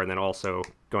 1864 and then also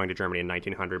going to Germany in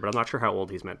 1900, but I'm not sure how old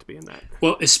he's meant to be in that.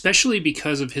 Well, especially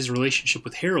because of his relationship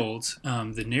with Harold,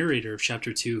 the narrator of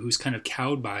chapter 2, who's kind of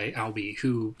cowed by Albie,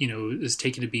 who, is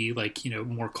taken to be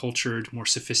more cultured, more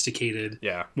sophisticated,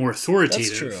 more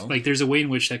authoritative. That's true. There's a way in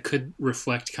which that could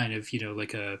reflect kind of,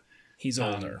 he's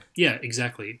older. Yeah,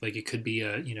 exactly. Like it could be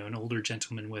an older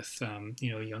gentleman with a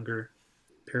younger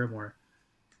paramour.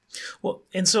 Well,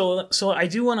 and so I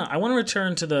want to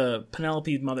return to the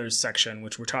Penelope Mothers section,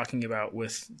 which we're talking about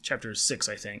with chapter 6,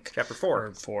 I think. Chapter 4.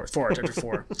 Or 4, chapter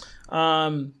 4.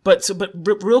 But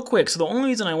real quick, so the only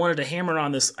reason I wanted to hammer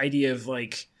on this idea of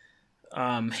like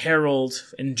Harold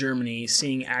in Germany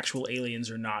seeing actual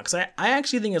aliens or not, because I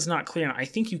actually think it's not clear. I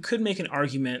think you could make an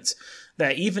argument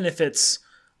that even if it's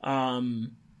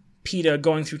PETA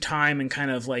going through time and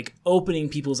kind of like opening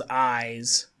people's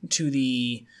eyes to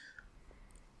the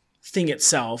thing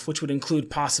itself, which would include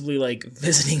possibly like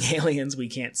visiting aliens we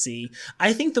can't see,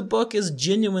 I think the book is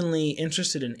genuinely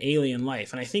interested in alien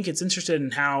life, and I think it's interested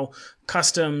in how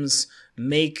customs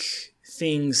make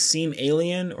things seem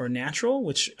alien or natural,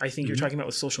 which I think you're talking about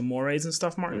with social mores and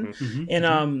stuff, Martin.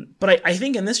 And but I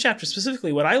think in this chapter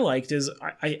specifically, what I liked is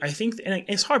I think, and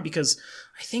it's hard because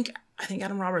I think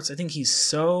Adam Roberts, I think he's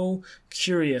so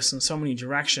curious in so many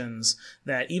directions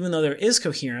that even though there is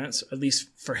coherence, at least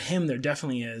for him there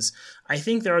definitely is, I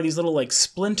think there are these little like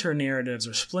splinter narratives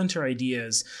or splinter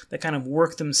ideas that kind of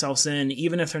work themselves in,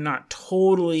 even if they're not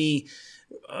totally,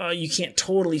 you can't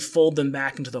totally fold them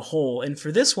back into the whole. And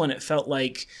for this one, it felt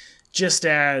like just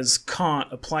as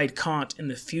applied Kant in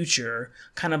the future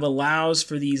kind of allows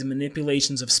for these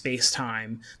manipulations of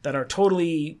space-time that are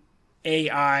totally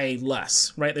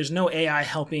AI-less, right? There's no AI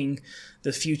helping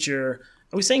the future.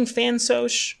 Are we saying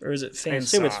fan-soch, or is it fan-soc? I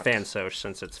assume it's fan-soch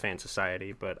since it's fan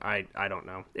society, but I don't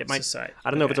know. It might. Society.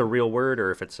 I don't know if it's a real word or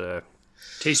if it's a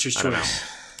taster's choice.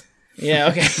 Yeah.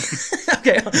 Okay.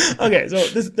 okay. So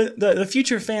the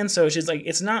future fan-soch is like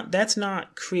that's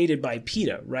not created by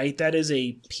PETA, right? That is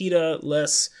a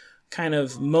PETA-less kind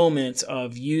of moment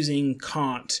of using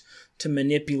Kant to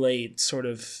manipulate sort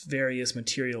of various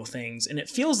material things. And it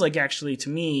feels like actually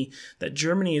to me that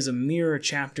Germany is a mirror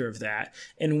chapter of that,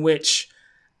 in which,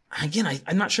 again,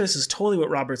 I'm not sure this is totally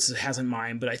what Roberts has in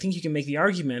mind, but I think you can make the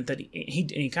argument that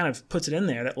he kind of puts it in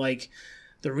there that like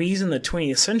the reason the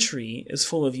 20th century is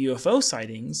full of UFO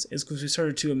sightings is because we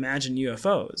started to imagine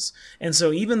UFOs. And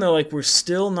so even though like we're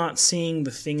still not seeing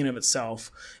the thing in of itself,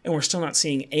 and we're still not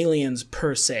seeing aliens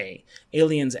per se,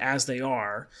 aliens as they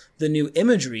are, the new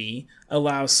imagery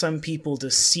allows some people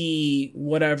to see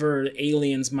whatever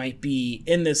aliens might be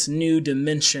in this new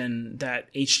dimension that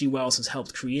H.G. Wells has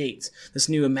helped create, this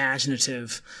new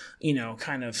imaginative,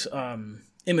 kind of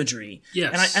imagery.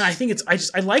 Yes. And I think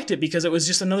I liked it because it was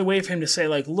just another way for him to say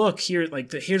like, look here,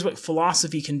 like here's what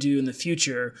philosophy can do in the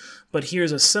future, but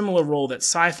here's a similar role that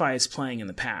sci-fi is playing in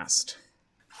the past.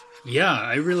 Yeah,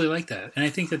 I really like that. And I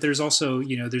think that there's also,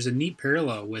 there's a neat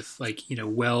parallel with like,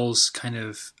 Wells kind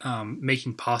of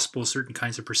making possible certain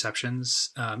kinds of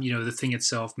perceptions. The thing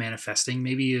itself manifesting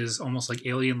maybe is almost like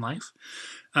alien life.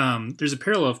 There's a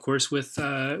parallel, of course, with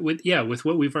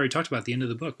what we've already talked about at the end of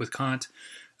the book with Kant.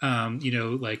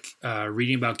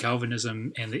 Reading about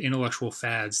Galvanism and the intellectual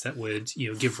fads that would,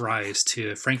 give rise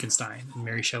to Frankenstein and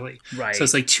Mary Shelley. Right. So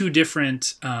it's like two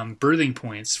different birthing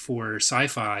points for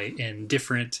sci-fi in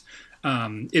different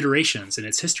iterations in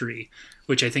its history,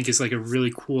 which I think is like a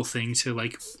really cool thing to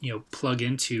plug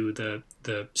into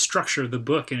the structure of the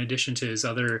book in addition to his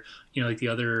other, the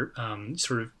other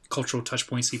sort of cultural touch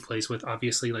points he plays with,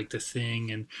 obviously like The Thing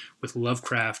and with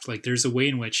Lovecraft. Like there's a way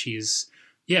in which he's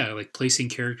placing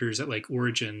characters at like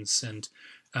origins and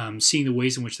seeing the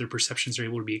ways in which their perceptions are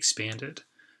able to be expanded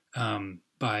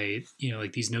by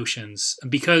these notions,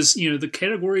 because the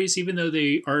categories, even though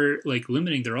they are like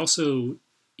limiting, they're also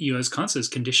as Kant says,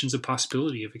 conditions of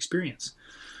possibility of experience.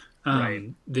 Right.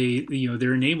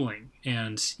 They're enabling,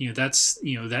 and that's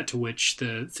that to which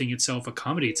the thing itself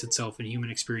accommodates itself in human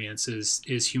experience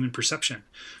is human perception,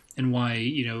 and why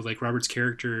like Robert's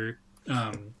character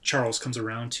Charles comes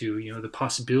around to the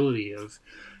possibility of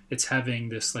it's having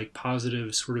this like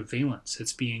positive sort of valence.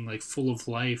 It's being like full of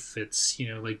life. It's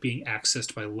like being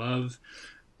accessed by love.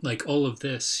 Like all of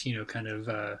this kind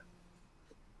of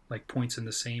like points in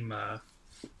the same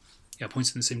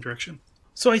direction.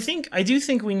 So I do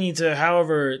think we need to,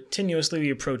 however tenuously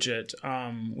we approach it,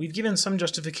 we've given some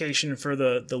justification for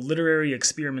the literary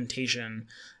experimentation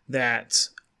that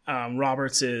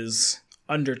Roberts is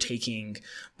undertaking,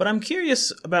 but I'm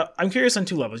curious on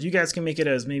two levels. You guys can make it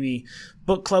as maybe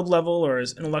book club level or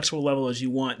as intellectual level as you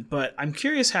want, but I'm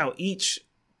curious how each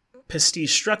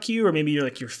pastiche struck you, or maybe your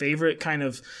favorite kind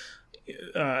of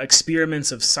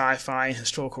experiments of sci-fi and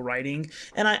historical writing.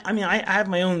 And I have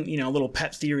my own little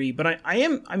pet theory, but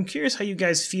I'm curious how you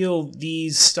guys feel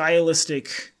these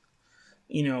stylistic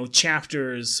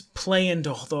chapters play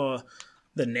into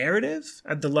the narrative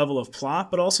at the level of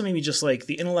plot, but also maybe just like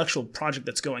the intellectual project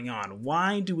that's going on.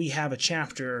 Why do we have a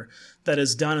chapter that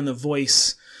is done in the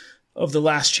voice of the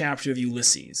last chapter of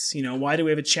Ulysses? You know, why do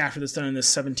we have a chapter that's done in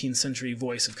this 17th century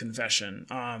voice of confession?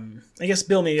 I guess,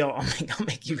 Bill, maybe I'll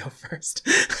make you go first.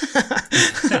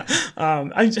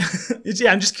 I'm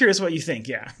just curious what you think.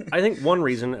 Yeah. I think one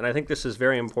reason, and I think this is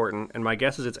very important, and my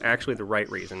guess is it's actually the right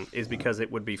reason, is because it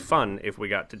would be fun if we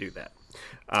got to do that.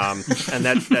 And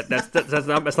that's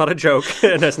not a joke,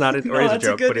 and that's not, or is a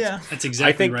joke, but that's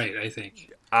exactly right, I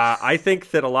think. I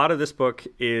think that a lot of this book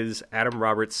is Adam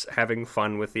Roberts having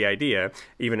fun with the idea,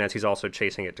 even as he's also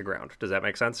chasing it to ground. Does that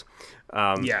make sense?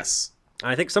 Yes.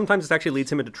 I think sometimes it actually leads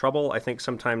him into trouble. I think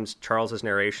sometimes Charles's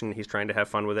narration, he's trying to have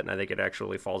fun with it, and I think it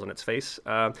actually falls on its face.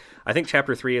 I think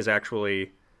Chapter 3 is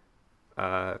actually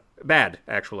bad,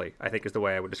 actually, I think is the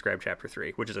way I would describe Chapter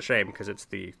 3, which is a shame because it's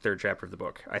the third chapter of the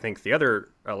book. I think the other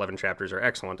 11 chapters are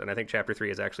excellent, and I think Chapter 3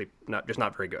 is actually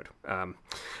not very good.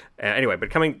 Anyway, but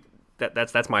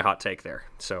that's my hot take there.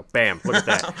 So, bam, look at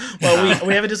that. Well,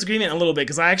 we have a disagreement a little bit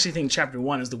because I actually think Chapter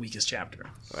 1 is the weakest chapter.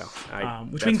 Well,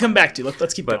 which we can come back to.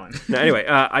 Let's keep going. No, anyway,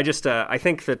 I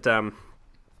think that,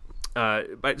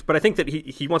 but I think that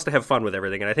he wants to have fun with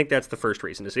everything, and I think that's the first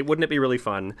reason. Wouldn't it be really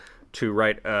fun to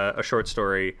write a short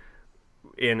story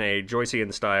in a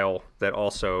Joycean style that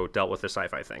also dealt with the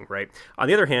sci-fi thing, right? On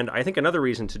the other hand, I think another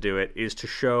reason to do it is to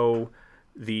show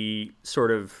the sort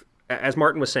of, as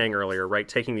Martyn was saying earlier, right,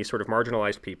 taking these sort of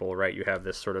marginalized people, right, you have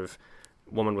this sort of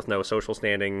woman with no social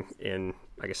standing in,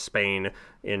 I guess, Spain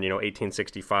in,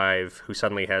 1865, who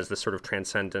suddenly has this sort of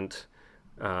transcendent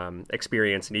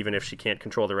experience, and even if she can't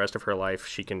control the rest of her life,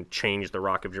 she can change the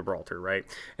Rock of Gibraltar, right?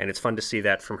 And it's fun to see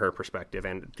that from her perspective,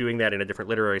 and doing that in a different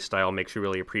literary style makes you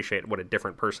really appreciate what a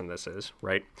different person this is,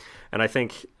 right? And I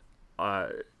think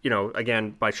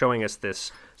again, by showing us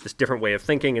this different way of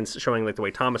thinking and showing like the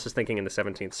way Thomas is thinking in the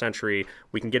 17th century,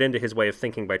 we can get into his way of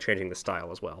thinking by changing the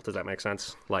style as well. Does that make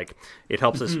sense? Like it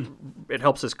helps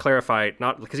us clarify,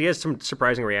 not because he has some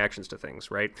surprising reactions to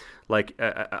things, right? Like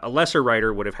a lesser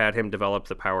writer would have had him develop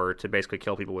the power to basically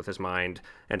kill people with his mind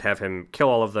and have him kill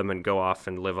all of them and go off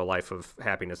and live a life of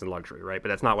happiness and luxury, right? But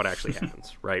that's not what actually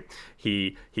happens, right?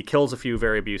 He kills a few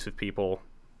very abusive people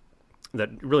that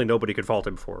really nobody could fault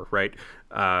him for, right?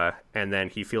 And then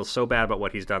he feels so bad about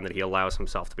what he's done that he allows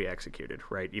himself to be executed,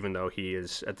 right? Even though he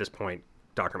is, at this point,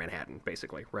 Dr. Manhattan,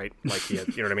 basically, right? Like, you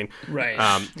know what I mean?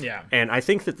 Right, yeah. And I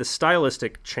think that the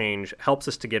stylistic change helps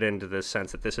us to get into this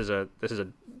sense that this is a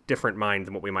different mind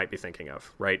than what we might be thinking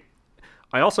of, right?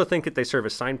 I also think that they serve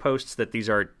as signposts that these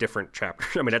are different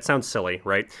chapters. I mean, that sounds silly,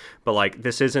 right? But, like,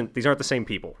 these aren't the same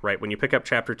people, right? When you pick up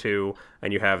Chapter 2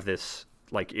 and you have this,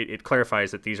 like it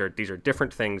clarifies that these are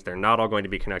different things. They're not all going to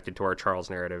be connected to our Charles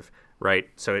narrative, right?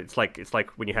 So it's like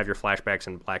when you have your flashbacks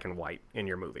in black and white in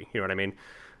your movie. You know what I mean?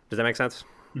 Does that make sense?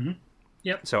 Mm-hmm.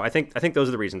 Yep. So I think those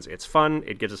are the reasons. It's fun.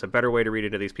 It gives us a better way to read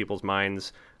into these people's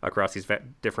minds across these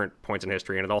different points in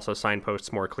history, and it also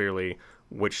signposts more clearly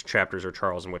which chapters are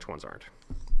Charles and which ones aren't.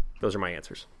 Those are my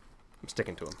answers. I'm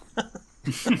sticking to them.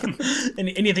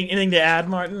 Anything to add,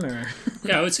 Martyn? Or?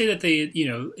 Yeah, I would say that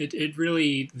it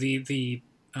really the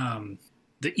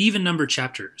even number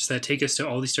chapters that take us to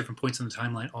all these different points in the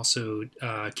timeline also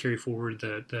carry forward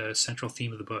the central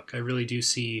theme of the book. I really do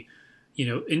see,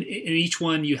 in each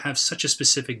one you have such a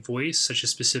specific voice, such a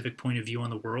specific point of view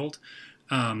on the world.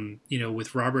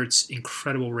 With Robert's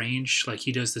incredible range, like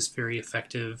he does this very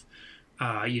effective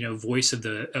voice of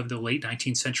the late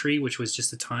 19th century, which was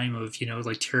just a time of,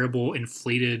 like terrible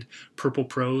inflated purple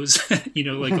prose,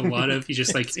 like a lot of, he's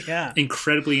just like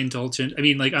incredibly indulgent. I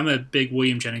mean, like I'm a big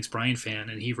William Jennings Bryan fan,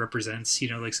 and he represents,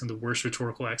 like some of the worst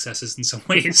rhetorical excesses in some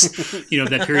ways,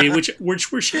 that period,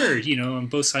 which were shared, on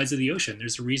both sides of the ocean.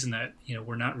 There's a reason that,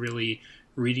 we're not really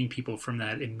reading people from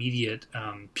that immediate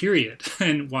period,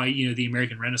 and why the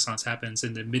American Renaissance happens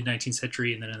in the mid 19th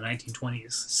century and then in the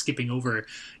 1920s, skipping over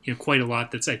quite a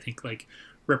lot that's I think like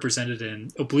represented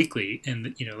in obliquely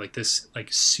in like this like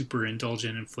super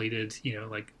indulgent inflated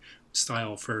like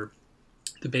style for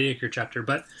the Baedeker chapter.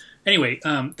 But anyway,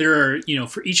 there are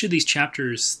for each of these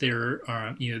chapters there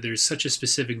are there's such a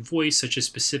specific voice, such a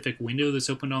specific window that's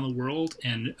opened on the world,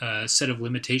 and a set of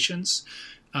limitations.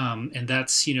 And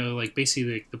that's, like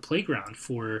basically the playground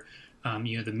for,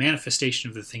 the manifestation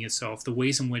of the thing itself, the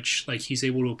ways in which like he's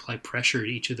able to apply pressure to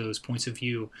each of those points of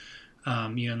view.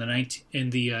 In the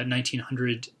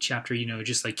 1900 chapter,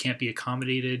 just like can't be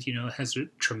accommodated, it has a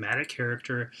traumatic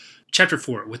character. Chapter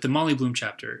 4, with the Molly Bloom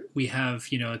chapter, we have,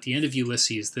 at the end of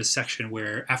Ulysses, this section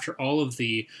where after all of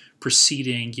the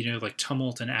preceding, like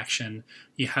tumult and action,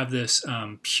 you have this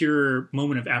pure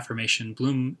moment of affirmation.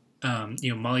 Bloom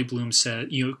Molly Bloom said,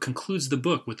 concludes the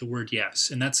book with the word yes.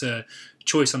 And that's a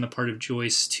choice on the part of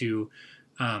Joyce to,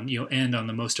 end on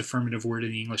the most affirmative word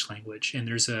in the English language. And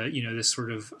there's this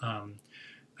sort of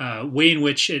way in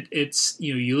which it's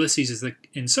Ulysses is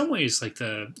in some ways like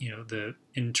the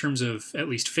in terms of at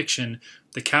least fiction,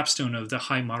 the capstone of the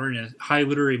high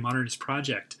literary modernist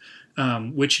project,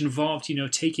 which involved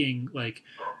taking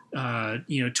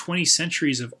 20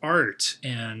 centuries of art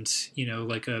and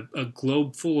like a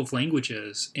globe full of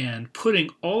languages and putting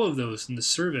all of those in the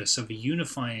service of a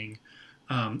unifying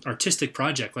artistic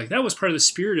project. Like that was part of the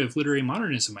spirit of literary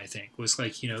modernism, I think, was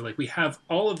like we have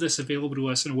all of this available to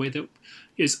us in a way that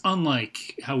is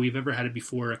unlike how we've ever had it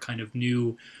before, a kind of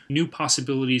new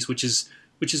possibilities, which is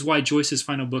why Joyce's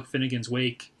final book, Finnegan's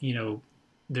Wake,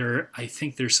 I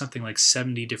think there's something like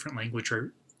 70 different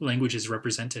languages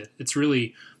represented. It's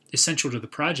really essential to the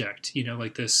project,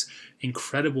 like this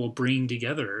incredible bringing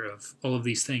together of all of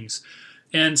these things.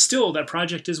 And still, that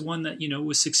project is one that,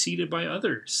 was succeeded by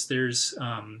others. There's,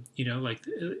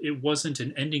 it wasn't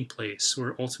an ending place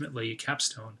or ultimately a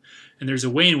capstone. And there's a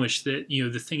way in which that,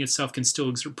 the thing itself can still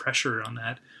exert pressure on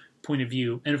that point of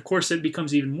view. And of course, it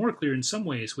becomes even more clear in some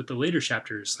ways with the later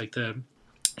chapters, like the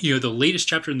latest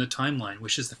chapter in the timeline,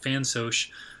 which is the Fansoch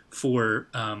for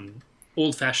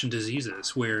old-fashioned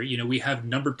diseases, where we have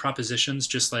numbered propositions,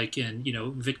 just like in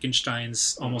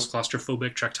Wittgenstein's almost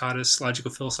claustrophobic Tractatus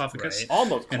Logico-Philosophicus, right.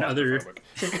 Almost and other.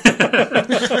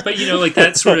 claustrophobic. But like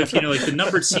that sort of like the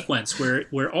numbered sequence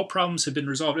where all problems have been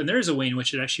resolved, and there is a way in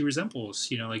which it actually resembles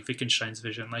like Wittgenstein's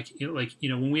vision,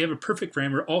 when we have a perfect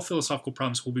grammar, all philosophical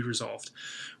problems will be resolved.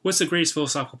 What's the greatest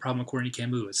philosophical problem according to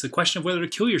Camus? It's the question of whether to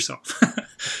kill yourself.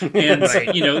 And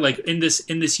Right. like in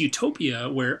this utopia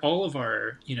where all of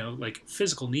our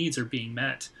physical needs are being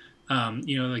met,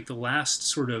 like the last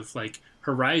sort of like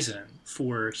horizon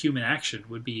for human action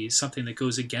would be something that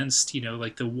goes against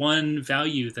like the one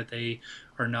value that they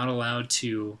are not allowed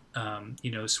to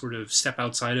sort of step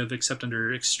outside of except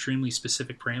under extremely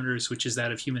specific parameters, which is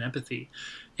that of human empathy.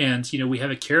 And we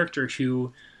have a character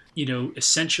who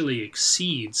essentially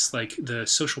exceeds like the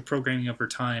social programming of her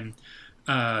time,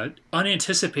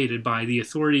 unanticipated by the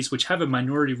authorities, which have a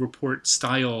Minority Report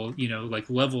style, like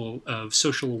level of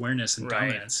social awareness and Right.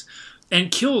 dominance,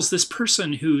 and kills this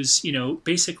person who's,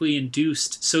 basically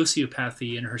induced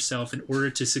sociopathy in herself in order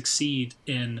to succeed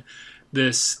in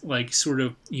this like sort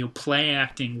of, play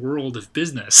acting world of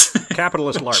business.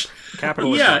 Capitalist LARP.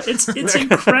 Capitalist Yeah, LARP. it's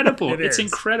incredible. It It's is.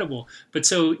 incredible. But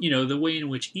so the way in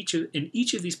which each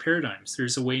of these paradigms,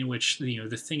 there's a way in which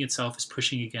the thing itself is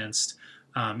pushing against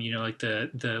like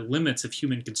the limits of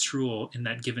human construal in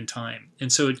that given time,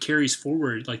 and so it carries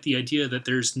forward like the idea that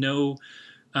there's no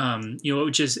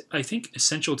which is I think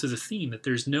essential to the theme, that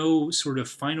there's no sort of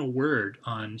final word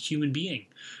on human being.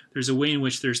 There's a way in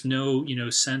which there's no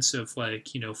sense of like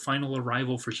final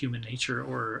arrival for human nature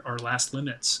or our last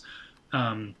limits.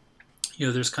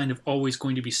 There's kind of always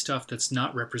going to be stuff that's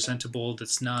not representable,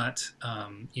 that's not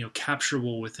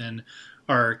capturable within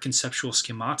our conceptual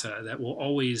schemata, that will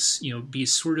always be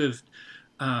sort of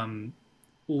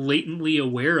latently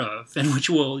aware of, and which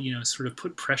will sort of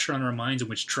put pressure on our minds, and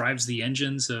which drives the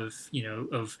engines of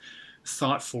of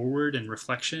thought forward and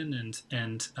reflection,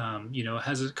 and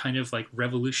has a kind of like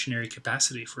revolutionary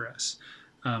capacity for us.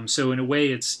 So in a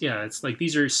way, it's like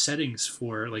these are settings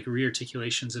for like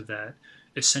rearticulations of that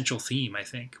essential theme, I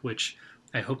think, which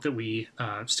I hope that we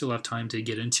still have time to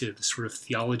get into the sort of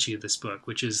theology of this book,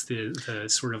 which is the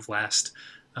sort of last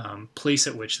place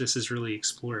at which this is really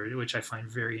explored, which I find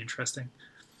very interesting.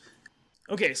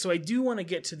 Okay, so I do want to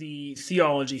get to the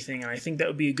theology thing, and I think that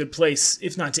would be a good place,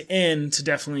 if not to end, to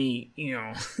definitely,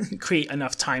 create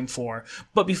enough time for.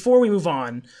 But before we move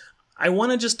on, I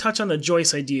want to just touch on the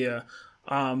Joyce idea,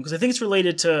 because I think it's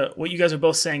related to what you guys are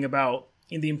both saying about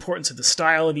the importance of the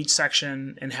style of each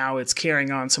section and how it's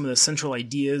carrying on some of the central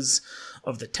ideas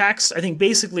of the text. I think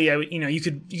basically, you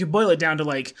could boil it down to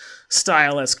like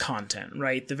style as content,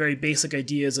 right? The very basic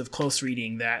ideas of close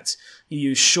reading, that you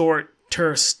use short,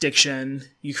 terse diction,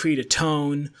 you create a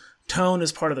tone. Tone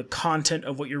is part of the content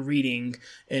of what you're reading,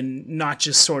 and not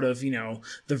just sort of, the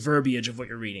verbiage of what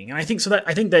you're reading. And I think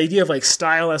the idea of like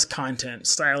style as content,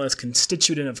 style as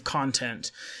constituent of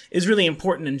content, is really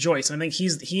important in Joyce. And I think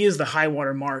he is the high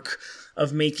water mark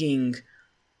of making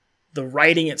the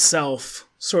writing itself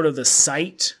sort of the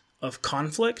site of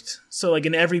conflict. So like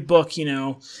in every book,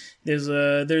 there's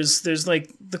like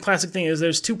the classic thing is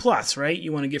there's two plots, right?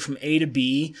 You want to get from A to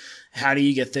B. How do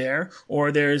you get there?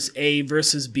 Or there's A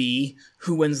versus B.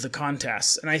 Who wins the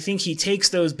contest? And I think he takes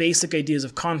those basic ideas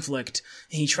of conflict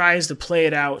and he tries to play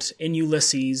it out in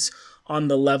Ulysses on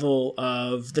the level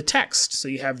of the text. So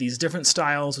you have these different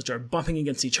styles which are bumping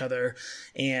against each other,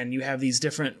 and you have these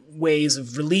different ways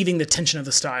of relieving the tension of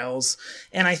the styles.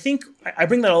 And I think I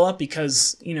bring that all up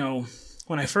because,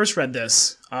 when I first read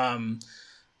this,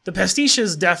 the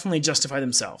pastiches definitely justify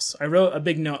themselves. I wrote a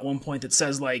big note at one point that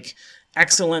says,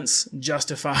 excellence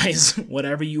justifies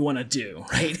whatever you want to do,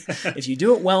 right? If you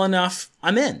do it well enough,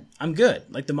 I'm in. I'm good.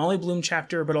 Like the Molly Bloom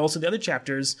chapter, but also the other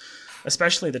chapters,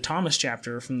 especially the Thomas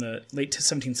chapter from the late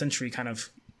 17th century kind of,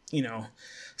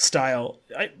 style.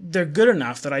 They're good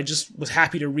enough that I just was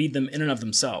happy to read them in and of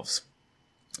themselves.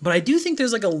 But I do think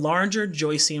there's a larger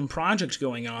Joycean project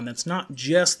going on that's not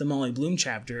just the Molly Bloom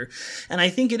chapter. And I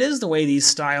think it is the way these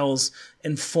styles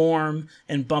inform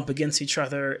and bump against each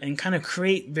other and kind of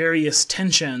create various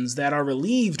tensions that are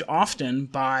relieved often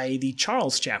by the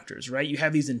Charles chapters, right? You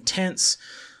have these intense,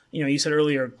 you said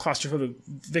earlier claustrophobic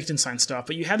Wittgenstein stuff,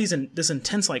 but you have this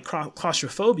intense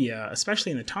claustrophobia,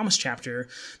 especially in the Thomas chapter,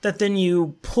 that then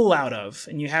you pull out of,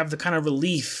 and you have the kind of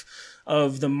relief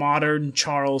of the modern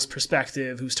Charles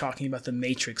perspective who's talking about the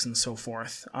Matrix and so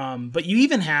forth. But you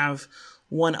even have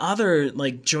one other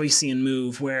Joycean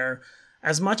move where,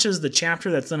 as much as the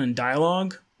chapter that's done in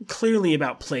dialogue, clearly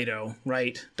about Plato,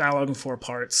 right? Dialogue in 4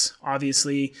 parts.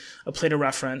 Obviously, a Plato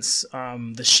reference.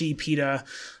 The She-Peta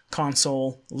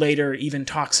consul later even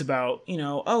talks about,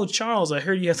 oh, Charles, I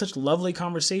heard you had such lovely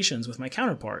conversations with my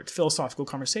counterpart, philosophical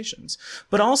conversations.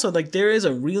 But also, there is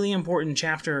a really important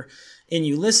chapter in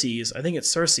Ulysses. I think it's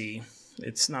Circe.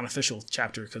 It's not an official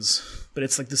chapter, but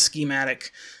it's the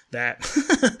schematic that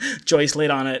Joyce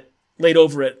laid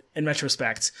over it in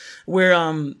retrospect, where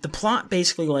the plot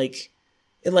basically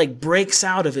it breaks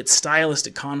out of its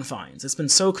stylistic confines. It's been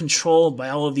so controlled by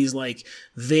all of these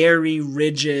very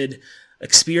rigid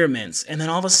experiments, and then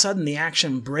all of a sudden the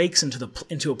action breaks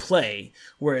into a play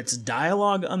where it's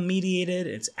dialogue unmediated,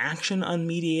 it's action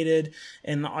unmediated,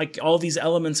 and all these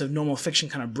elements of normal fiction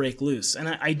kind of break loose. And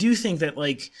I do think that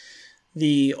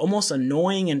the almost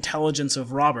annoying intelligence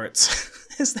of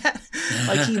Roberts is that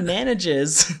he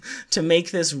manages to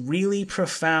make this really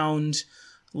profound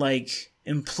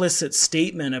implicit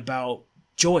statement about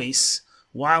Joyce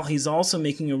while he's also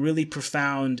making a really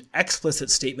profound explicit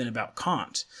statement about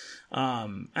Kant.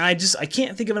 And I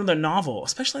can't think of another novel,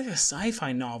 especially a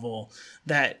sci-fi novel,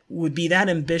 that would be that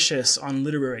ambitious on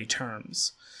literary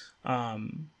terms.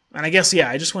 And I guess,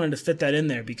 I just wanted to fit that in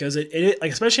there because it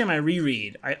especially in my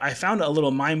reread, I found it a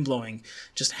little mind-blowing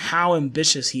just how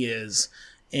ambitious he is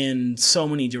in so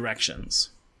many directions.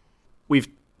 We've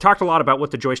talked a lot about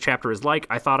what the Joyce chapter is like.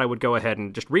 I thought I would go ahead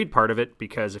and just read part of it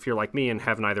because if you're like me and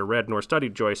have neither read nor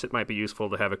studied Joyce, it might be useful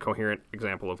to have a coherent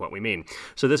example of what we mean.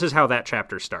 So this is how that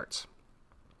chapter starts.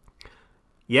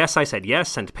 Yes, I said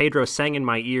yes, and Pedro sang in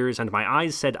my ears, and my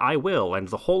eyes said I will, and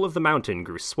the whole of the mountain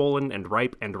grew swollen and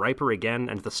ripe and riper again,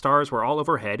 and the stars were all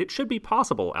overhead. It should be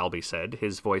possible, Albie said,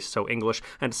 his voice so English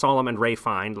and solemn and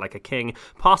refined like a king,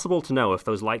 possible to know if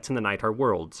those lights in the night are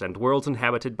worlds, and worlds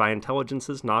inhabited by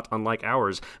intelligences not unlike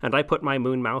ours. And I put my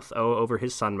moon mouth, over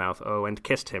his sun mouth, and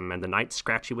kissed him, and the night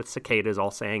scratchy with cicadas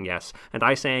all saying yes, and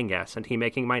I saying yes, and he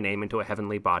making my name into a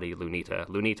heavenly body, Lunita,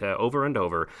 Lunita, over and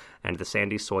over, and the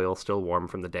sandy soil still warm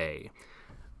from the day.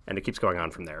 And it keeps going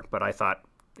on from there. But I thought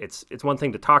it's one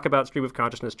thing to talk about stream of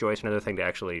consciousness Joyce, another thing to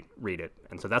actually read it.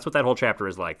 And so that's what that whole chapter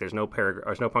is like. There's no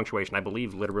there's no punctuation, I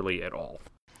believe, literally at all.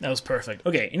 That was perfect.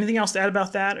 Okay, anything else to add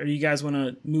about that, or do you guys want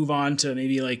to move on to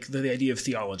maybe the idea of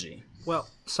theology? Well,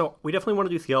 so we definitely want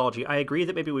to do theology. I agree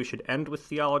that maybe we should end with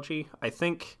theology. I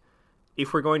think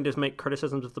if we're going to make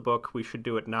criticisms of the book, we should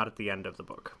do it not at the end of the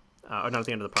book. Or not at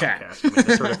the end of the podcast. I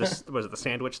mean, sort of this, was it the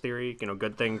sandwich theory?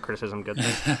 Good thing, criticism, good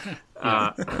thing.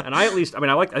 And I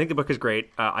think the book is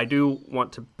great. I do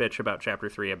want to bitch about chapter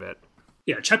 3 a bit.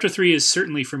 Yeah, chapter 3 is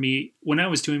certainly for me, when I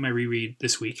was doing my reread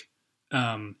this week,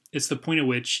 it's the point at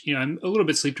which, I'm a little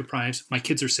bit sleep deprived. My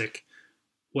kids are sick,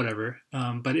 whatever.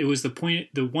 But it was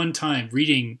the one time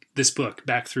reading this book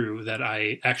back through that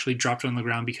I actually dropped it on the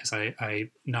ground because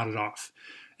I nodded off.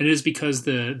 And it is because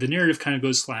the narrative kind of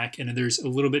goes slack and there's a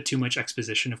little bit too much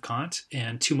exposition of Kant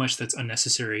and too much that's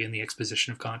unnecessary in the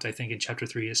exposition of Kant, I think in chapter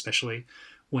 3 especially,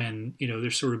 when, they're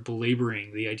sort of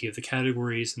belaboring the idea of the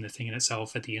categories and the thing in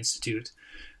itself at the Institute.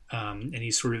 And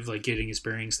he's sort of getting his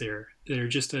bearings there. There are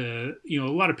just a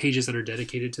lot of pages that are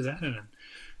dedicated to that.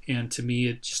 And to me,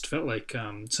 it just felt like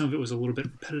some of it was a little bit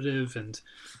repetitive and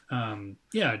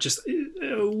just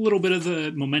a little bit of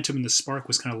the momentum and the spark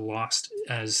was kind of lost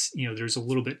as, there's a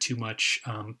little bit too much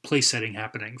place setting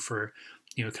happening for,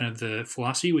 kind of the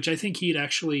philosophy, which I think he'd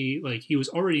actually, he was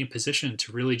already in position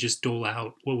to really just dole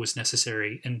out what was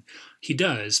necessary. And he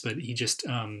does, but he just,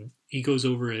 he goes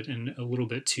over it in a little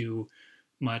bit too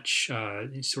much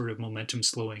sort of momentum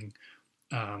slowing,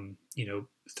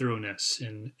 thoroughness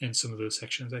in some of those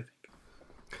sections, I think.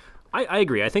 I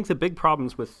agree. I think the big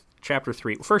problems with chapter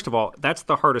 3, first of all, that's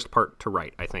the hardest part to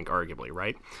write, I think, arguably,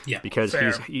 right? Yeah. Because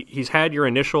Fair. he's had your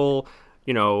initial,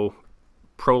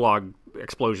 prologue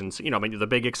explosions, the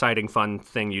big, exciting, fun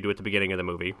thing you do at the beginning of the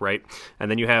movie, right?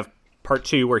 And then you have part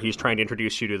 2 where he's trying to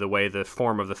introduce you to the way the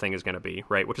form of the thing is going to be,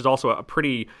 right? Which is also a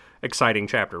pretty exciting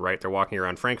chapter, right? They're walking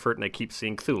around Frankfurt and they keep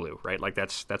seeing Cthulhu, right? Like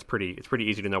it's pretty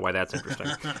easy to know why that's interesting.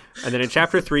 And then in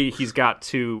chapter 3, he's got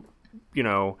to,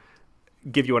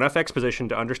 give you enough exposition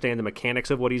to understand the mechanics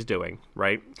of what he's doing,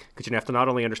 right? Because you have to not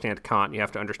only understand Kant, you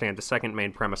have to understand the second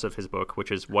main premise of his book,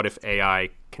 which is what if AI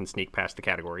can sneak past the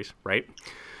categories, right?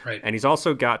 Right. And he's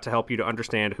also got to help you to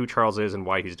understand who Charles is and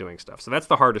why he's doing stuff. So that's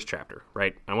the hardest chapter,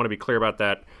 right? I want to be clear about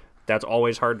that. That's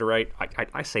always hard to write.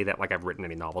 I say that like I've written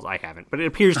any novels. I haven't. But it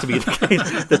appears to be the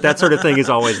case that sort of thing is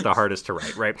always the hardest to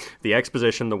write, right? The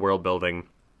exposition, the world building,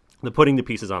 the putting the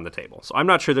pieces on the table. So I'm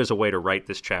not sure there's a way to write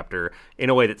this chapter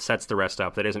in a way that sets the rest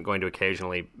up that isn't going to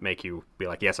occasionally make you be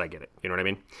like, yes, I get it. You know what I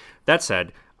mean? That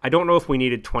said, I don't know if we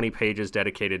needed 20 pages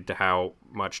dedicated to how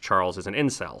much Charles is an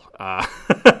incel.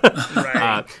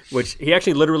 Right. Which he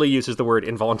actually literally uses the word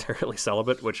involuntarily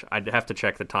celibate, which I'd have to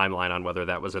check the timeline on whether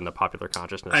that was in the popular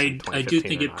consciousness. I do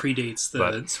think it predates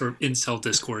the sort of incel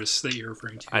discourse that you're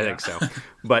referring to. I think so.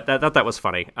 But I thought that was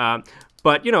funny.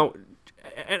 But,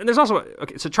 and there's also,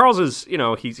 okay, so Charles is,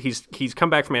 he's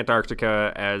come back from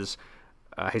Antarctica as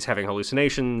he's having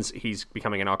hallucinations. He's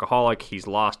becoming an alcoholic. He's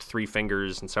lost 3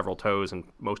 fingers and several toes and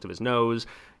most of his nose,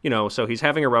 so he's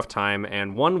having a rough time.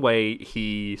 And one way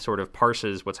he sort of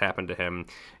parses what's happened to him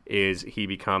is he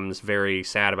becomes very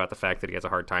sad about the fact that he has a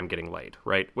hard time getting laid,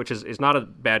 right? Which is not a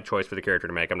bad choice for the character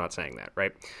to make. I'm not saying that,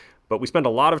 right? But we spend a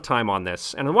lot of time on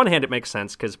this. And on one hand, it makes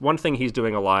sense because one thing he's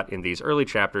doing a lot in these early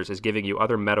chapters is giving you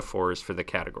other metaphors for the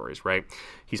categories, right?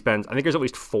 He spends, I think there's at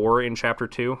least 4 in chapter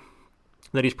 2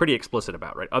 that he's pretty explicit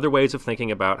about, right? Other ways of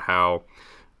thinking about how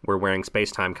we're wearing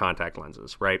space-time contact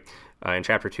lenses, right? In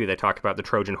chapter 2, they talk about the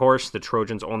Trojan horse, the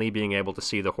Trojans only being able to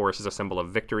see the horse as a symbol of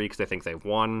victory because they think they've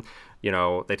won.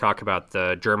 They talk about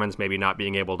the Germans maybe not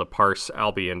being able to parse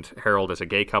Albie and Harold as a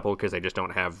gay couple because they just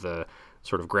don't have the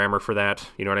sort of grammar for that.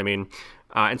 You know what I mean?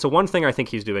 And so one thing I think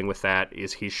he's doing with that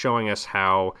is he's showing us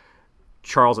how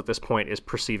Charles at this point is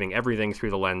perceiving everything through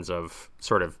the lens of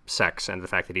sort of sex and the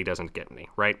fact that he doesn't get any,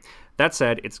 right? That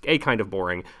said, it's A, kind of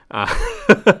boring,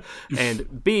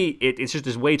 and B, it's just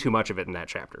there's way too much of it in that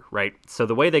chapter, right? So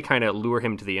the way they kind of lure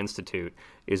him to the Institute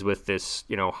is with this,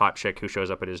 hot chick who shows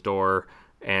up at his door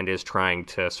and is trying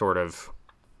to sort of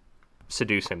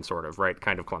seduce him, sort of, right?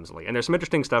 Kind of clumsily. And there's some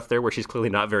interesting stuff there where she's clearly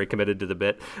not very committed to the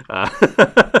bit. For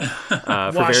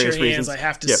Wash various your hands. reasons. I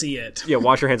have to see it. Yeah,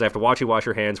 wash your hands. I have to watch you wash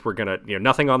your hands. We're going to,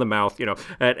 nothing on the mouth,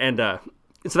 and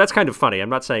so that's kind of funny. I'm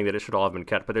not saying that it should all have been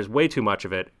cut, but there's way too much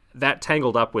of it. That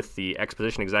tangled up with the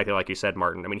exposition, exactly like you said,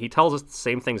 Martin. I mean, he tells us the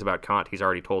same things about Kant he's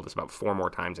already told us about 4 more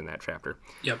times in that chapter.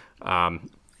 Yep.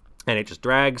 And it just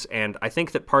drags. And I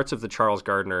think that parts of the Charles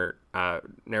Gardner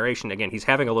narration, again, he's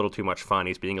having a little too much fun.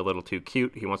 He's being a little too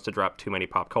cute. He wants to drop too many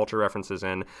pop culture references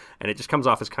in, and it just comes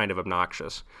off as kind of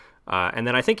obnoxious. And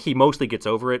then I think he mostly gets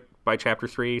over it by chapter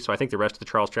 3, so I think the rest of the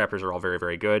Charles chapters are all very,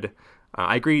 very good.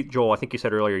 I agree, Joel, I think you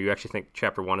said earlier you actually think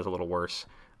chapter 1 is a little worse.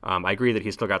 I agree that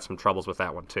he's still got some troubles with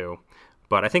that one, too.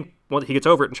 But I think once he gets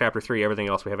over it in chapter 3, everything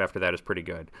else we have after that is pretty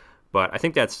good. But I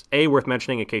think that's, A, worth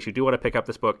mentioning in case you do want to pick up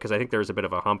this book, because I think there's a bit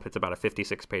of a hump. It's about a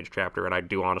 56-page chapter, and I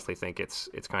do honestly think it's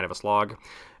kind of a slog.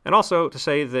 And also to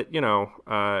say that,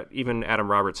 even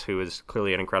Adam Roberts, who is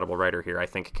clearly an incredible writer here, I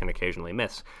think can occasionally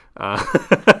miss.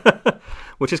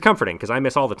 Which is comforting, because I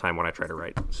miss all the time when I try to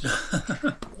write.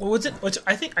 Well,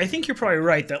 I think you're probably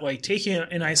right that, like, taking it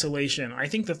in isolation, I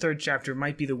think the 3rd chapter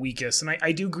might be the weakest. And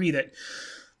I do agree that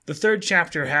the 3rd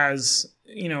chapter has,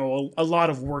 a lot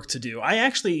of work to do. I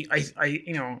agree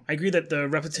that the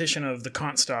repetition of the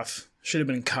Kant stuff should have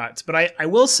been cut. But I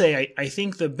will say, I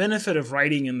think the benefit of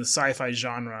writing in the sci-fi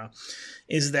genre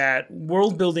is that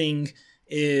world building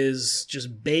is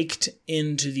just baked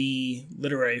into the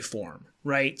literary form,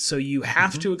 right? So you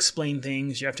have to explain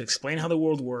things. You have to explain how the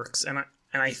world works. And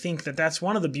I think that that's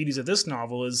one of the beauties of this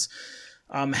novel is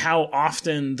how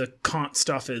often the Kant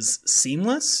stuff is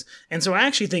seamless. And so I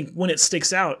actually think when it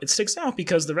sticks out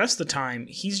because the rest of the time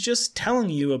he's just telling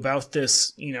you about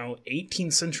this,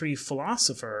 18th century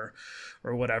philosopher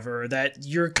or whatever that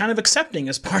you're kind of accepting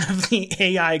as part of the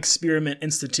AI Experiment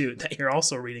Institute that you're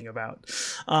also reading about.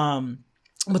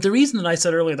 But the reason that I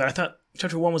said earlier that I thought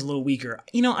chapter 1 was a little weaker,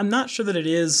 I'm not sure that it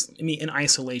is in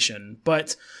isolation,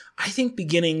 but I think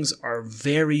beginnings are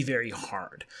very, very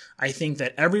hard. I think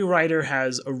that every writer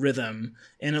has a rhythm,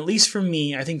 and at least for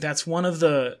me, I think that's one of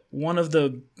the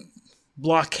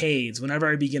blockades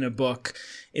whenever I begin a book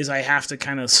is I have to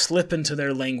kind of slip into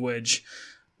their language,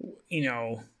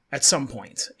 at some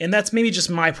point. And that's maybe just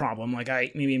my problem. Like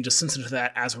maybe I'm just sensitive to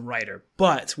that as a writer.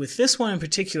 But with this one in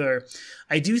particular,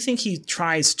 I do think he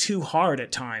tries too hard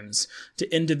at times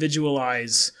to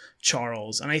individualize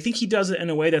Charles. And I think he does it in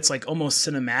a way that's like almost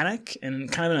cinematic and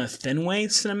kind of in a thin way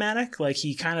cinematic. Like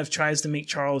he kind of tries to make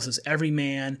Charles this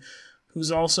everyman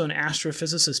who's also an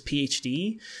astrophysicist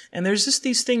PhD. And there's just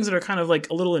these things that are kind of like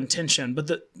a little in tension. But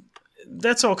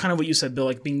that's all kind of what you said, Bill,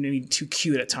 like being maybe too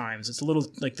cute at times. It's a little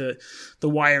like the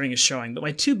wiring is showing. But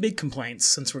my two big complaints,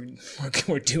 since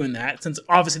we're doing that, since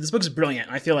obviously this book is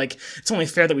brilliant, I feel like it's only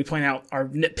fair that we point out our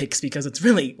nitpicks because it's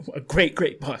really a great,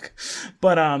 great book.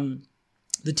 But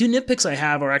the two nitpicks I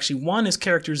have are actually, one is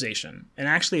characterization, and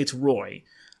actually it's Roy.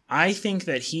 I think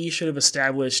that he should have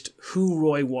established who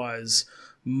Roy was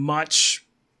much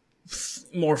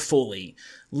more fully.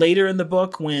 Later in the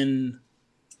book, when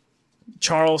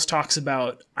Charles talks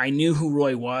about, I knew who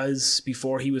Roy was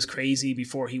before he was crazy,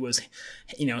 before he was,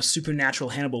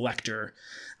 supernatural Hannibal Lecter.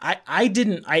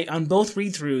 On both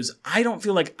read-throughs, I don't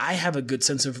feel like I have a good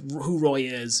sense of who Roy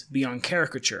is beyond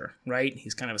caricature, right?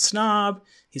 He's kind of a snob,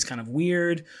 he's kind of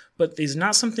weird, but there's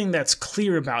not something that's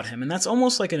clear about him, and that's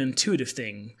almost like an intuitive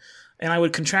thing. And I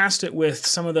would contrast it with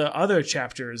some of the other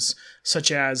chapters,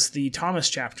 such as the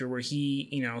Thomas chapter, where he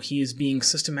is being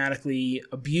systematically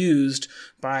abused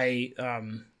by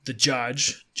the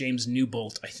judge, James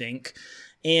Newbolt, I think.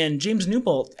 And James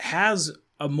Newbolt has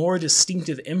a more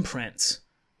distinctive imprint,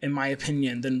 in my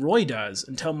opinion, than Roy does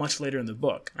until much later in the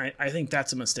book. I think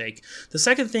that's a mistake. The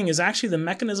second thing is actually the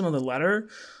mechanism of the letter.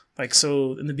 Like,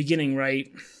 so in the beginning,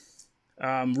 right,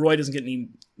 Roy doesn't get any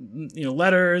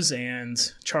letters,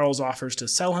 and Charles offers to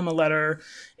sell him a letter,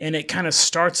 and it kind of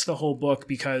starts the whole book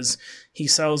because he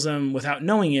sells him, without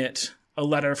knowing it, a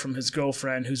letter from his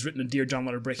girlfriend who's written a Dear John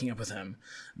letter breaking up with him.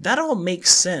 That all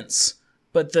makes sense,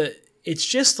 but it's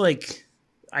just like,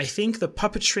 I think the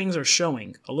puppet strings are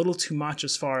showing a little too much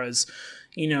as far as,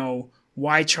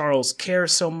 why Charles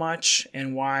cares so much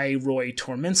and why Roy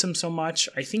torments him so much.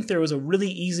 I think there was a really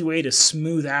easy way to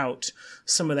smooth out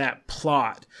some of that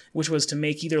plot, which was to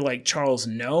make either like Charles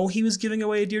know he was giving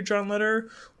away a Dear John letter,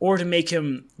 or to make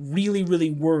him really, really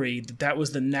worried that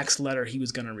was the next letter he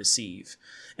was going to receive.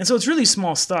 And so it's really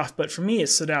small stuff, but for me it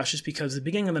stood out just because the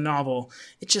beginning of the novel,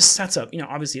 it just sets up,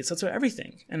 obviously it sets up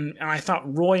everything. And I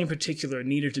thought Roy in particular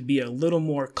needed to be a little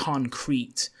more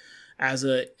concrete as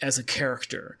a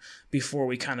character before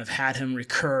we kind of had him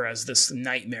recur as this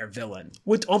nightmare villain.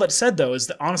 With all that said, though, is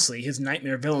that honestly his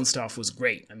nightmare villain stuff was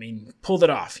great. I mean, pulled it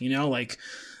off, like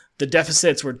the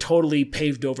deficits were totally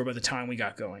paved over by the time we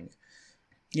got going.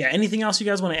 Yeah, anything else you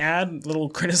guys want to add? Little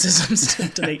criticisms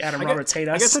to make Adam Roberts hate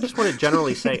us? I guess I just want to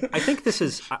generally say, I think this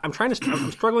is, I'm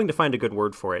struggling to find a good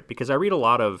word for it, because I read a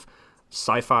lot of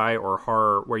sci-fi or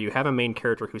horror where you have a main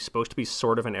character who's supposed to be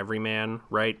sort of an everyman,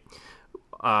 right?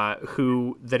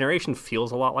 Who the narration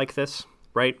feels a lot like this,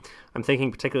 right? I'm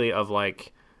thinking particularly of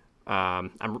like,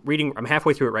 I'm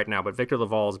halfway through it right now, but Victor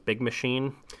Laval's Big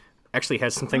Machine actually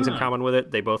has some things in common with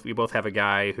it. We both have a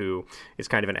guy who is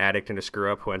kind of an addict and a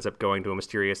screw up who ends up going to a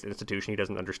mysterious institution he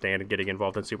doesn't understand and getting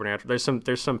involved in supernatural.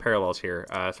 There's some parallels here,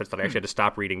 such that I actually had to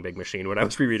stop reading Big Machine when I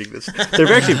was rereading this.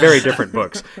 They're actually very different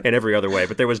books in every other way,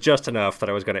 but there was just enough that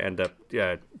I was going to end up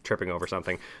tripping over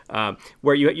something.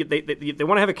 Where they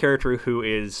want to have a character who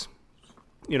is,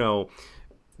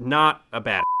 not a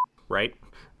bad, right?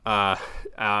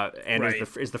 And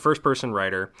right. is the first person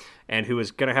writer, and who is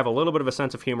going to have a little bit of a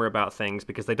sense of humor about things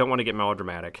because they don't want to get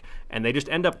melodramatic, and they just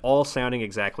end up all sounding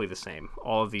exactly the same,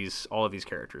 all of these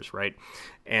characters, right?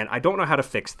 And I don't know how to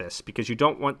fix this, because you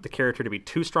don't want the character to be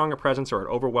too strong a presence or it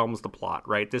overwhelms the plot,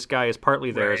 right? This guy is partly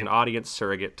there as an audience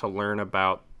surrogate to learn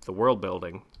about the world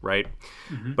building, right?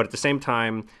 Mm-hmm. But at the same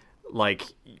time, like,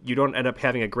 you don't end up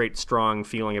having a great strong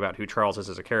feeling about who Charles is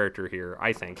as a character here,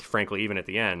 I think, frankly, even at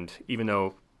the end, even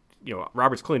though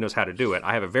Roberts clearly knows how to do it.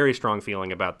 I have a very strong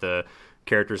feeling about the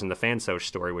characters in the Fansoch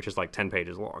story, which is like 10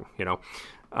 pages long,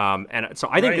 And so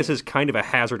I think this is kind of a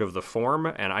hazard of the form,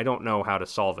 and I don't know how to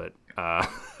solve it.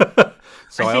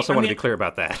 So I also want to be clear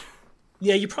about that.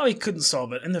 Yeah, you probably couldn't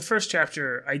solve it. In the first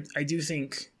chapter, I do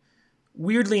think,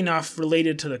 weirdly enough,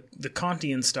 related to the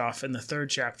Kantian stuff in the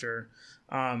third chapter,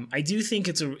 I do think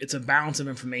it's a balance of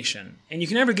information. And you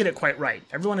can never get it quite right.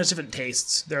 Everyone has different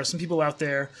tastes. There are some people out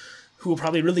there who will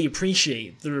probably really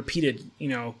appreciate the repeated,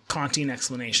 Kantian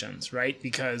explanations, right?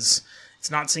 Because It's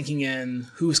not sinking in.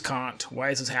 Who's Kant? Why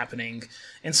is this happening?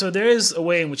 And so there is a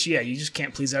way in which, you just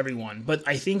can't please everyone. But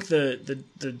I think the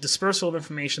dispersal of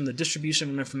information, the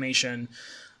distribution of information,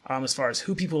 as far as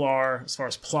who people are, as far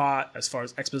as plot, as far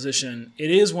as exposition, it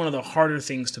is one of the harder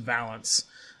things to balance.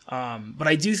 But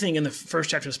I do think in the first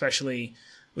chapter especially,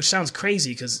 which sounds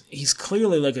crazy because he's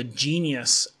clearly like a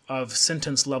genius of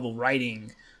sentence-level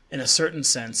writing in a certain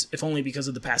sense, if only because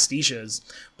of the pastiches.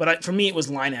 But for me, it was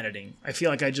line editing. I feel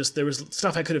like there was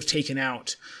stuff I could have taken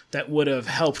out that would have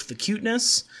helped the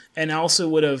cuteness, and also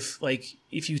would have, like,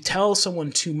 if you tell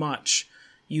someone too much,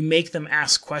 you make them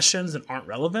ask questions that aren't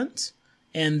relevant,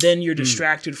 and then you're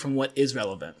distracted from what is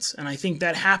relevant. And I think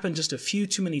that happened just a few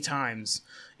too many times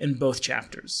in both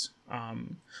chapters.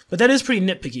 But that is pretty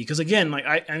nitpicky, because again, like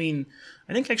I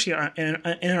think actually in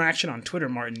an interaction on Twitter,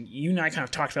 Martin, you and I kind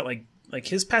of talked about like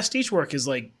his pastiche work is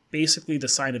like basically the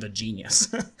sign of a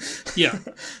genius. Yeah.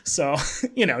 So, that's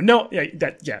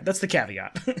the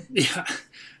caveat. Yeah.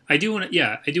 I do want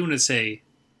to say,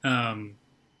 on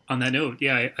that note,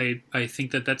 I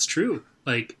think that that's true.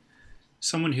 Like,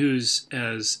 someone who's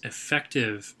as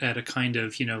effective at a kind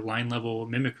of, line level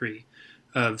mimicry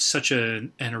of such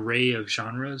an array of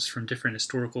genres from different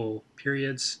historical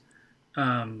periods.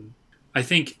 I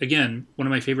think, again, one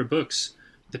of my favorite books,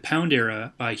 The Pound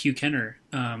Era by Hugh Kenner,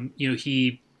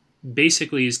 he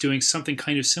basically is doing something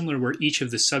kind of similar where each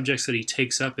of the subjects that he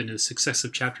takes up in the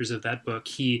successive chapters of that book,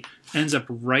 he ends up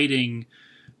writing,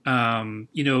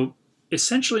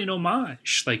 essentially an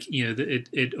homage. Like,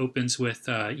 it opens with,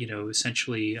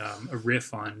 essentially a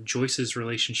riff on Joyce's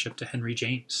relationship to Henry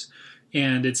James.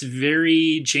 And it's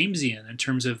very Jamesian in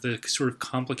terms of the sort of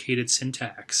complicated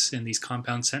syntax and these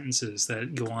compound sentences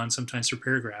that go on sometimes for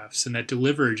paragraphs and that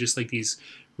deliver just like these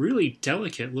really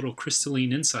delicate little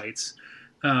crystalline insights.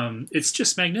 It's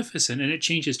just magnificent, and it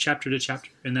changes chapter to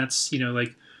chapter. And that's,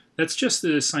 that's just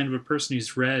the sign of a person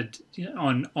who's read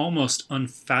on almost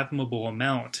unfathomable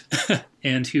amount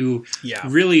and who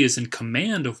really is in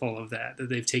command of all of that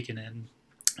they've taken in.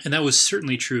 And that was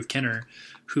certainly true of Kenner,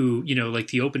 who, like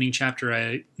the opening chapter,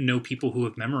 I know people who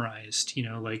have memorized,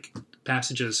 like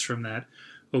passages from that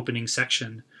opening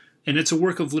section. And it's a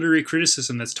work of literary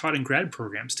criticism that's taught in grad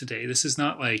programs today. This is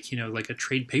not like, like a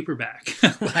trade paperback.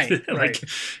 Right.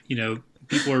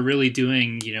 People are really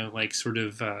doing, like sort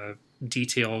of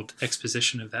detailed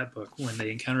exposition of that book when they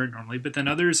encounter it normally. But then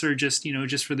others are just,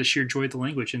 just for the sheer joy of the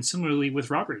language. And similarly with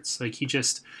Roberts, like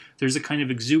there's a kind of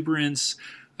exuberance,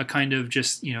 a kind of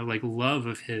just, like love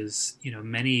of his,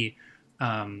 many,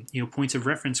 points of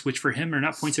reference, which for him are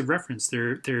not points of reference.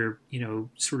 They're,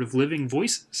 sort of living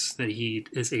voices that he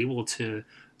is able to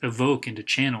evoke and to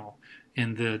channel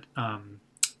in the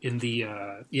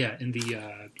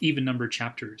even numbered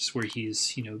chapters where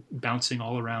he's, bouncing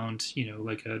all around,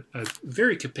 like a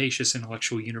very capacious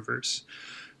intellectual universe.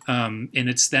 And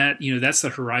it's that, that's the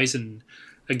horizon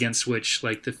against which,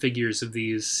 like, the figures of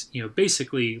these,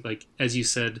 basically, like, as you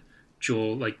said,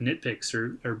 Joel, like, nitpicks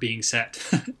are being set.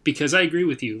 Because I agree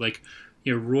with you, like,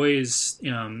 Roy's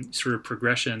sort of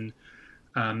progression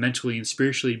mentally and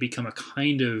spiritually become a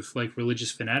kind of, like,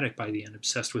 religious fanatic by the end,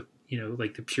 obsessed with,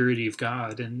 like, the purity of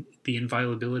God and the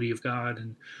inviolability of God,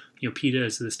 and, Peta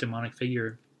as this demonic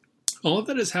figure. All of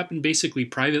that has happened basically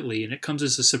privately, and it comes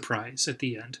as a surprise at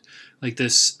the end. Like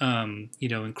this,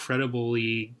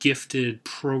 incredibly gifted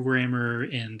programmer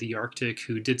in the Arctic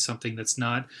who did something that's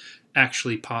not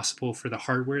actually possible for the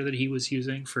hardware that he was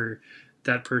using, for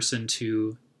that person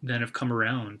to then have come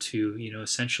around to,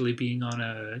 essentially being on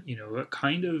a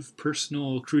kind of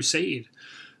personal crusade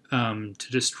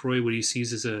to destroy what he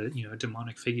sees as a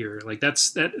demonic figure. Like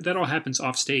that all happens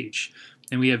off stage.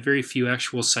 And we have very few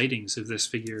actual sightings of this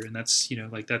figure, and that's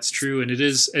that's true. And it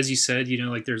is, as you said,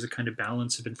 like there's a kind of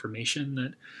balance of information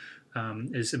that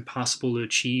is impossible to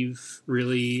achieve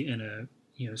really in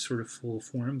a sort of full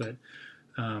form. But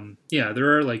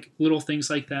there are like little things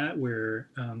like that where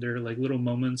there are like little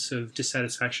moments of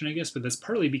dissatisfaction, I guess. But that's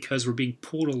partly because we're being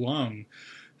pulled along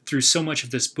through so much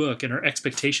of this book, and our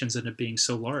expectations end up being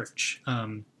so large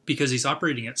because he's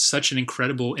operating at such an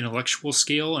incredible intellectual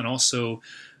scale, and also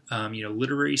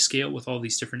literary scale with all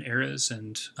these different eras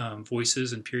and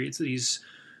voices and periods that he's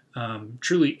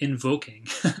truly invoking,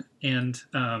 and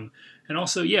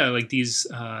also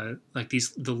the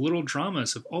little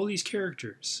dramas of all these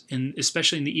characters, and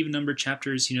especially in the even numbered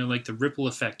chapters, like the ripple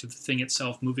effect of the thing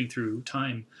itself moving through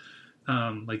time,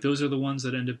 like those are the ones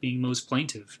that end up being most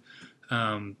plaintive.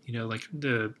 Like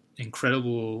the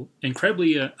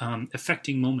incredibly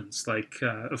affecting moments, like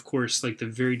of course, like the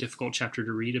very difficult chapter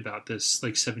to read about this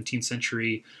like 17th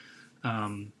century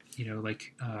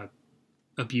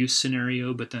abuse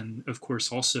scenario, but then of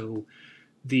course also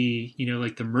the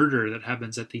like the murder that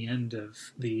happens at the end of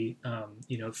the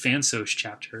Fansos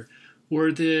chapter,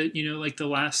 or the like the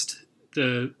last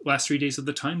 3 days of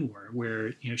the Time War,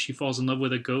 where she falls in love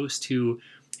with a ghost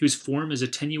whose form is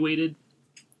attenuated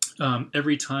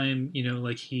every time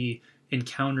like he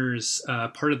encounters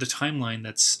part of the timeline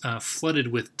that's flooded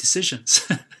with decisions,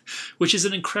 which is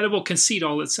an incredible conceit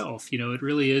all itself. It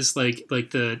really is like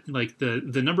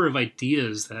the number of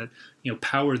ideas that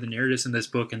power the narratives in this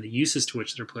book and the uses to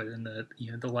which they're put in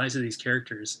the lives of these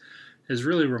characters is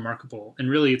really remarkable. And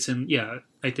really, it's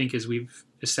I think, as we've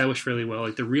established fairly well,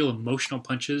 like the real emotional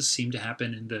punches seem to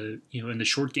happen in the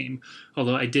short game.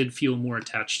 Although I did feel more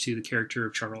attached to the character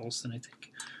of Charles than I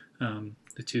think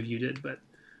the two of you did, but.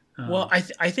 Well,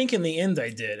 I think in the end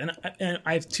I did, and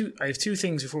I have two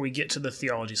things before we get to the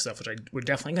theology stuff, which we're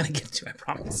definitely going to get to, I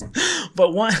promise.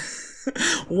 But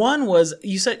one was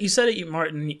you said it,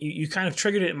 Martyn. You kind of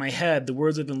triggered it in my head. The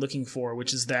words I've been looking for,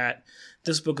 which is that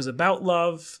this book is about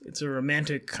love. It's a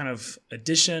romantic kind of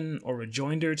addition or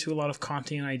rejoinder to a lot of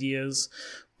Kantian ideas,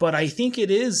 but I think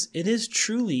it is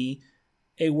truly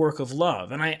a work of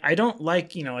love. And I don't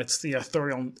like, it's the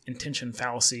authorial intention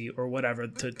fallacy or whatever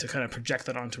to kind of project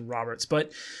that onto Roberts.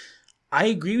 But I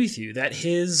agree with you that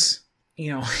his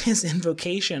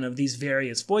invocation of these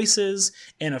various voices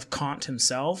and of Kant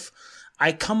himself,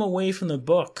 I come away from the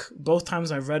book, both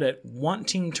times I've read it,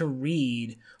 wanting to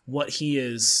read what he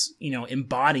is,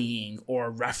 embodying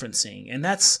or referencing. And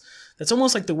that's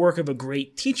almost like the work of a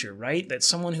great teacher, right? That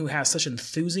someone who has such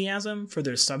enthusiasm for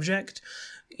their subject,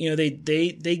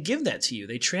 they give that to you.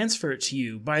 They transfer it to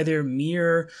you by their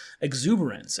mere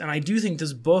exuberance. And I do think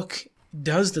this book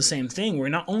does the same thing, where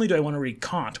not only do I want to read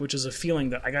Kant, which is a feeling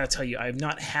that I got to tell you I have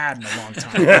not had in a long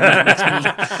time.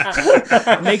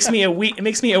 It makes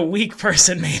me a weak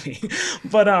person, maybe.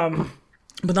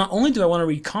 But not only do I want to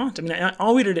read Kant, I mean,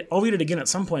 I'll read it again at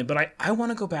some point, but I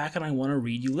want to go back and I want to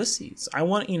read Ulysses. I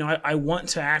want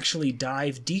to actually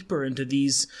dive deeper into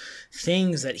these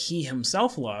things that he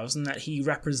himself loves and that he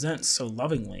represents so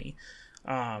lovingly,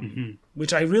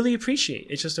 which I really appreciate.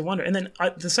 It's just a wonder. And then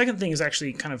the second thing is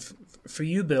actually kind of for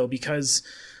you, Bill, because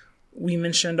we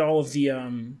mentioned all of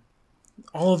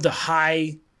the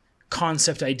high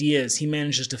concept ideas he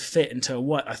manages to fit into a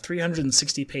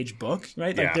 360-page book,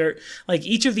 right? Like they're like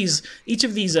each of these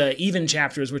even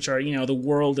chapters, which are the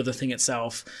world of the thing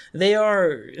itself, they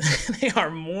are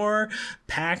more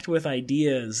packed with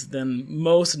ideas than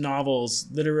most novels,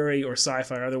 literary or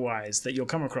sci-fi or otherwise, that you'll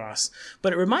come across.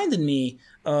 But it reminded me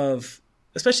of,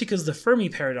 especially because the Fermi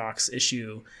paradox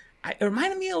issue, it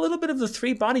reminded me a little bit of the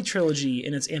Three Body trilogy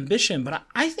in its ambition. But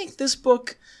I think this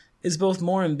book is both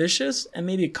more ambitious and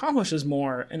maybe accomplishes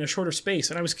more in a shorter space.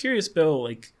 And I was curious, Bill,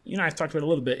 like, I've talked about it a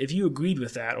little bit, if you agreed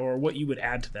with that or what you would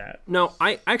add to that. No,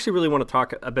 I actually really want to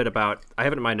talk a bit about, I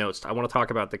have it in my notes, I want to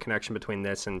talk about the connection between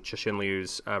this and Cixin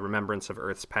Liu's Remembrance of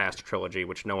Earth's Past trilogy,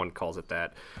 which no one calls it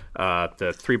that.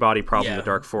 The Three-Body Problem, The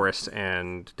Dark Forest,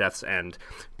 and Death's End.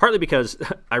 Partly because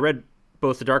I read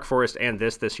both The Dark Forest and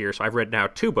this year, so I've read now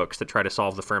 2 books that try to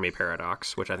solve the Fermi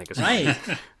paradox, which I think is right.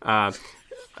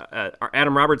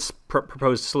 Adam Roberts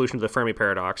proposed a solution to the Fermi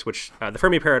paradox, which the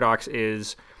Fermi paradox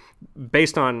is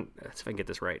based on, let's see if I can get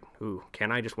this right. Ooh,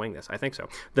 can I just wing this? I think so.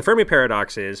 The Fermi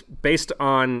paradox is based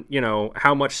on,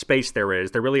 how much space there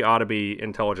is. There really ought to be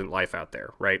intelligent life out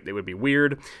there, right? It would be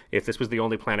weird if this was the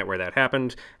only planet where that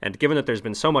happened. And given that there's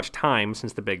been so much time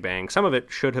since the Big Bang, some of it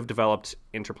should have developed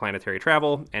interplanetary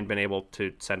travel and been able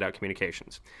to send out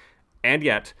communications. And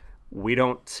yet, we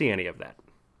don't see any of that.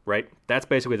 Right? That's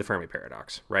basically the Fermi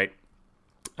paradox, right?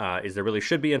 Is there really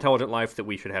should be intelligent life that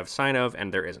we should have sign of,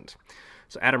 and there isn't.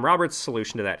 So Adam Roberts'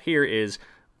 solution to that here is,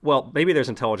 well, maybe there's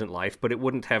intelligent life, but it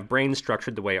wouldn't have brains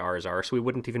structured the way ours are, so we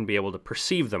wouldn't even be able to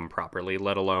perceive them properly,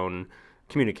 let alone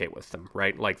communicate with them,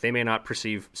 right? Like, they may not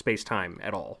perceive space-time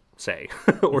at all, say,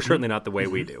 or certainly not the way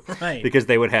we do, right? Because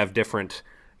they would have different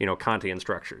Kantian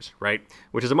structures, right?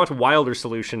 Which is a much wilder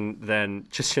solution than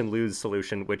Cixin Liu's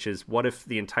solution, which is, what if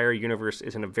the entire universe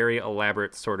is in a very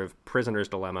elaborate sort of prisoner's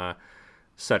dilemma,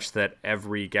 such that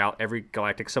every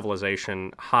galactic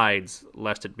civilization hides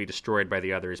lest it be destroyed by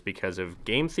the others because of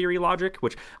game theory logic,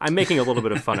 which I'm making a little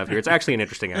bit of fun of here. It's actually an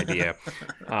interesting idea.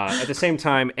 At the same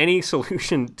time, any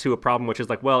solution to a problem which is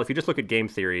like, well, if you just look at game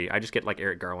theory, I just get like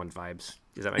Eric Garland vibes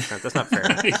Does that make sense? That's not fair.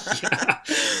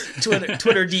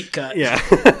 Twitter deep cut. Yeah.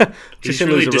 Chishin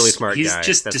Liu's a really smart guy. He's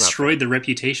just destroyed the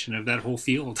reputation of that whole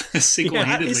field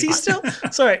single-handedly. Is he still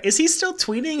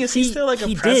tweeting? Is he still like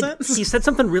a presence? He said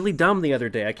something really dumb the other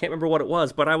day. I can't remember what it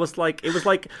was, but I was like, it was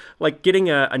like getting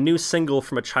a new single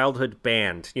from a childhood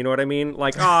band. You know what I mean?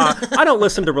 Like, I don't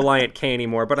listen to Reliant K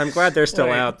anymore, but I'm glad they're still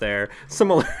out there.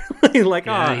 Similarly, like,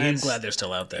 I'm glad they're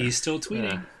still out there. He's still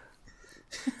tweeting.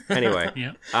 Anyway,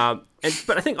 yeah.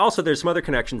 But I think also there's some other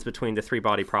connections between the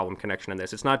three-body problem connection in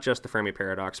this. It's not just the Fermi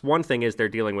paradox. One thing is they're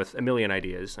dealing with a million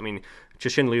ideas. I mean,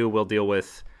 Chishin Liu will deal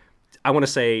with, I want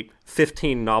to say,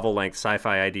 15 novel-length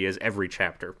sci-fi ideas every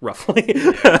chapter, roughly.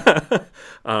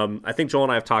 I think Joel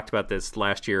and I have talked about this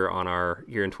last year on our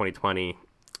Year in 2020,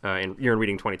 Year in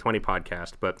Reading 2020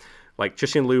 podcast, but like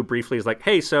Chishin Liu briefly is like,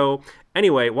 hey, so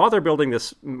anyway, while they're building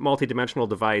this multidimensional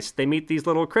device, they meet these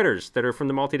little critters that are from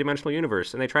the multidimensional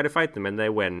universe, and they try to fight them, and they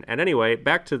win. And anyway,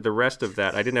 back to the rest of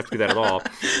that. I didn't have to do that at all.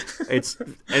 It's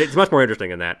much more interesting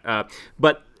than that.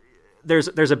 But there's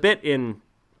a bit in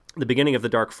the beginning of the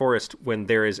Dark Forest when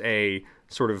there is a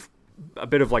sort of a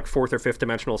bit of like fourth or fifth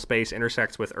dimensional space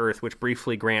intersects with Earth, which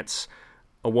briefly grants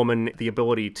a woman the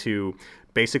ability to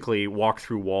basically walk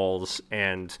through walls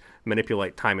and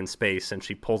manipulate time and space, and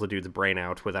she pulls a dude's brain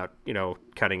out without,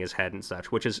 cutting his head and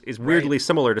such, which is weirdly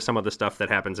similar to some of the stuff that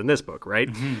happens in this book, right?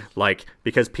 Mm-hmm. Like,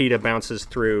 because PETA bounces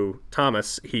through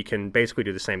Thomas, he can basically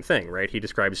do the same thing, right? He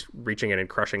describes reaching in and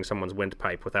crushing someone's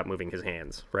windpipe without moving his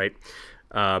hands, right?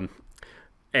 And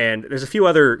there's a few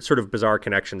other sort of bizarre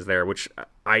connections there, which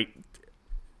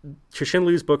Chishin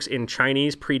Liu's books in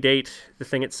Chinese predate the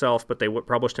thing itself, but they were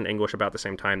published in English about the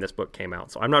same time this book came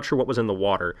out. So I'm not sure what was in the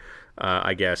water,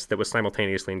 I guess, that was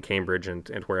simultaneously in Cambridge and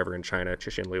wherever in China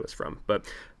Chishin Liu was from.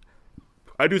 But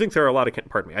I do think there are a lot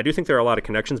of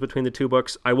connections between the two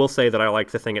books. I will say that I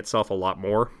like the thing itself a lot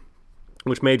more,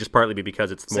 which may just partly be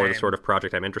because it's more the sort of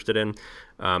project I'm interested in.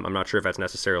 I'm not sure if that's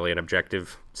necessarily an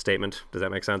objective statement. Does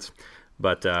that make sense?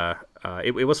 But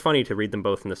it was funny to read them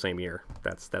both in the same year.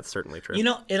 That's certainly true.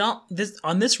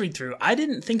 On this read through, I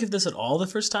didn't think of this at all the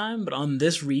first time, but on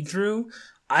this read through,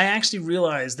 I actually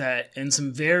realized that in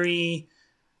some very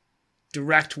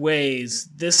direct ways,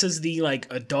 this is the like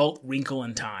adult Wrinkle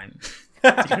in Time. Do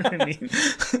you know what I mean?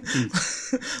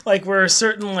 Like where a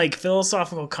certain like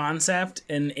philosophical concept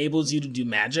enables you to do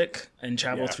magic and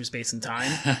travel through space and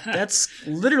time. That's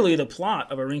literally the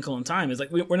plot of A Wrinkle in Time. Is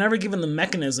like we're never given the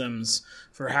mechanisms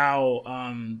for how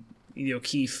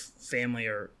Keith family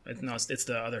it's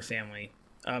the other family.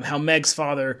 How Meg's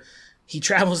father he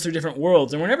travels through different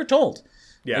worlds and we're never told.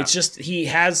 Yeah. It's just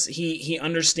he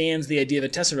understands the idea of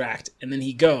the Tesseract and then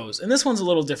he goes. And this one's a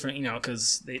little different,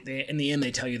 because they in the end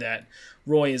they tell you that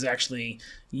Roy is actually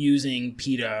using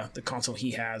PETA, the console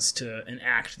he has, to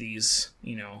enact these,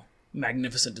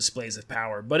 magnificent displays of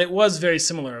power. But it was very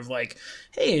similar of like,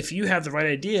 hey, if you have the right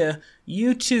idea,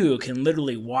 you too can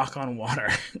literally walk on water,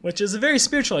 which is a very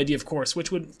spiritual idea, of course,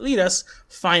 which would lead us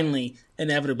finally,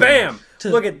 inevitably. Bam!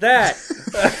 Look at that!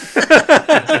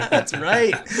 That's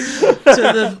right.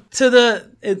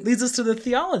 It leads us to the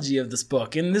theology of this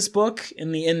book. In this book,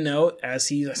 in the end note, as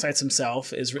he cites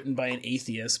himself, is written by an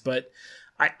atheist, but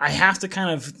I have to kind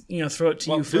of, throw it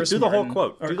to you first. Do the whole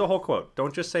quote. Do the whole quote.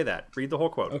 Don't just say that. Read the whole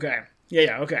quote. Okay.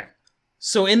 Yeah, okay.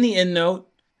 So in the end note,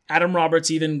 Adam Roberts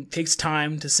even takes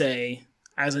time to say,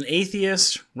 as an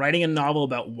atheist writing a novel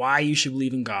about why you should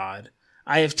believe in God,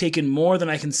 I have taken more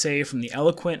than I can say from the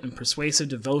eloquent and persuasive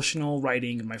devotional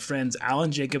writing of my friends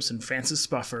Alan Jacobs and Francis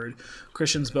Spufford,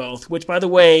 Christians both, which, by the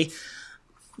way,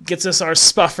 gets us our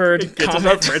Spufford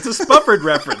comment. It's a Spufford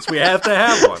reference. We have to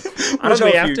have one. I don't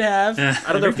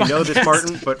know if you know this,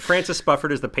 Martin, but Francis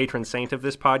Spufford is the patron saint of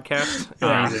this podcast.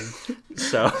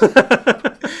 So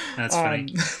that's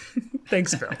funny.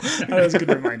 Thanks, Bill. That was a good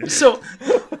reminder. So,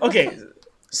 okay.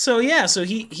 So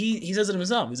he says it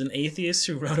himself. He's an atheist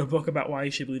who wrote a book about why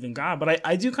you should believe in God. But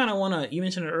I do kind of want to, you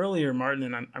mentioned it earlier, Martin,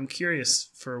 and I'm curious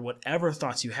for whatever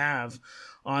thoughts you have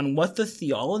on what the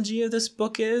theology of this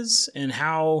book is and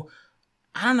how,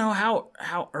 I don't know,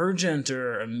 how urgent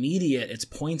or immediate its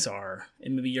points are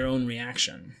and maybe your own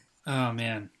reaction. Oh,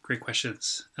 man. Great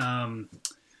questions. Going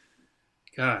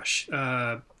back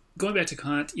to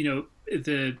Kant,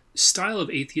 the style of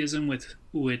atheism with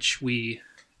which we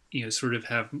sort of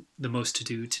have the most to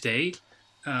do today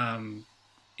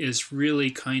is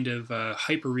really kind of a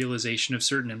hyper-realization of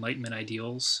certain Enlightenment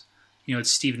ideals.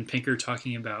 It's Steven Pinker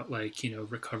talking about,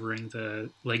 recovering the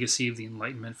legacy of the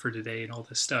Enlightenment for today and all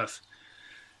this stuff.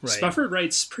 Right. Spufford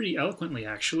writes pretty eloquently,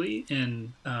 actually,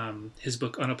 in his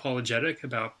book Unapologetic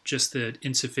about just the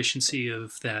insufficiency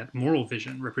of that moral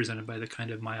vision represented by the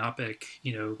kind of myopic,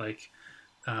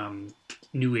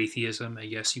 new atheism, I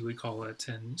guess you would call it,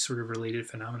 and sort of related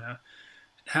phenomena.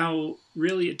 How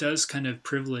really it does kind of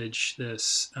privilege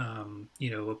this, a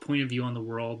point of view on the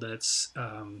world that's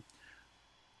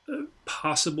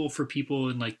possible for people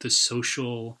in like the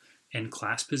social and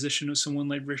class position of someone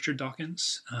like Richard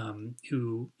Dawkins,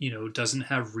 who, doesn't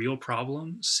have real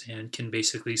problems and can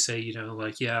basically say,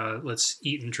 yeah, let's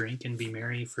eat and drink and be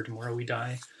merry, for tomorrow we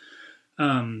die.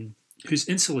 Who's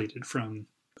insulated from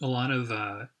a lot of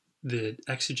the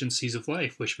exigencies of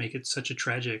life, which make it such a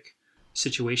tragic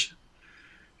situation.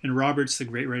 And Roberts, the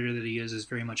great writer that he is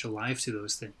very much alive to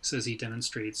those things, as he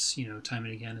demonstrates, time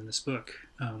and again in this book,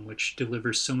 which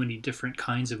delivers so many different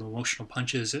kinds of emotional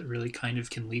punches that really kind of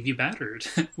can leave you battered,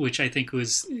 which I think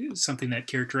was something that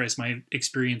characterized my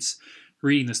experience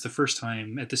reading this the first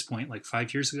time at this point, like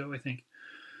 5 years ago, I think.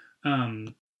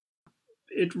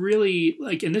 It really,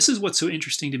 and this is what's so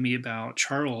interesting to me about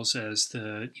Charles as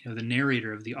the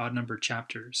narrator of the odd numbered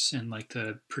chapters and like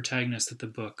the protagonist that the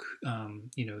book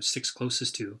sticks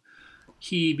closest to.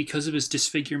 He, because of his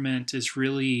disfigurement, is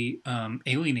really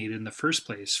alienated in the first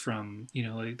place from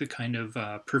the kind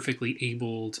of perfectly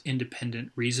abled,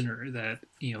 independent reasoner that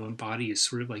embodies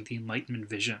sort of like the Enlightenment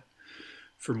vision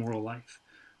for moral life.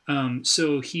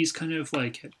 So he's kind of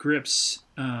like at grips,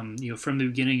 from the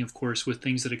beginning, of course, with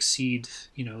things that exceed,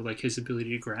 like his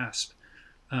ability to grasp,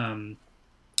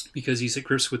 because he's at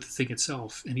grips with the thing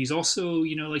itself. And he's also,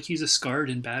 he's a scarred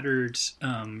and battered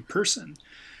person.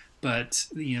 But,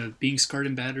 being scarred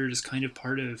and battered is kind of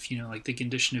part of, like the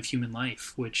condition of human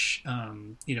life, which,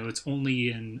 it's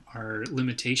only in our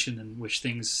limitation in which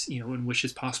things, in which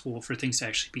it's possible for things to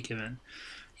actually be given.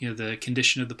 The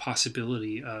condition of the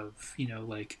possibility of,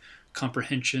 like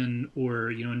comprehension or,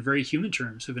 in very human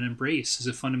terms of an embrace is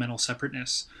a fundamental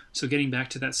separateness. So getting back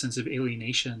to that sense of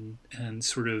alienation and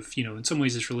sort of, in some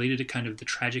ways it's related to kind of the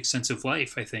tragic sense of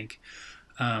life, I think,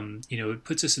 it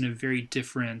puts us in a very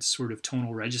different sort of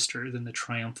tonal register than the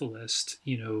triumphalist,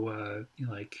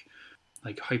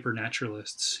 like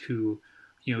hypernaturalists who,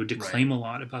 declaim a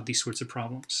lot about these sorts of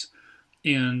problems.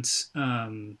 And,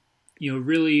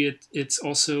 really it's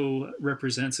also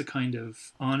represents a kind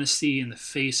of honesty in the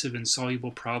face of insoluble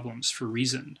problems for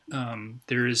reason.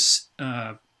 There is,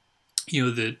 the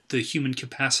human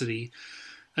capacity,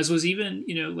 as was even,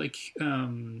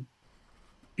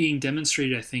 being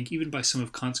demonstrated, I think, even by some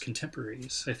of Kant's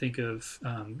contemporaries. I think of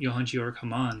Johann Georg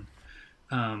Hamann,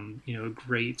 a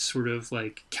great sort of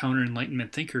like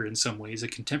counter-Enlightenment thinker in some ways, a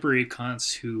contemporary of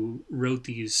Kant's who wrote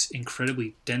these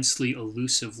incredibly densely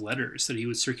elusive letters that he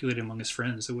would circulate among his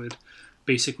friends that would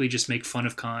basically just make fun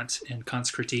of Kant and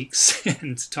Kant's critiques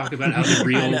and talk about how the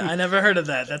real... I never heard of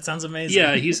that. That sounds amazing.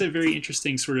 Yeah, he's a very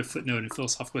interesting sort of footnote in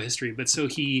philosophical history. But so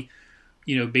he...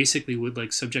 basically would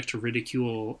like subject to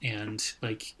ridicule and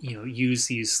like, use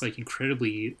these like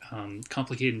incredibly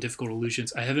complicated and difficult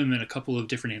allusions. I have him in a couple of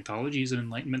different anthologies of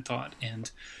Enlightenment thought. And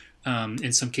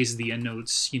in some cases, the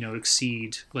endnotes,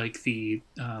 exceed like the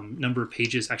number of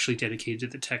pages actually dedicated to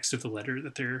the text of the letter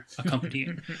that they're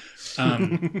accompanying.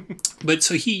 But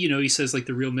so he says like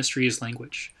the real mystery is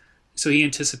language. So he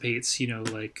anticipates,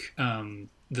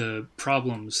 the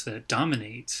problems that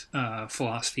dominate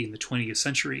philosophy in the 20th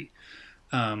century.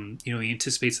 He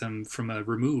anticipates them from a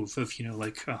remove of,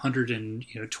 like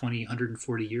 120,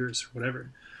 140 years or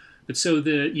whatever. But so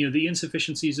the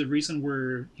insufficiencies of reason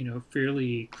were,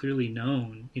 fairly clearly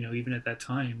known, even at that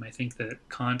time. I think that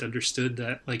Kant understood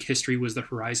that like history was the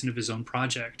horizon of his own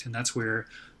project. And that's where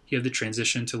you have the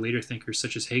transition to later thinkers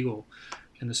such as Hegel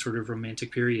in the sort of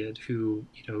Romantic period who,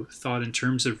 thought in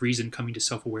terms of reason coming to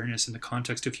self-awareness in the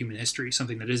context of human history,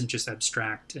 something that isn't just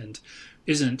abstract and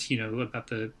isn't, about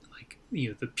the,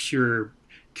 the pure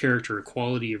character or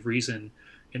quality of reason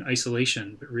in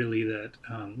isolation, but really that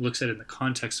looks at it in the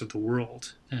context of the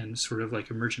world and sort of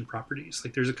like emergent properties.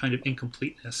 Like there's a kind of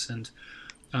incompleteness and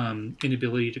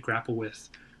inability to grapple with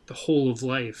the whole of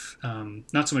life.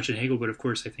 Not so much in Hegel, but of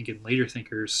course, I think in later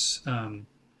thinkers.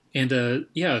 And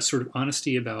sort of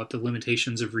honesty about the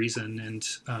limitations of reason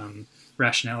and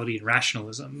rationality and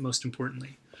rationalism, most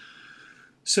importantly.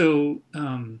 So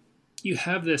you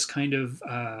have this kind of,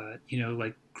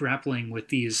 like grappling with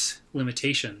these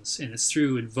limitations, and it's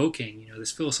through invoking,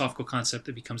 this philosophical concept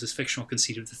that becomes this fictional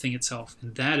conceit of the thing itself.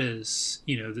 And that is,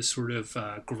 this sort of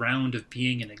ground of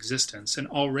being and existence. And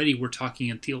already we're talking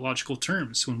in theological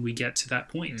terms when we get to that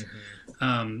point.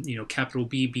 Mm-hmm. Capital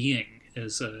B being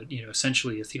is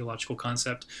essentially a theological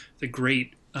concept. The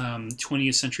great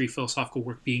 20th century philosophical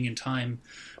work Being in Time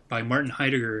by Martin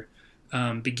Heidegger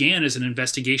began as an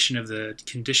investigation of the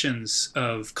conditions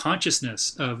of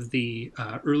consciousness of the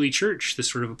early church,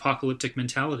 this sort of apocalyptic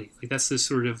mentality. Like that's this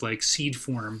sort of like seed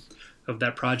form of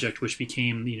that project, which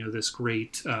became, this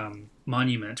great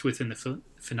monument within the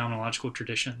phenomenological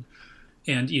tradition.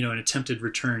 And, an attempted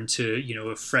return to,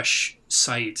 a fresh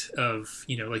sight of,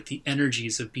 like the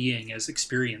energies of being as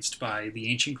experienced by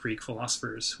the ancient Greek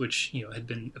philosophers, which, had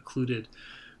been occluded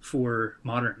for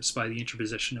moderns by the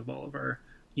interposition of all of our,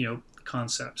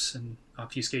 concepts and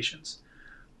obfuscations.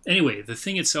 Anyway, the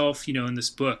thing itself, in this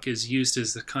book is used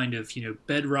as the kind of,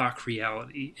 bedrock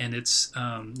reality. And it's,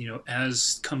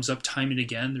 as comes up time and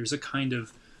again, there's a kind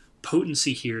of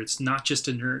potency here. It's not just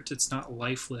inert. It's not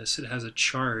lifeless. It has a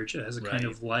charge. It has a kind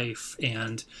of life.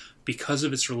 And because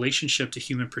of its relationship to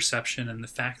human perception and the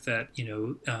fact that,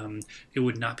 it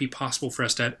would not be possible for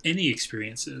us to have any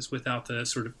experiences without the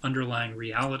sort of underlying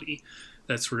reality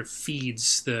that sort of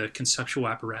feeds the conceptual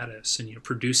apparatus and,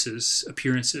 produces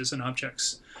appearances and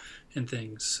objects and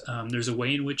things. There's a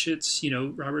way in which it's,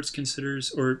 Roberts considers,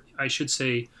 or I should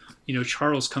say,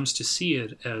 Charles comes to see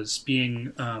it as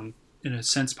being, in a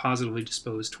sense, positively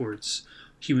disposed towards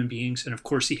human beings. And of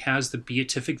course, he has the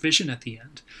beatific vision at the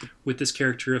end with this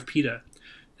character of Peta.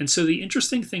 And so the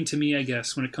interesting thing to me, I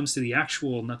guess, when it comes to the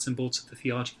actual nuts and bolts of the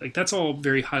theology, like that's all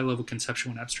very high level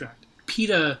conceptual and abstract.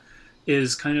 Peta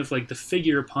is kind of like the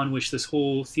figure upon which this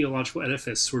whole theological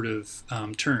edifice sort of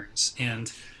turns.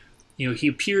 And, he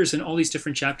appears in all these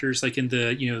different chapters, like in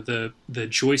the, the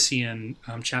Joycean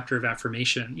chapter of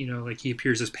affirmation, like he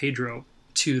appears as Pedro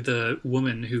to the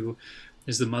woman who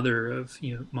is the mother of,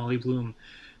 Molly Bloom.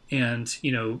 And,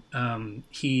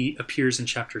 he appears in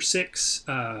chapter 6,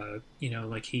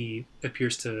 like he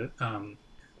appears to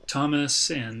Thomas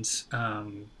and,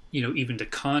 even to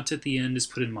Kant at the end is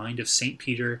put in mind of St.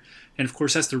 Peter. And of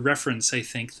course, that's the reference, I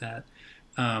think, that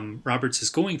Roberts is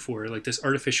going for, like this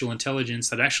artificial intelligence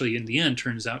that actually in the end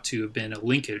turns out to have been a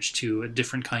linkage to a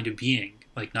different kind of being,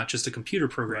 like not just a computer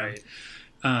program.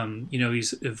 Right.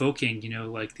 He's evoking,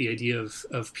 like the idea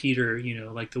of Peter,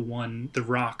 like the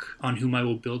rock on whom I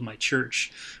will build my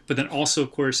church. But then also,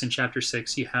 of course, in chapter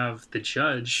 6, you have the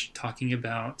judge talking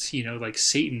about, like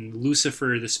Satan,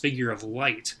 Lucifer, this figure of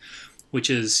light, which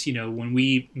is, when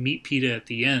we meet Peta at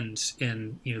the end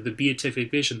in, the beatific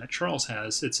vision that Charles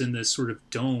has, it's in this sort of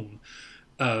dome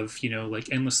of, like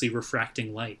endlessly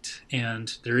refracting light.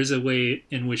 And there is a way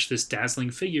in which this dazzling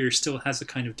figure still has a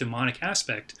kind of demonic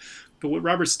aspect. But what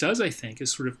Roberts does, I think,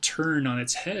 is sort of turn on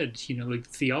its head, like the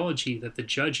theology that the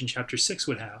judge in chapter 6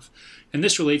 would have. And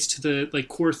this relates to the like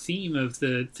core theme of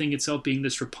the thing itself being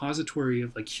this repository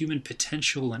of like human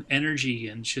potential and energy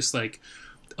and just like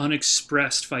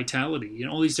unexpressed vitality in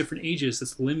all these different ages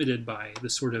that's limited by the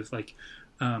sort of like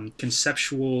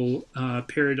conceptual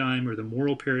paradigm or the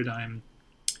moral paradigm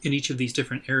in each of these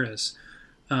different eras.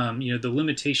 The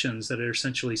limitations that are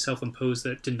essentially self-imposed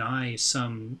that deny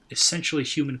some essentially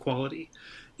human quality.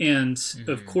 And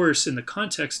of course, in the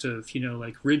context of,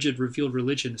 like rigid revealed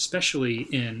religion, especially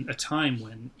in a time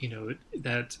when,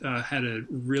 that had a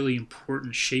really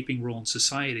important shaping role in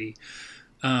society,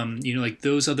 like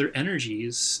those other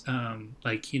energies,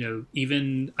 like,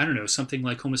 even, I don't know, something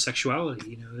like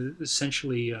homosexuality,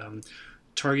 essentially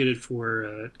targeted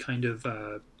for kind of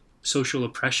social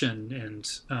oppression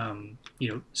and,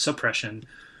 suppression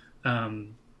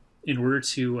in order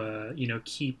to,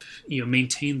 keep,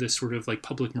 maintain this sort of like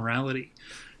public morality.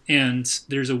 And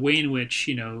there's a way in which,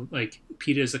 like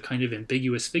Peta is a kind of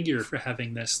ambiguous figure for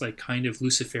having this like kind of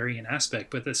Luciferian aspect,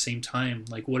 but at the same time,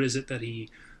 like what is it that he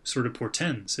sort of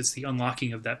portends? It's the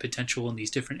unlocking of that potential in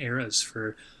these different eras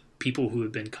for people who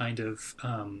have been kind of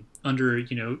under,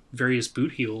 various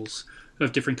boot heels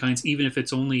of different kinds, even if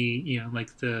it's only,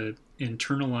 like the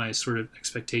internalized sort of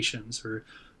expectations or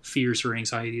fears or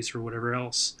anxieties or whatever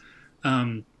else.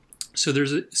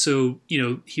 So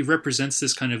he represents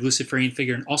this kind of Luciferian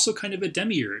figure and also kind of a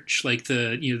demiurge, like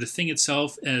the thing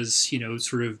itself as,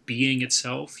 sort of being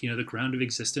itself, the ground of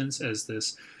existence as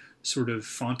this sort of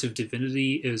font of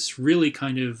divinity is really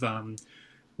kind of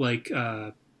like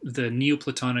the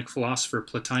Neoplatonic philosopher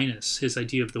Plotinus, his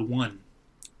idea of the one,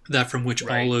 that from which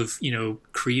all of,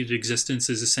 created existence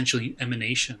is essentially an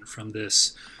emanation from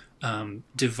this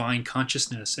divine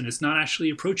consciousness. And it's not actually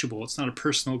approachable. It's not a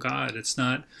personal God. It's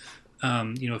not,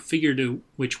 a figure to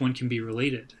which one can be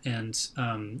related. And,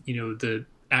 the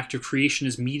act of creation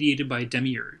is mediated by a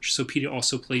demiurge. So Peta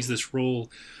also plays this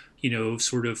role,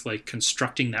 sort of like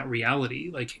constructing that reality,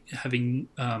 like having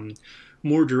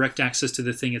more direct access to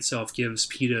the thing itself gives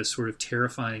Peta sort of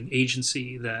terrifying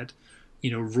agency that,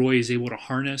 Roy is able to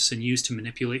harness and use to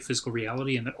manipulate physical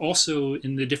reality. And that also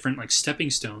in the different like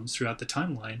stepping stones throughout the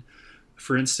timeline,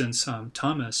 For instance,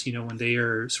 Thomas, when they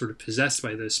are sort of possessed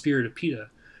by the spirit of Peta,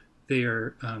 they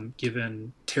are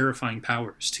given terrifying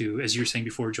powers to, as you were saying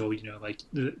before, Joel,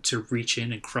 to reach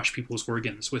in and crush people's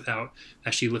organs without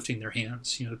actually lifting their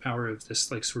hands. The power of this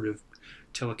sort of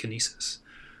telekinesis.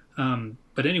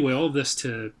 But anyway, all of this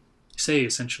to say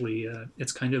essentially,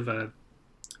 it's kind of a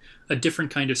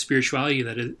different kind of spirituality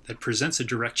that presents a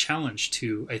direct challenge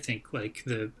to, I think,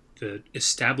 the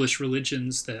established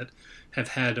religions that have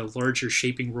had a larger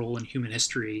shaping role in human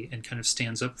history, and kind of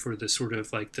stands up for the sort of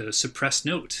the suppressed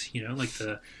note,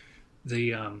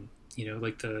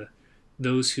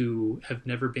 those who have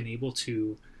never been able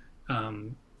to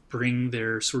bring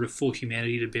their sort of full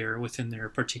humanity to bear within their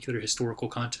particular historical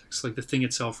context. The thing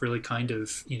itself really kind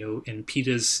of, in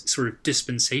Peta's sort of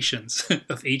dispensations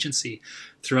of agency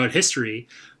throughout history,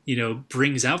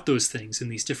 brings out those things in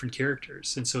these different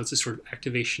characters. And so it's a sort of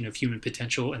activation of human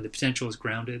potential, and the potential is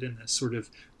grounded in this sort of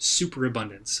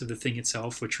superabundance of the thing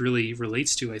itself, which really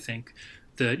relates to, I think,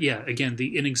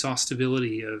 the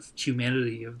inexhaustibility of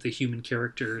humanity, of the human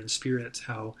character and spirit,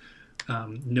 how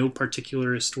no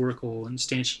particular historical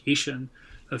instantiation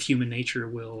of human nature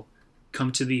will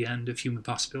come to the end of human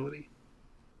possibility.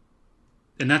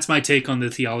 And that's my take on the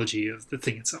theology of the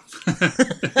thing itself.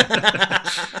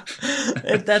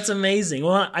 That's amazing.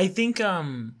 Well, I think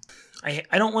I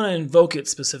don't want to invoke it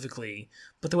specifically,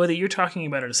 but the way that you're talking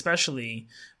about it especially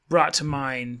brought to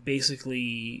mind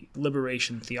basically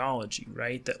liberation theology,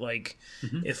 right? That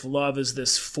if love is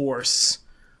this force,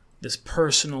 this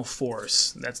personal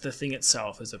force, that's the thing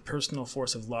itself, is a personal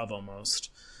force of love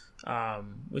almost.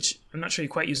 Which I'm not sure he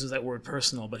quite uses that word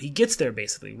personal, but he gets there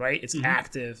basically, right? It's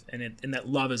active, and that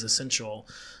love is essential.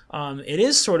 It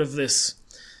is sort of this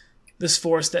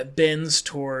force that bends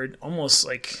toward almost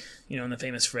in the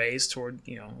famous phrase, toward,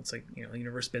 it's the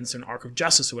universe bends to an arc of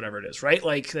justice or whatever it is, right?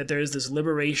 That there's this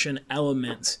liberation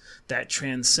element that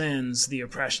transcends the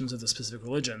oppressions of the specific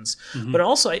religions. Mm-hmm. But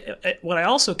also, what I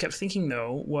also kept thinking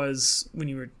though was, when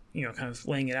you were, kind of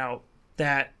laying it out,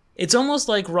 that it's almost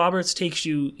like Roberts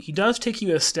does take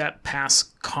you a step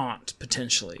past Kant,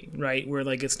 potentially, right? Where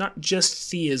it's not just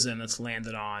theism that's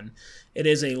landed on. It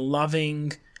is a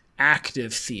loving,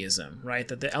 active theism, right?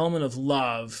 That the element of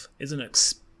love is an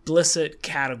explicit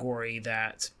category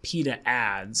that Peta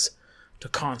adds to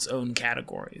Kant's own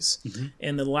categories. Mm-hmm.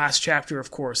 And the last chapter,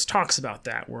 of course, talks about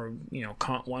that, where,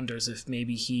 Kant wonders if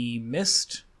maybe he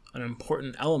missed an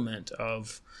important element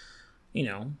of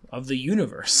the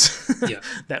universe. Yeah.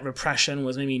 That repression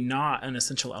was maybe not an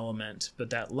essential element, but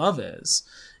that love is.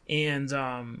 And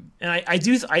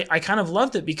I kind of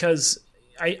loved it, because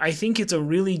I think it's a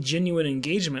really genuine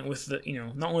engagement with the,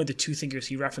 not only the two thinkers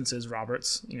he references,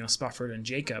 Roberts, Spofford and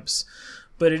Jacobs,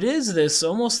 but it is this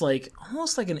almost like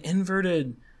an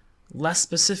inverted, less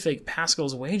specific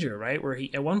Pascal's wager, right? Where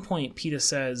at one point, Peta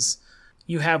says,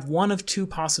 you have one of two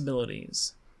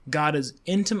possibilities. God is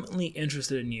intimately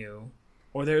interested in you,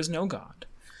 or there is no God.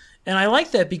 And I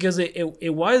like that, because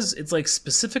it's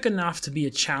specific enough to be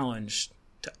a challenge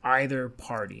to either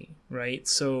party, right?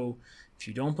 So if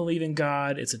you don't believe in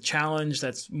God, it's a challenge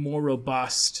that's more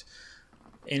robust.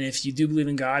 And if you do believe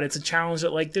in God, it's a challenge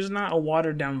that there's not a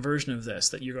watered down version of this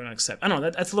that you're going to accept. I don't know,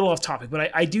 that's a little off topic, but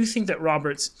I do think that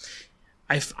Roberts,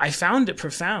 I found it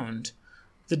profound,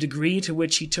 the degree to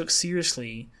which he took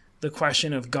seriously the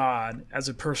question of God as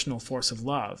a personal force of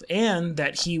love, and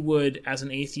that he would, as an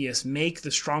atheist, make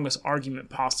the strongest argument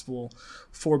possible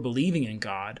for believing in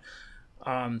God.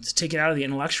 To take it out of the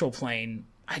intellectual plane,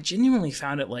 I genuinely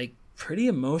found it pretty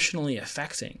emotionally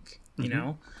affecting.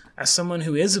 Mm-hmm. As someone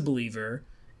who is a believer,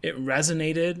 it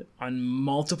resonated on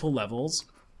multiple levels.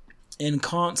 In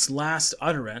Kant's last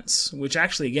utterance, which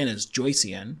actually, again, is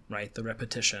Joycean, right, the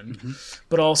repetition, mm-hmm.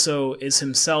 but also is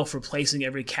himself replacing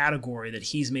every category that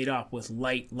he's made up with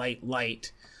light, light,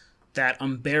 light, that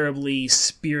unbearably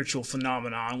spiritual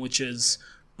phenomenon, which is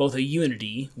both a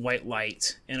unity, white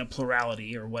light, and a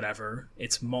plurality, or whatever.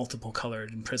 It's multiple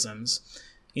colored in prisms.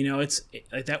 It's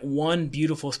that one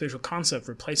beautiful spiritual concept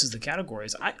replaces the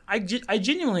categories. I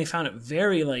genuinely found it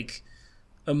very,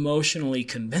 emotionally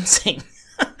convincing.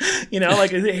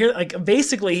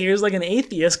 Basically here's an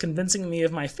atheist convincing me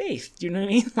of my faith. Do you know what I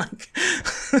mean?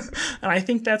 And I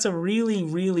think that's a really,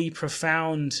 really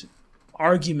profound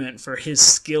argument for his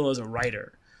skill as a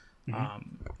writer.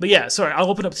 Mm-hmm. But yeah, sorry, I'll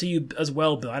open up to you as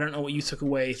well, Bill. I don't know what you took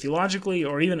away theologically,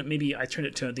 or even maybe I turned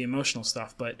it to the emotional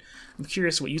stuff, but I'm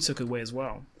curious what you took away as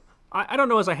well. I don't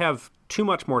know as I have too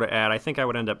much more to add. I think I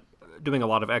would end up doing a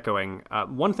lot of echoing.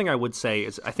 One thing I would say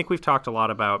is I think we've talked a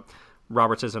lot about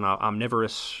Roberts as an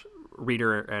omnivorous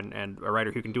reader and a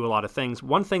writer who can do a lot of things.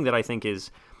 One thing that I think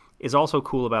is is also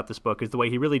cool about this book is the way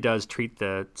he really does treat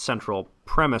the central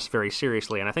premise very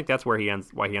seriously, and I think that's why he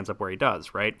ends up where he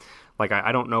does, right? Like,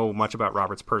 I don't know much about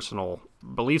Robert's personal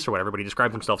beliefs or whatever, but he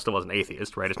describes himself still as an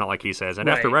atheist, right? It's not like he says, and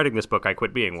after writing this book, I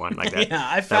quit being one. Like that.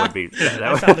 I found the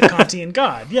Kantian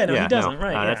God. Yeah, no, he doesn't,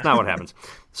 right? That's not what happens.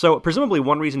 So presumably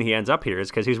one reason he ends up here is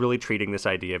because he's really treating this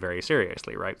idea very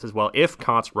seriously, right? He says, well, if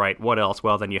Kant's right, what else?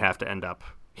 Well, then you have to end up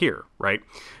here, right?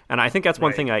 And I think that's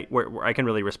one thing where I can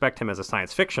really respect him as a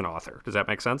science fiction author. Does that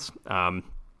make sense?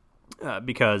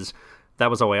 Because that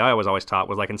was the way I was always taught,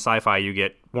 was like in sci-fi you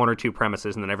get one or two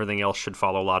premises and then everything else should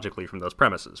follow logically from those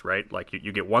premises, right? Like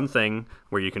you get one thing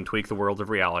where you can tweak the worlds of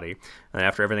reality, and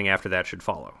everything after that should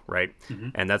follow, right? Mm-hmm.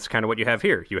 And that's kind of what you have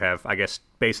here. You have, I guess,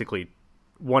 basically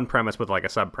one premise with like a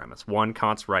sub-premise. One,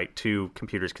 Kant's right. Two,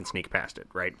 computers can sneak past it,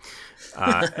 right?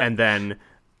 And then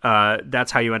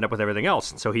that's how you end up with everything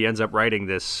else. So he ends up writing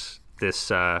this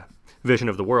vision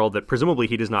of the world that presumably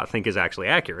he does not think is actually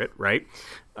accurate, right?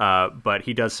 But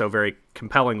he does so very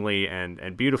compellingly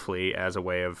and beautifully as a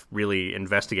way of really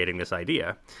investigating this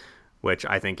idea, which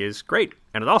I think is great.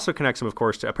 And it also connects him, of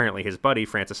course, to apparently his buddy,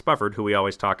 Francis Spufford, who we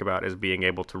always talk about as being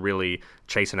able to really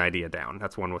chase an idea down.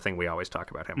 That's one thing we always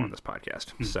talk about him on this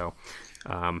podcast. So,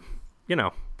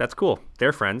 that's cool.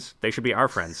 They're friends. They should be our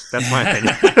friends. That's my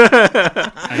opinion.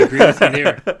 I agree with you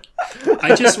there.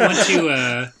 I just want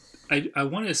to... I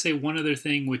want to say one other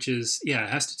thing, which is, it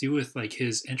has to do with like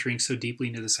his entering so deeply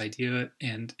into this idea,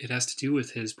 and it has to do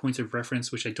with his points of reference,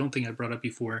 which I don't think I brought up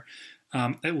before.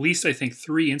 At least I think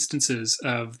 3 instances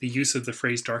of the use of the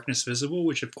phrase "darkness visible,"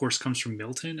 which of course comes from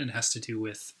Milton and has to do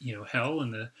with hell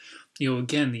and the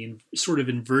sort of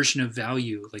inversion of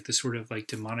value, like the sort of like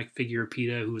demonic figure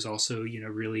Peta, who is also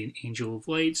really an angel of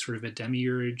light, sort of a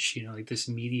demiurge, like this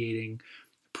mediating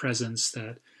presence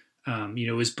that.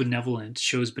 Is benevolent,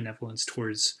 shows benevolence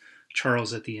towards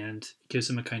Charles at the end, gives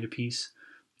him a kind of peace.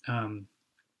 And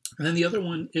then the other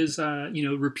one is,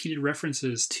 repeated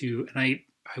references to, and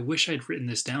I wish I'd written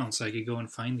this down so I could go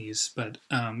and find these, but,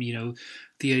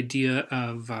 the idea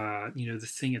of, the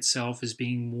thing itself as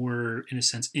being more, in a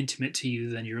sense, intimate to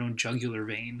you than your own jugular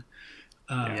vein.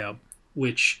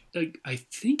 Which I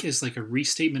think is like a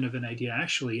restatement of an idea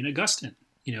actually in Augustine.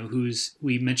 Who's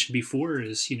we mentioned before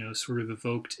is, sort of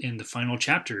evoked in the final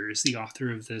chapter, is the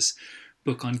author of this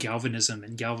book on galvanism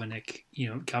and galvanic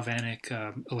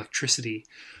electricity.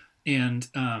 And,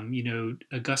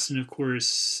 Augustine, of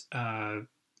course,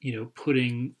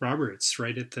 putting Roberts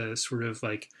right at the sort of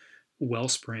like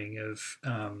wellspring of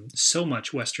so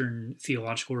much Western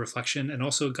theological reflection. And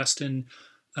also Augustine,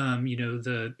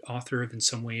 the author of, in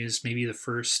some ways, maybe the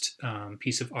first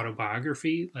piece of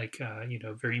autobiography, like,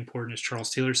 very important, as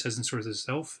Charles Taylor says in Sources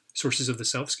of the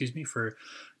Self, for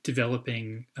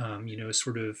developing, a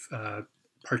sort of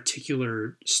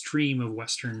particular stream of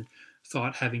Western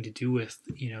thought having to do with,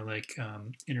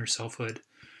 inner selfhood.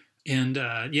 And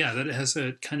that it has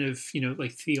a kind of,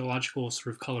 like theological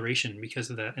sort of coloration because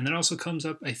of that. And that also comes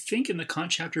up, I think, in the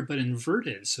Kant chapter, but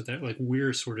inverted, so that like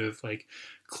we're sort of like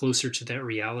closer to that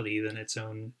reality than its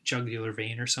own jugular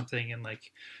vein or something. And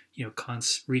like,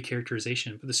 Kant's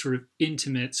recharacterization, but the sort of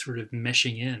intimate sort of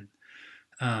meshing in,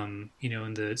 and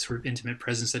the sort of intimate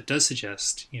presence that does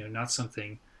suggest, not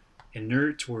something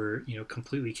inert or,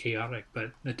 completely chaotic,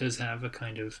 but that does have a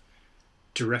kind of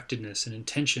directedness and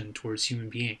intention towards human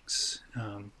beings,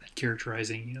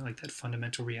 characterizing, like that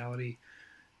fundamental reality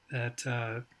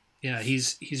that,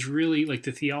 he's really like,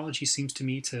 the theology seems to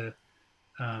me to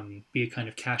be a kind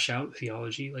of cash out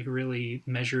theology, like really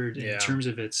measured in terms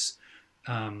of its,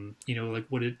 like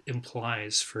what it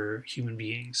implies for human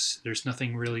beings. There's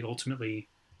nothing really ultimately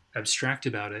abstract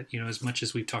about it, as much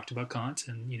as we've talked about Kant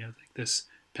and, like this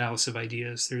palace of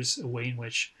ideas. There's a way in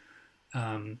which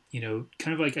kind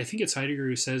of like, I think it's Heidegger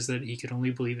who says that he could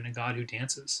only believe in a God who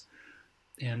dances.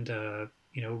 And,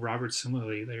 Robert,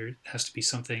 similarly, there has to be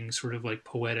something sort of like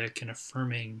poetic and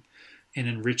affirming and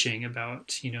enriching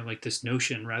about, like this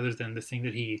notion, rather than the thing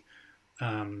that he,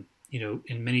 in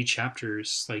many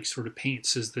chapters, like sort of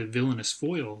paints as the villainous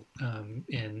foil,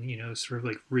 in, sort of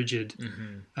like rigid,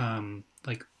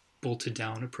 like bolted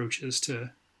down approaches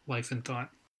to life and thought.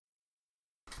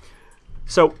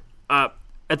 So,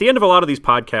 at the end of a lot of these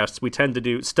podcasts, we tend to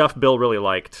do stuff Bill really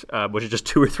liked, which is just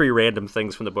 2 or 3 random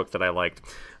things from the book that I liked.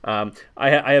 I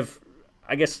have,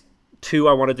 I guess, 2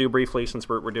 I want to do briefly since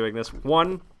we're doing this.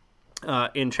 One,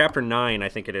 in chapter 9, I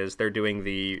think it is, they're doing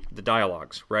the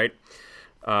dialogues, right?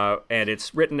 And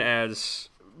it's written as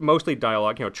mostly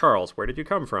dialogue, Charles, where did you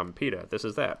come from? Peta, this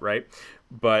is that, right?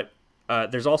 But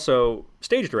there's also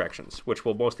stage directions, which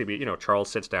will mostly be, Charles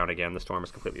sits down again, the storm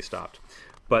is completely stopped.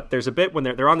 But there's a bit when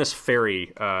they're on this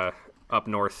ferry up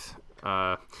north,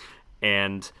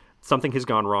 and something has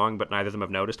gone wrong, but neither of them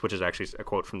have noticed, which is actually a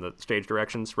quote from the stage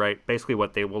directions, right? Basically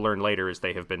what they will learn later is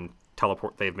they've been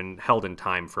held in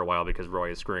time for a while because Roy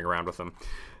is screwing around with them.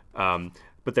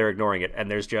 But they're ignoring it,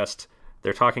 and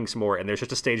they're talking some more, and there's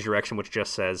just a stage direction which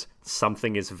just says,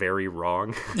 something is very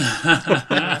wrong.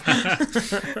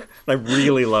 I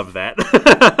really love that.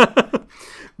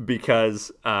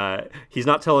 Because he's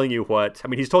not telling you what... I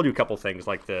mean, he's told you a couple things,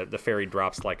 like the ferry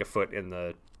drops like a foot in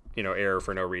the air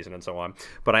for no reason and so on.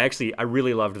 But I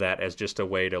really loved that as just a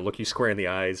way to look you square in the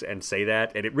eyes and say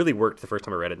that, and it really worked the first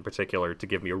time I read it in particular to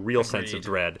give me a real sense of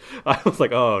dread. I was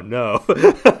like, oh, no.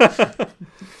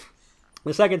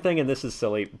 The second thing, and this is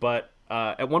silly, but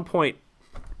at one point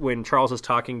when Charles is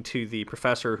talking to the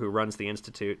professor who runs the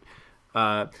institute,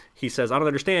 he says, I don't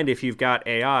understand, if you've got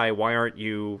AI, why aren't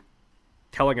you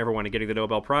telling everyone and getting the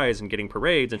Nobel Prize and getting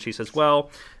parades? And she says, well,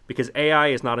 because AI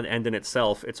is not an end in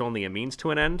itself, it's only a means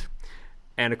to an end.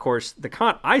 And of course, the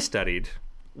Kant I studied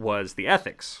was the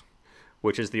ethics,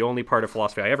 which is the only part of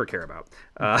philosophy I ever care about.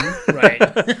 Right.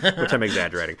 Which I'm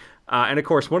exaggerating. And of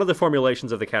course, one of the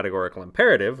formulations of the categorical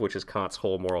imperative, which is Kant's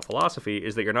whole moral philosophy,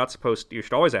 is that you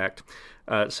should always act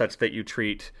such that you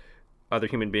treat other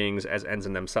human beings as ends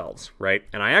in themselves, right?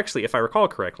 And I actually, if I recall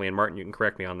correctly, and Martin, you can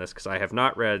correct me on this, because I have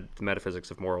not read The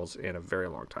Metaphysics of Morals in a very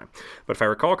long time, but if I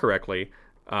recall correctly,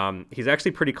 he's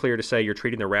actually pretty clear to say you're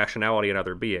treating the rationality in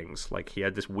other beings. Like, he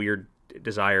had this weird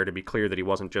desire to be clear that he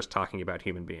wasn't just talking about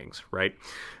human beings, right?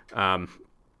 I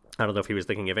don't know if he was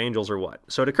thinking of angels or what.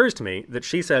 So it occurs to me that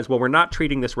she says, well, we're not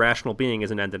treating this rational being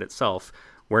as an end in itself.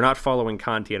 We're not following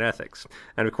Kantian ethics.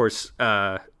 And of course,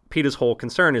 PETA's whole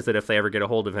concern is that if they ever get a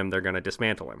hold of him, they're going to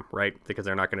dismantle him, right? Because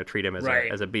they're not going to treat him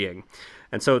as a being.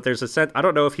 And so there's a sense, I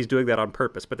don't know if he's doing that on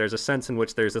purpose, but there's a sense in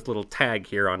which there's this little tag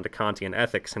here onto Kantian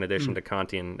ethics in addition to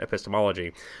Kantian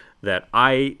epistemology that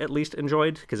I at least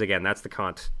enjoyed, because again, that's the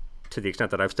Kant, to the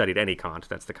extent that I've studied any Kant,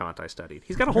 that's the Kant I studied.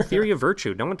 He's got a whole theory of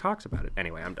virtue. No one talks about it.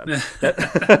 Anyway, I'm done.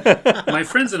 My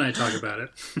friends and I talk about it.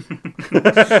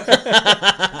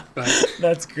 But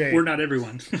that's great. We're not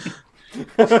everyone.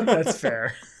 That's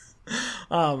fair.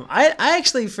 I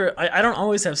actually I don't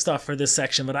always have stuff for this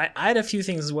section, but I had a few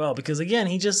things as well, because again,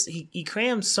 he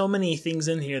crams so many things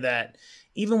in here that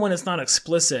even when it's not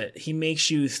explicit, he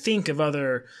makes you think of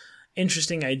other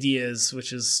interesting ideas,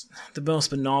 which is the most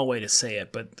banal way to say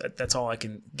it, but that's all I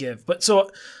can give. But so,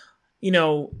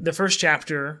 the first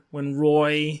chapter, when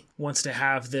Roy wants to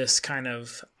have this kind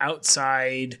of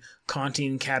outside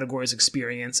Kantian categories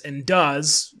experience, and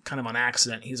does, kind of on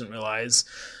accident, he doesn't realize,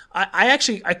 I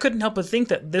couldn't help but think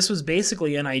that this was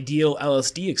basically an ideal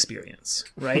LSD experience,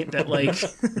 right? That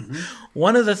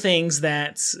one of the things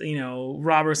that,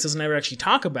 Roberts doesn't ever actually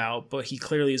talk about, but he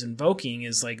clearly is invoking,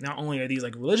 is not only are these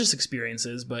religious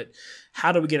experiences, but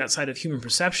how do we get outside of human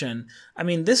perception? I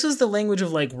mean, this is the language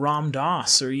of Ram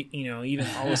Dass, or, even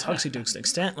Aldous Huxley to an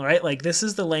extent, right? This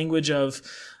is the language of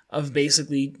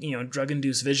basically,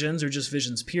 drug-induced visions, or just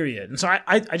visions, period. And so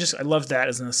I love that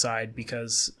as an aside,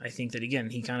 because I think that, again,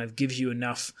 he kind of gives you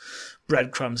enough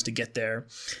breadcrumbs to get there.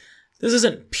 This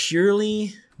isn't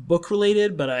purely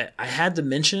book-related, but I had to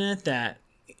mention it, that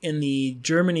in the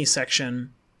Germany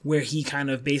section, where he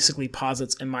kind of basically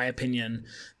posits, in my opinion,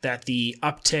 that the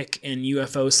uptick in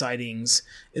UFO sightings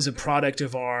is a product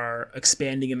of our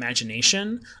expanding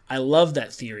imagination. I love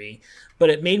that theory.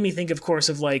 But it made me think, of course,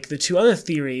 of the two other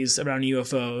theories around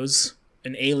UFOs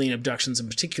and alien abductions in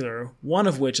particular, one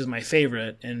of which is my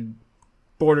favorite and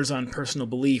borders on personal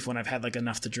belief when I've had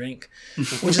enough to drink,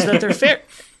 which is that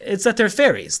they're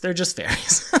fairies. They're just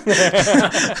fairies.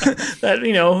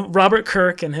 That, Robert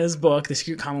Kirk in his book, The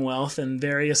Secret Commonwealth, and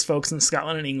various folks in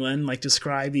Scotland and England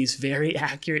describe these very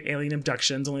accurate alien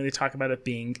abductions, only they talk about it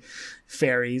being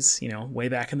fairies, way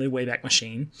back in the Wayback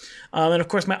Machine. And of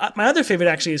course, my other favorite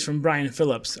actually is from Brian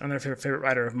Phillips, another favorite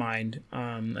writer of mine,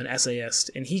 an essayist.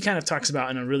 And he kind of talks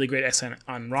about in a really great essay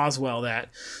on Roswell that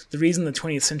the reason the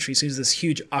 20th century sees this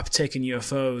huge uptick in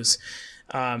UFOs,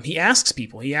 he asks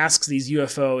these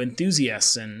UFO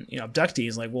enthusiasts and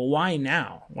abductees, well, why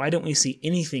now? Why don't we see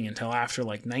anything until after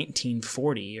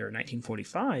 1940 or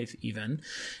 1945 even?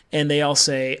 And they all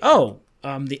say,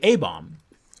 the A-bomb.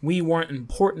 We weren't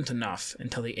important enough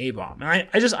until the A-bomb. And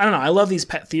I don't know. I love these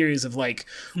pet theories of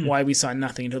why we saw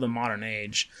nothing until the modern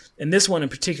age. And this one in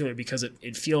particular, because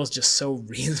it feels just so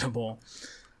reasonable.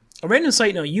 A random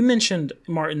side note, you mentioned,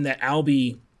 Martin, that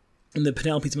Albie in the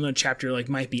Penelope's Miller chapter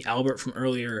might be Albert from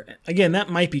earlier. Again, that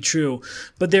might be true.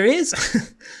 But there is...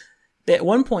 At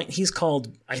one point, he's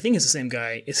called, I think it's the same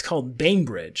guy, it's called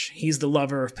Bainbridge. He's the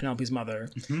lover of Penelope's mother.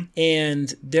 Mm-hmm.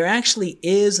 And there actually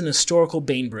is an historical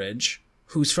Bainbridge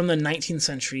who's from the 19th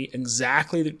century,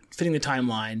 exactly fitting the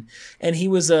timeline, and he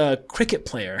was a cricket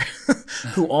player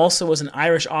who also was an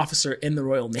Irish officer in the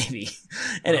Royal Navy.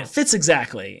 And it fits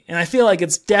exactly. And I feel like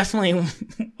it's definitely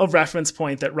a reference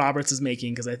point that Roberts is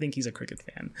making, because I think he's a cricket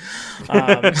fan.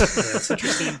 That's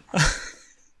interesting.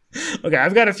 Okay,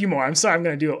 I've got a few more. I'm sorry, I'm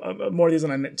going to do more of these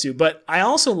than I meant to. But I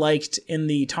also liked in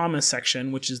the Thomas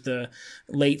section, which is the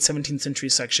late 17th century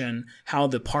section, how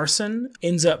the parson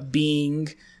ends up being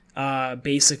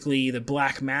basically the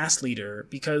Black Mass leader,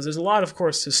 because there's a lot, of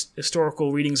course,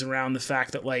 historical readings around the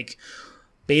fact that, like,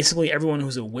 basically everyone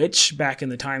who's a witch back in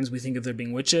the times we think of there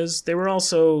being witches, they were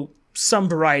also some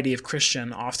variety of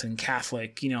Christian, often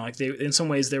Catholic. Like in some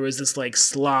ways there was this like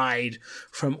slide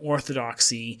from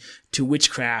orthodoxy to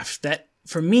witchcraft that,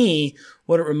 for me,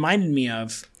 what it reminded me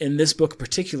of in this book in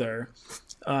particular,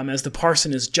 as the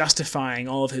parson is justifying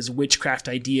all of his witchcraft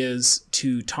ideas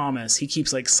to Thomas, he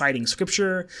keeps like citing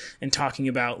scripture and talking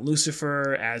about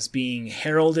Lucifer as being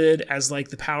heralded as like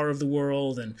the power of the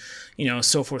world, and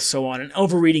so forth, so on, and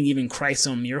overreading even Christ's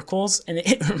own miracles. And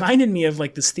it reminded me of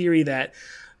like this theory that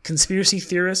conspiracy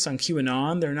theorists on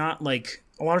QAnon, they're not like,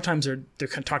 a lot of times they're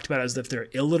kind of talked about as if they're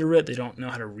illiterate, they don't know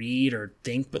how to read or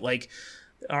think. But like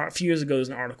a few years ago, there's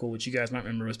an article which you guys might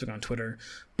remember, was big on Twitter,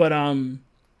 but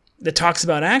that talks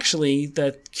about actually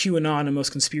that QAnon and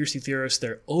most conspiracy theorists,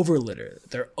 they're over-literate.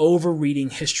 They're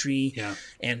over-reading history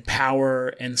and power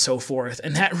and so forth.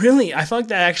 And that really, I felt like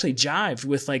that actually jived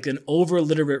with like an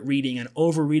over-literate reading and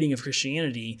over-reading of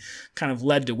Christianity kind of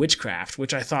led to witchcraft,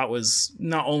 which I thought was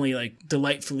not only like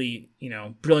delightfully,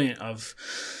 brilliant of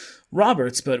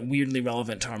Roberts, but weirdly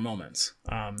relevant to our moments.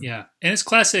 And it's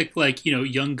classic, like,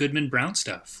 young Goodman Brown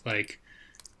stuff. Like,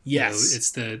 yes,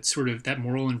 it's the sort of that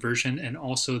moral inversion, and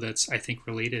also that's, I think,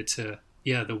 related to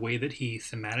the way that he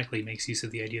thematically makes use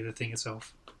of the idea of the thing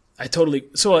itself. That's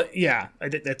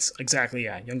exactly,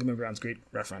 Young Goodman Brown's great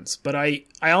reference. But I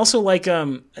also like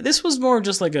this was more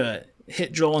just like a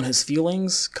hit Joel and his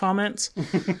feelings comment.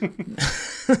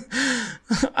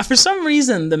 For some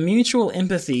reason, the mutual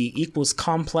empathy equals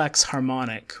complex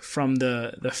harmonic from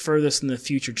the furthest in the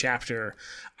future chapter.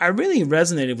 I really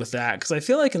resonated with that, because I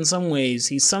feel like in some ways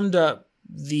he summed up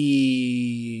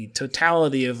the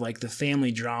totality of like the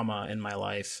family drama in my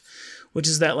life, which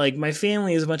is that like my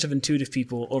family is a bunch of intuitive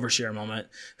people, overshare moment,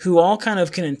 who all kind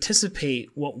of can anticipate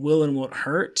what will and won't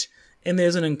hurt. And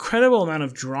there's an incredible amount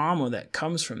of drama that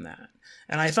comes from that.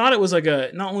 And I thought it was like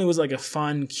not only was like a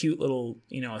fun, cute little,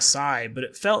 aside, but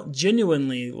it felt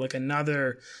genuinely like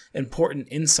another important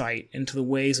insight into the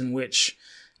ways in which,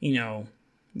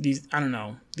 these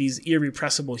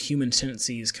irrepressible human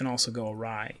tendencies can also go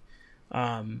awry.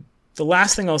 The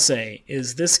last thing I'll say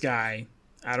is this guy,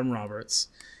 Adam Roberts,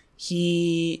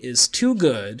 he is too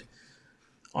good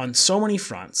on so many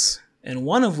fronts, and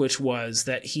one of which was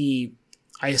that he,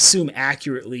 I assume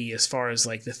accurately as far as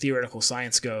like the theoretical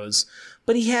science goes,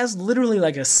 but he has literally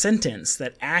like a sentence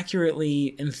that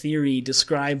accurately, in theory,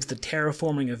 describes the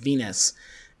terraforming of Venus,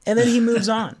 and then he moves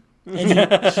on. And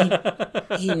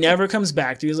he never comes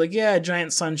back to it. He's like, a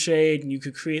giant sunshade, and you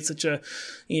could create such a,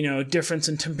 difference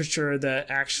in temperature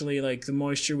that actually like the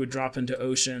moisture would drop into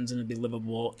oceans and it'd be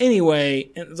livable.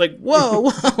 Anyway, and it's like, whoa.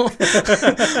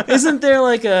 Isn't there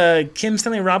like a Kim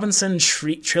Stanley Robinson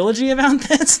trilogy about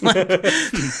this?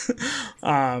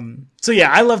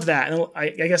 I loved that. And I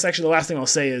guess actually the last thing I'll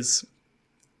say is,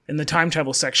 in the time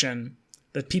travel section,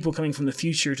 that people coming from the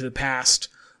future to the past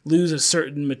lose a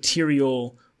certain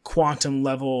material quantum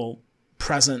level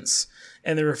presence,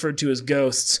 and they're referred to as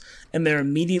ghosts, and they're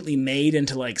immediately made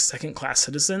into like second class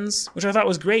citizens, which I thought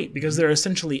was great, because they're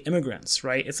essentially immigrants,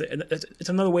 right? It's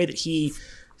another way that he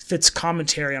fits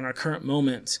commentary on our current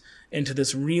moment into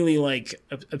this really like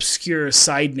obscure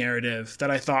side narrative that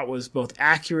I thought was both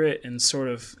accurate and sort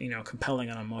of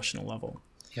compelling on an emotional level.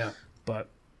 But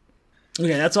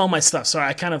okay, that's all my stuff. Sorry,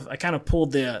 I kind of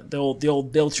pulled the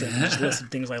old Bill trick and just listed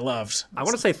things I loved. I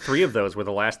want to say 3 of those were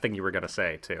the last thing you were going to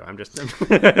say too. I'm just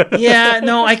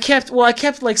I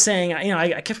kept like saying,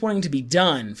 I kept wanting to be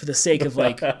done for the sake of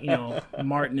like,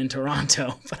 Martyn in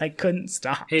Toronto, but I couldn't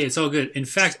stop. Hey, it's all good. In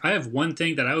fact, I have one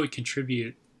thing that I would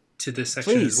contribute to this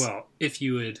section as well, if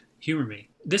you would humor me.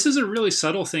 This is a really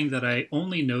subtle thing that I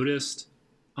only noticed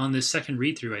on this second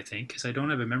read through, I think, because I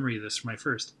don't have a memory of this from my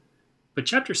first. But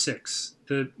chapter 6,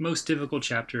 the most difficult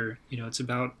chapter, it's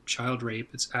about child rape.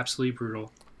 It's absolutely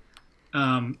brutal.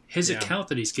 His account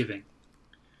that he's giving,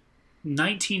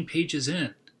 19 pages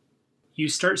in, you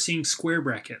start seeing square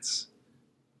brackets.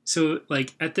 So,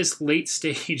 like, at this late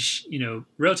stage,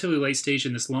 relatively late stage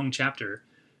in this long chapter,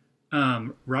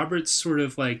 Roberts sort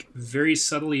of, like, very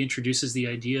subtly introduces the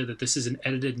idea that this is an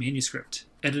edited manuscript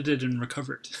edited and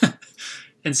recovered.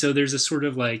 And so there's a sort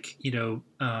of like,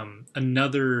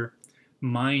 another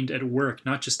mind at work,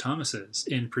 not just Thomas's,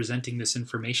 in presenting this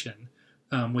information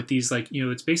with these, like,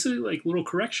 it's basically like little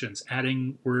corrections,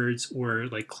 adding words or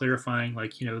like clarifying,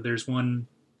 like, there's one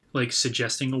like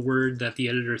suggesting a word that the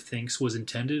editor thinks was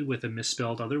intended with a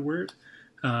misspelled other word,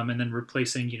 and then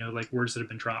replacing, like words that have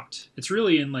been dropped. It's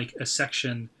really in like a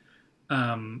section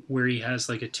where he has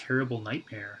like a terrible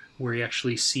nightmare where he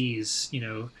actually sees,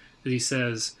 that he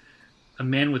says, a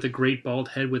man with a great bald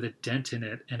head with a dent in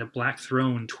it and a black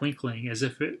throne twinkling as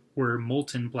if it were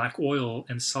molten black oil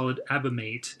and solid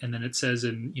abamate. And then it says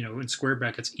in square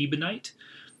brackets, ebonite,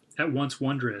 at once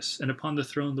wondrous. And upon the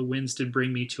throne the winds did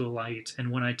bring me to a light. And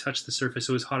when I touched the surface,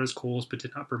 it was hot as coals, but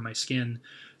did not burn my skin,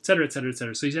 etc., etc.,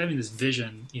 etc. So he's having this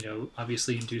vision,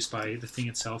 obviously induced by the thing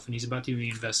itself. And he's about to be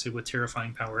invested with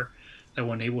terrifying power that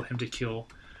will enable him to kill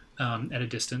at a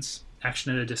distance.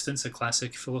 Action at a distance, a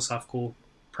classic philosophical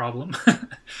problem.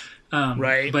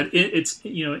 Right. But it's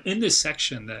in this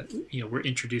section that we're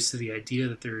introduced to the idea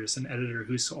that there is an editor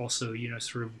who's also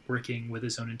sort of working with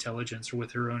his own intelligence or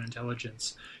with her own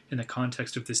intelligence in the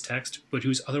context of this text, but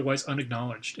who's otherwise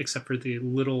unacknowledged except for the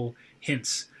little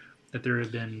hints that there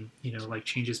have been like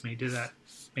changes made to that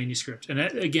manuscript. And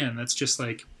that, again, that's just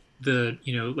like the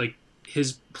like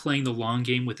his playing the long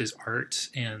game with his art,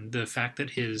 and the fact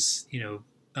that his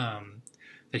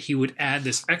that he would add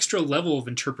this extra level of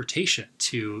interpretation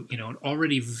to, an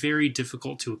already very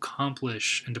difficult to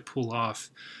accomplish and to pull off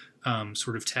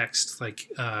sort of text. Like,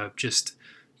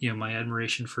 my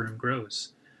admiration for him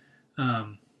grows.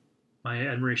 My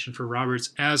admiration for Roberts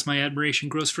as my admiration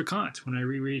grows for Kant when I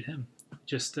reread him.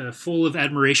 Just full of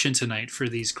admiration tonight for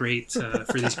these great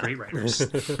writers.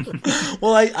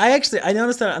 Well, I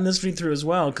noticed that on this read through as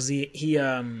well, because he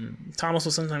Thomas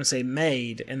will sometimes say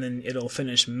 "made" and then it'll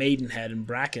finish "Maidenhead" in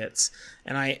brackets,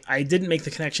 and I didn't make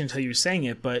the connection until you were saying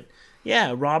it, but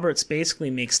yeah, Roberts basically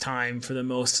makes time for the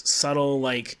most subtle,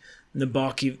 like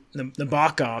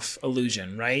Nabokov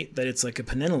illusion, right? That it's like a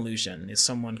Panin illusion, is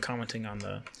someone commenting on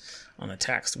the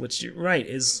text, which you're right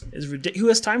is ridiculous. Who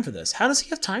has time for this? How does he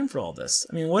have time for all this?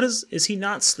 I mean, is he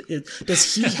not?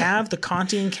 Does he have the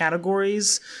Kantian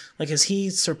categories? Like, has he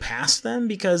surpassed them?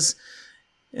 Because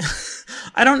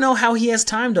I don't know how he has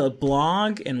time to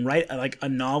blog and write like a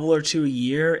novel or two a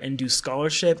year and do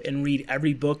scholarship and read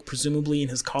every book presumably in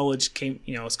his college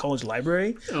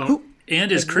library. Oh.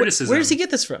 And his criticism. Where does he get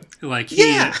this from? Like,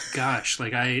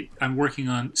 I'm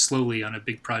working slowly on a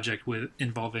big project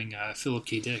involving Philip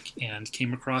K. Dick, and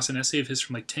came across an essay of his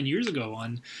from like 10 years ago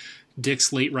on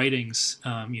Dick's late writings,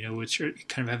 which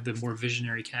kind of have the more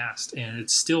visionary cast. And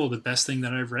it's still the best thing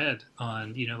that I've read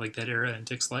on, like that era in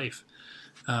Dick's life.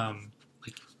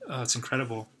 It's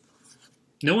incredible.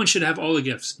 No one should have all the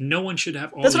gifts. No one should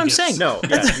have all the gifts. That's what I'm saying. No,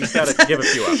 yeah, he's got to give a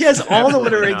few up. He has all the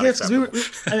literary gifts. We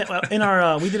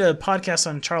did a podcast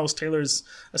on Charles Taylor's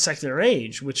A Secular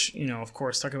Age, which, of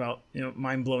course, talk about,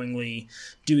 mind-blowingly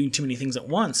doing too many things at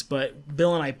once. But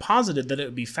Bill and I posited that it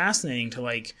would be fascinating to,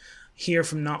 like, hear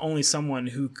from not only someone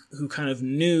who kind of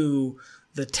knew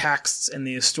the texts and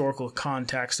the historical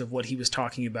context of what he was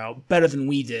talking about better than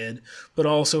we did, but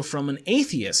also from an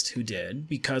atheist who did,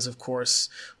 because, of course,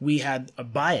 we had a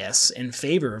bias in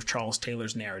favor of Charles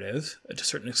Taylor's narrative to a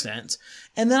certain extent.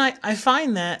 And then I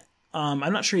find that,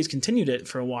 I'm not sure he's continued it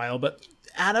for a while, but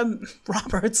Adam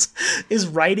Roberts is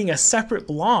writing a separate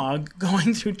blog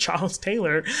going through Charles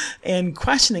Taylor and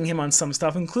questioning him on some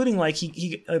stuff, including like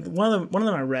he one of them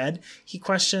I read, he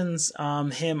questions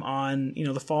him on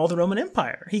the fall of the Roman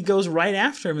Empire. He goes right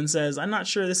after him and says, "I'm not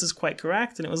sure this is quite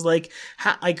correct." And it was like,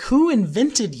 who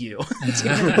invented you?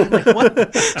 Like, what?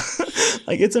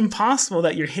 Like, it's impossible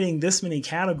that you're hitting this many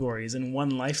categories in one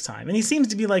lifetime. And he seems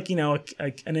to be like an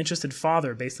interested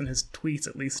father based on his tweets,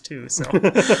 at least, too. So.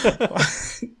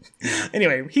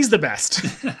 Anyway, he's the best.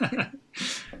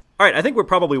 All right, I think we're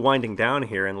probably winding down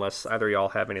here, unless either of y'all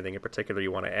have anything in particular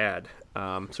you want to add.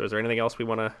 So is there anything else we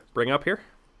want to bring up here?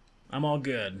 I'm all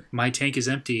good. My tank is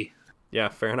empty. Yeah,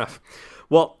 fair enough.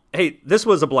 Well, hey, this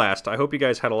was a blast. I hope you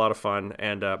guys had a lot of fun.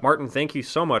 And Martyn, thank you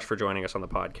so much for joining us on the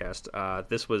podcast.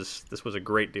 This was a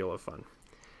great deal of fun.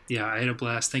 Yeah, I had a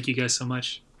blast. Thank you guys so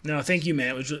much. No, thank you,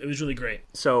 man. It was really great.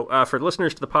 So for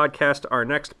listeners to the podcast, our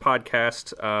next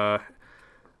podcast...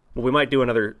 we might do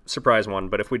another surprise one,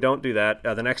 but if we don't do that,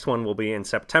 the next one will be in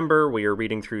September. We are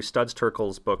reading through Studs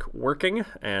Terkel's book, Working,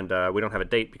 and we don't have a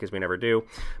date because we never do,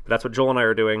 but that's what Joel and I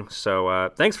are doing. So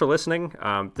thanks for listening.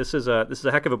 This is a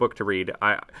heck of a book to read.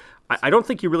 I don't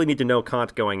think you really need to know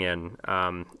Kant going in.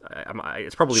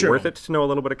 It's probably worth it to know a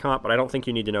little bit of Kant, but I don't think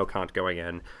you need to know Kant going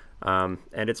in.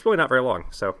 And it's really not very long,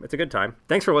 so it's a good time.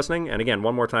 Thanks for listening, and again,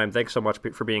 one more time, thanks so much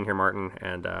for being here, Martyn,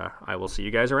 and I will see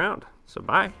you guys around. So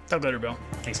bye. Talk later, Bill.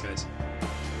 Thanks, guys.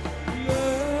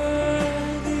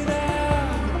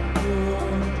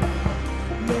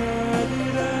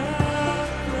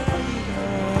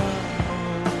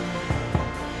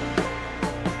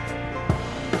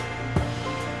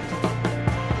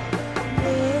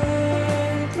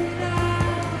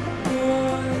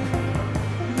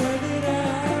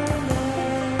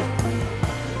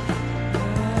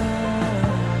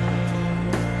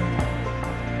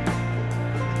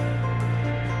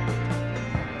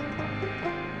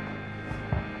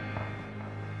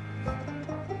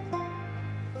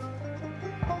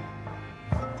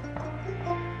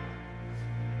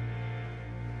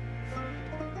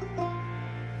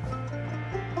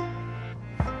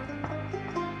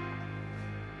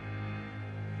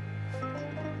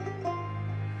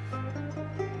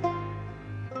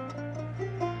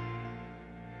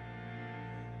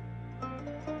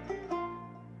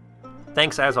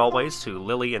 Thanks, as always, to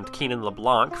Lily and Keenan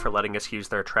LeBlanc for letting us use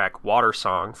their track Water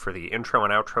Song for the intro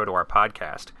and outro to our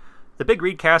podcast. The Big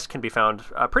Readcast can be found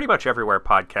pretty much everywhere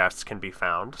podcasts can be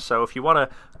found, so if you want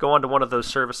to go onto one of those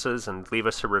services and leave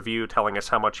us a review telling us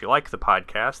how much you like the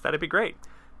podcast, that'd be great.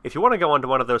 If you want to go onto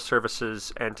one of those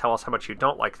services and tell us how much you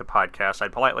don't like the podcast,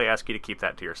 I'd politely ask you to keep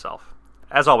that to yourself.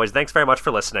 As always, thanks very much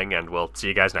for listening, and we'll see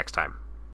you guys next time.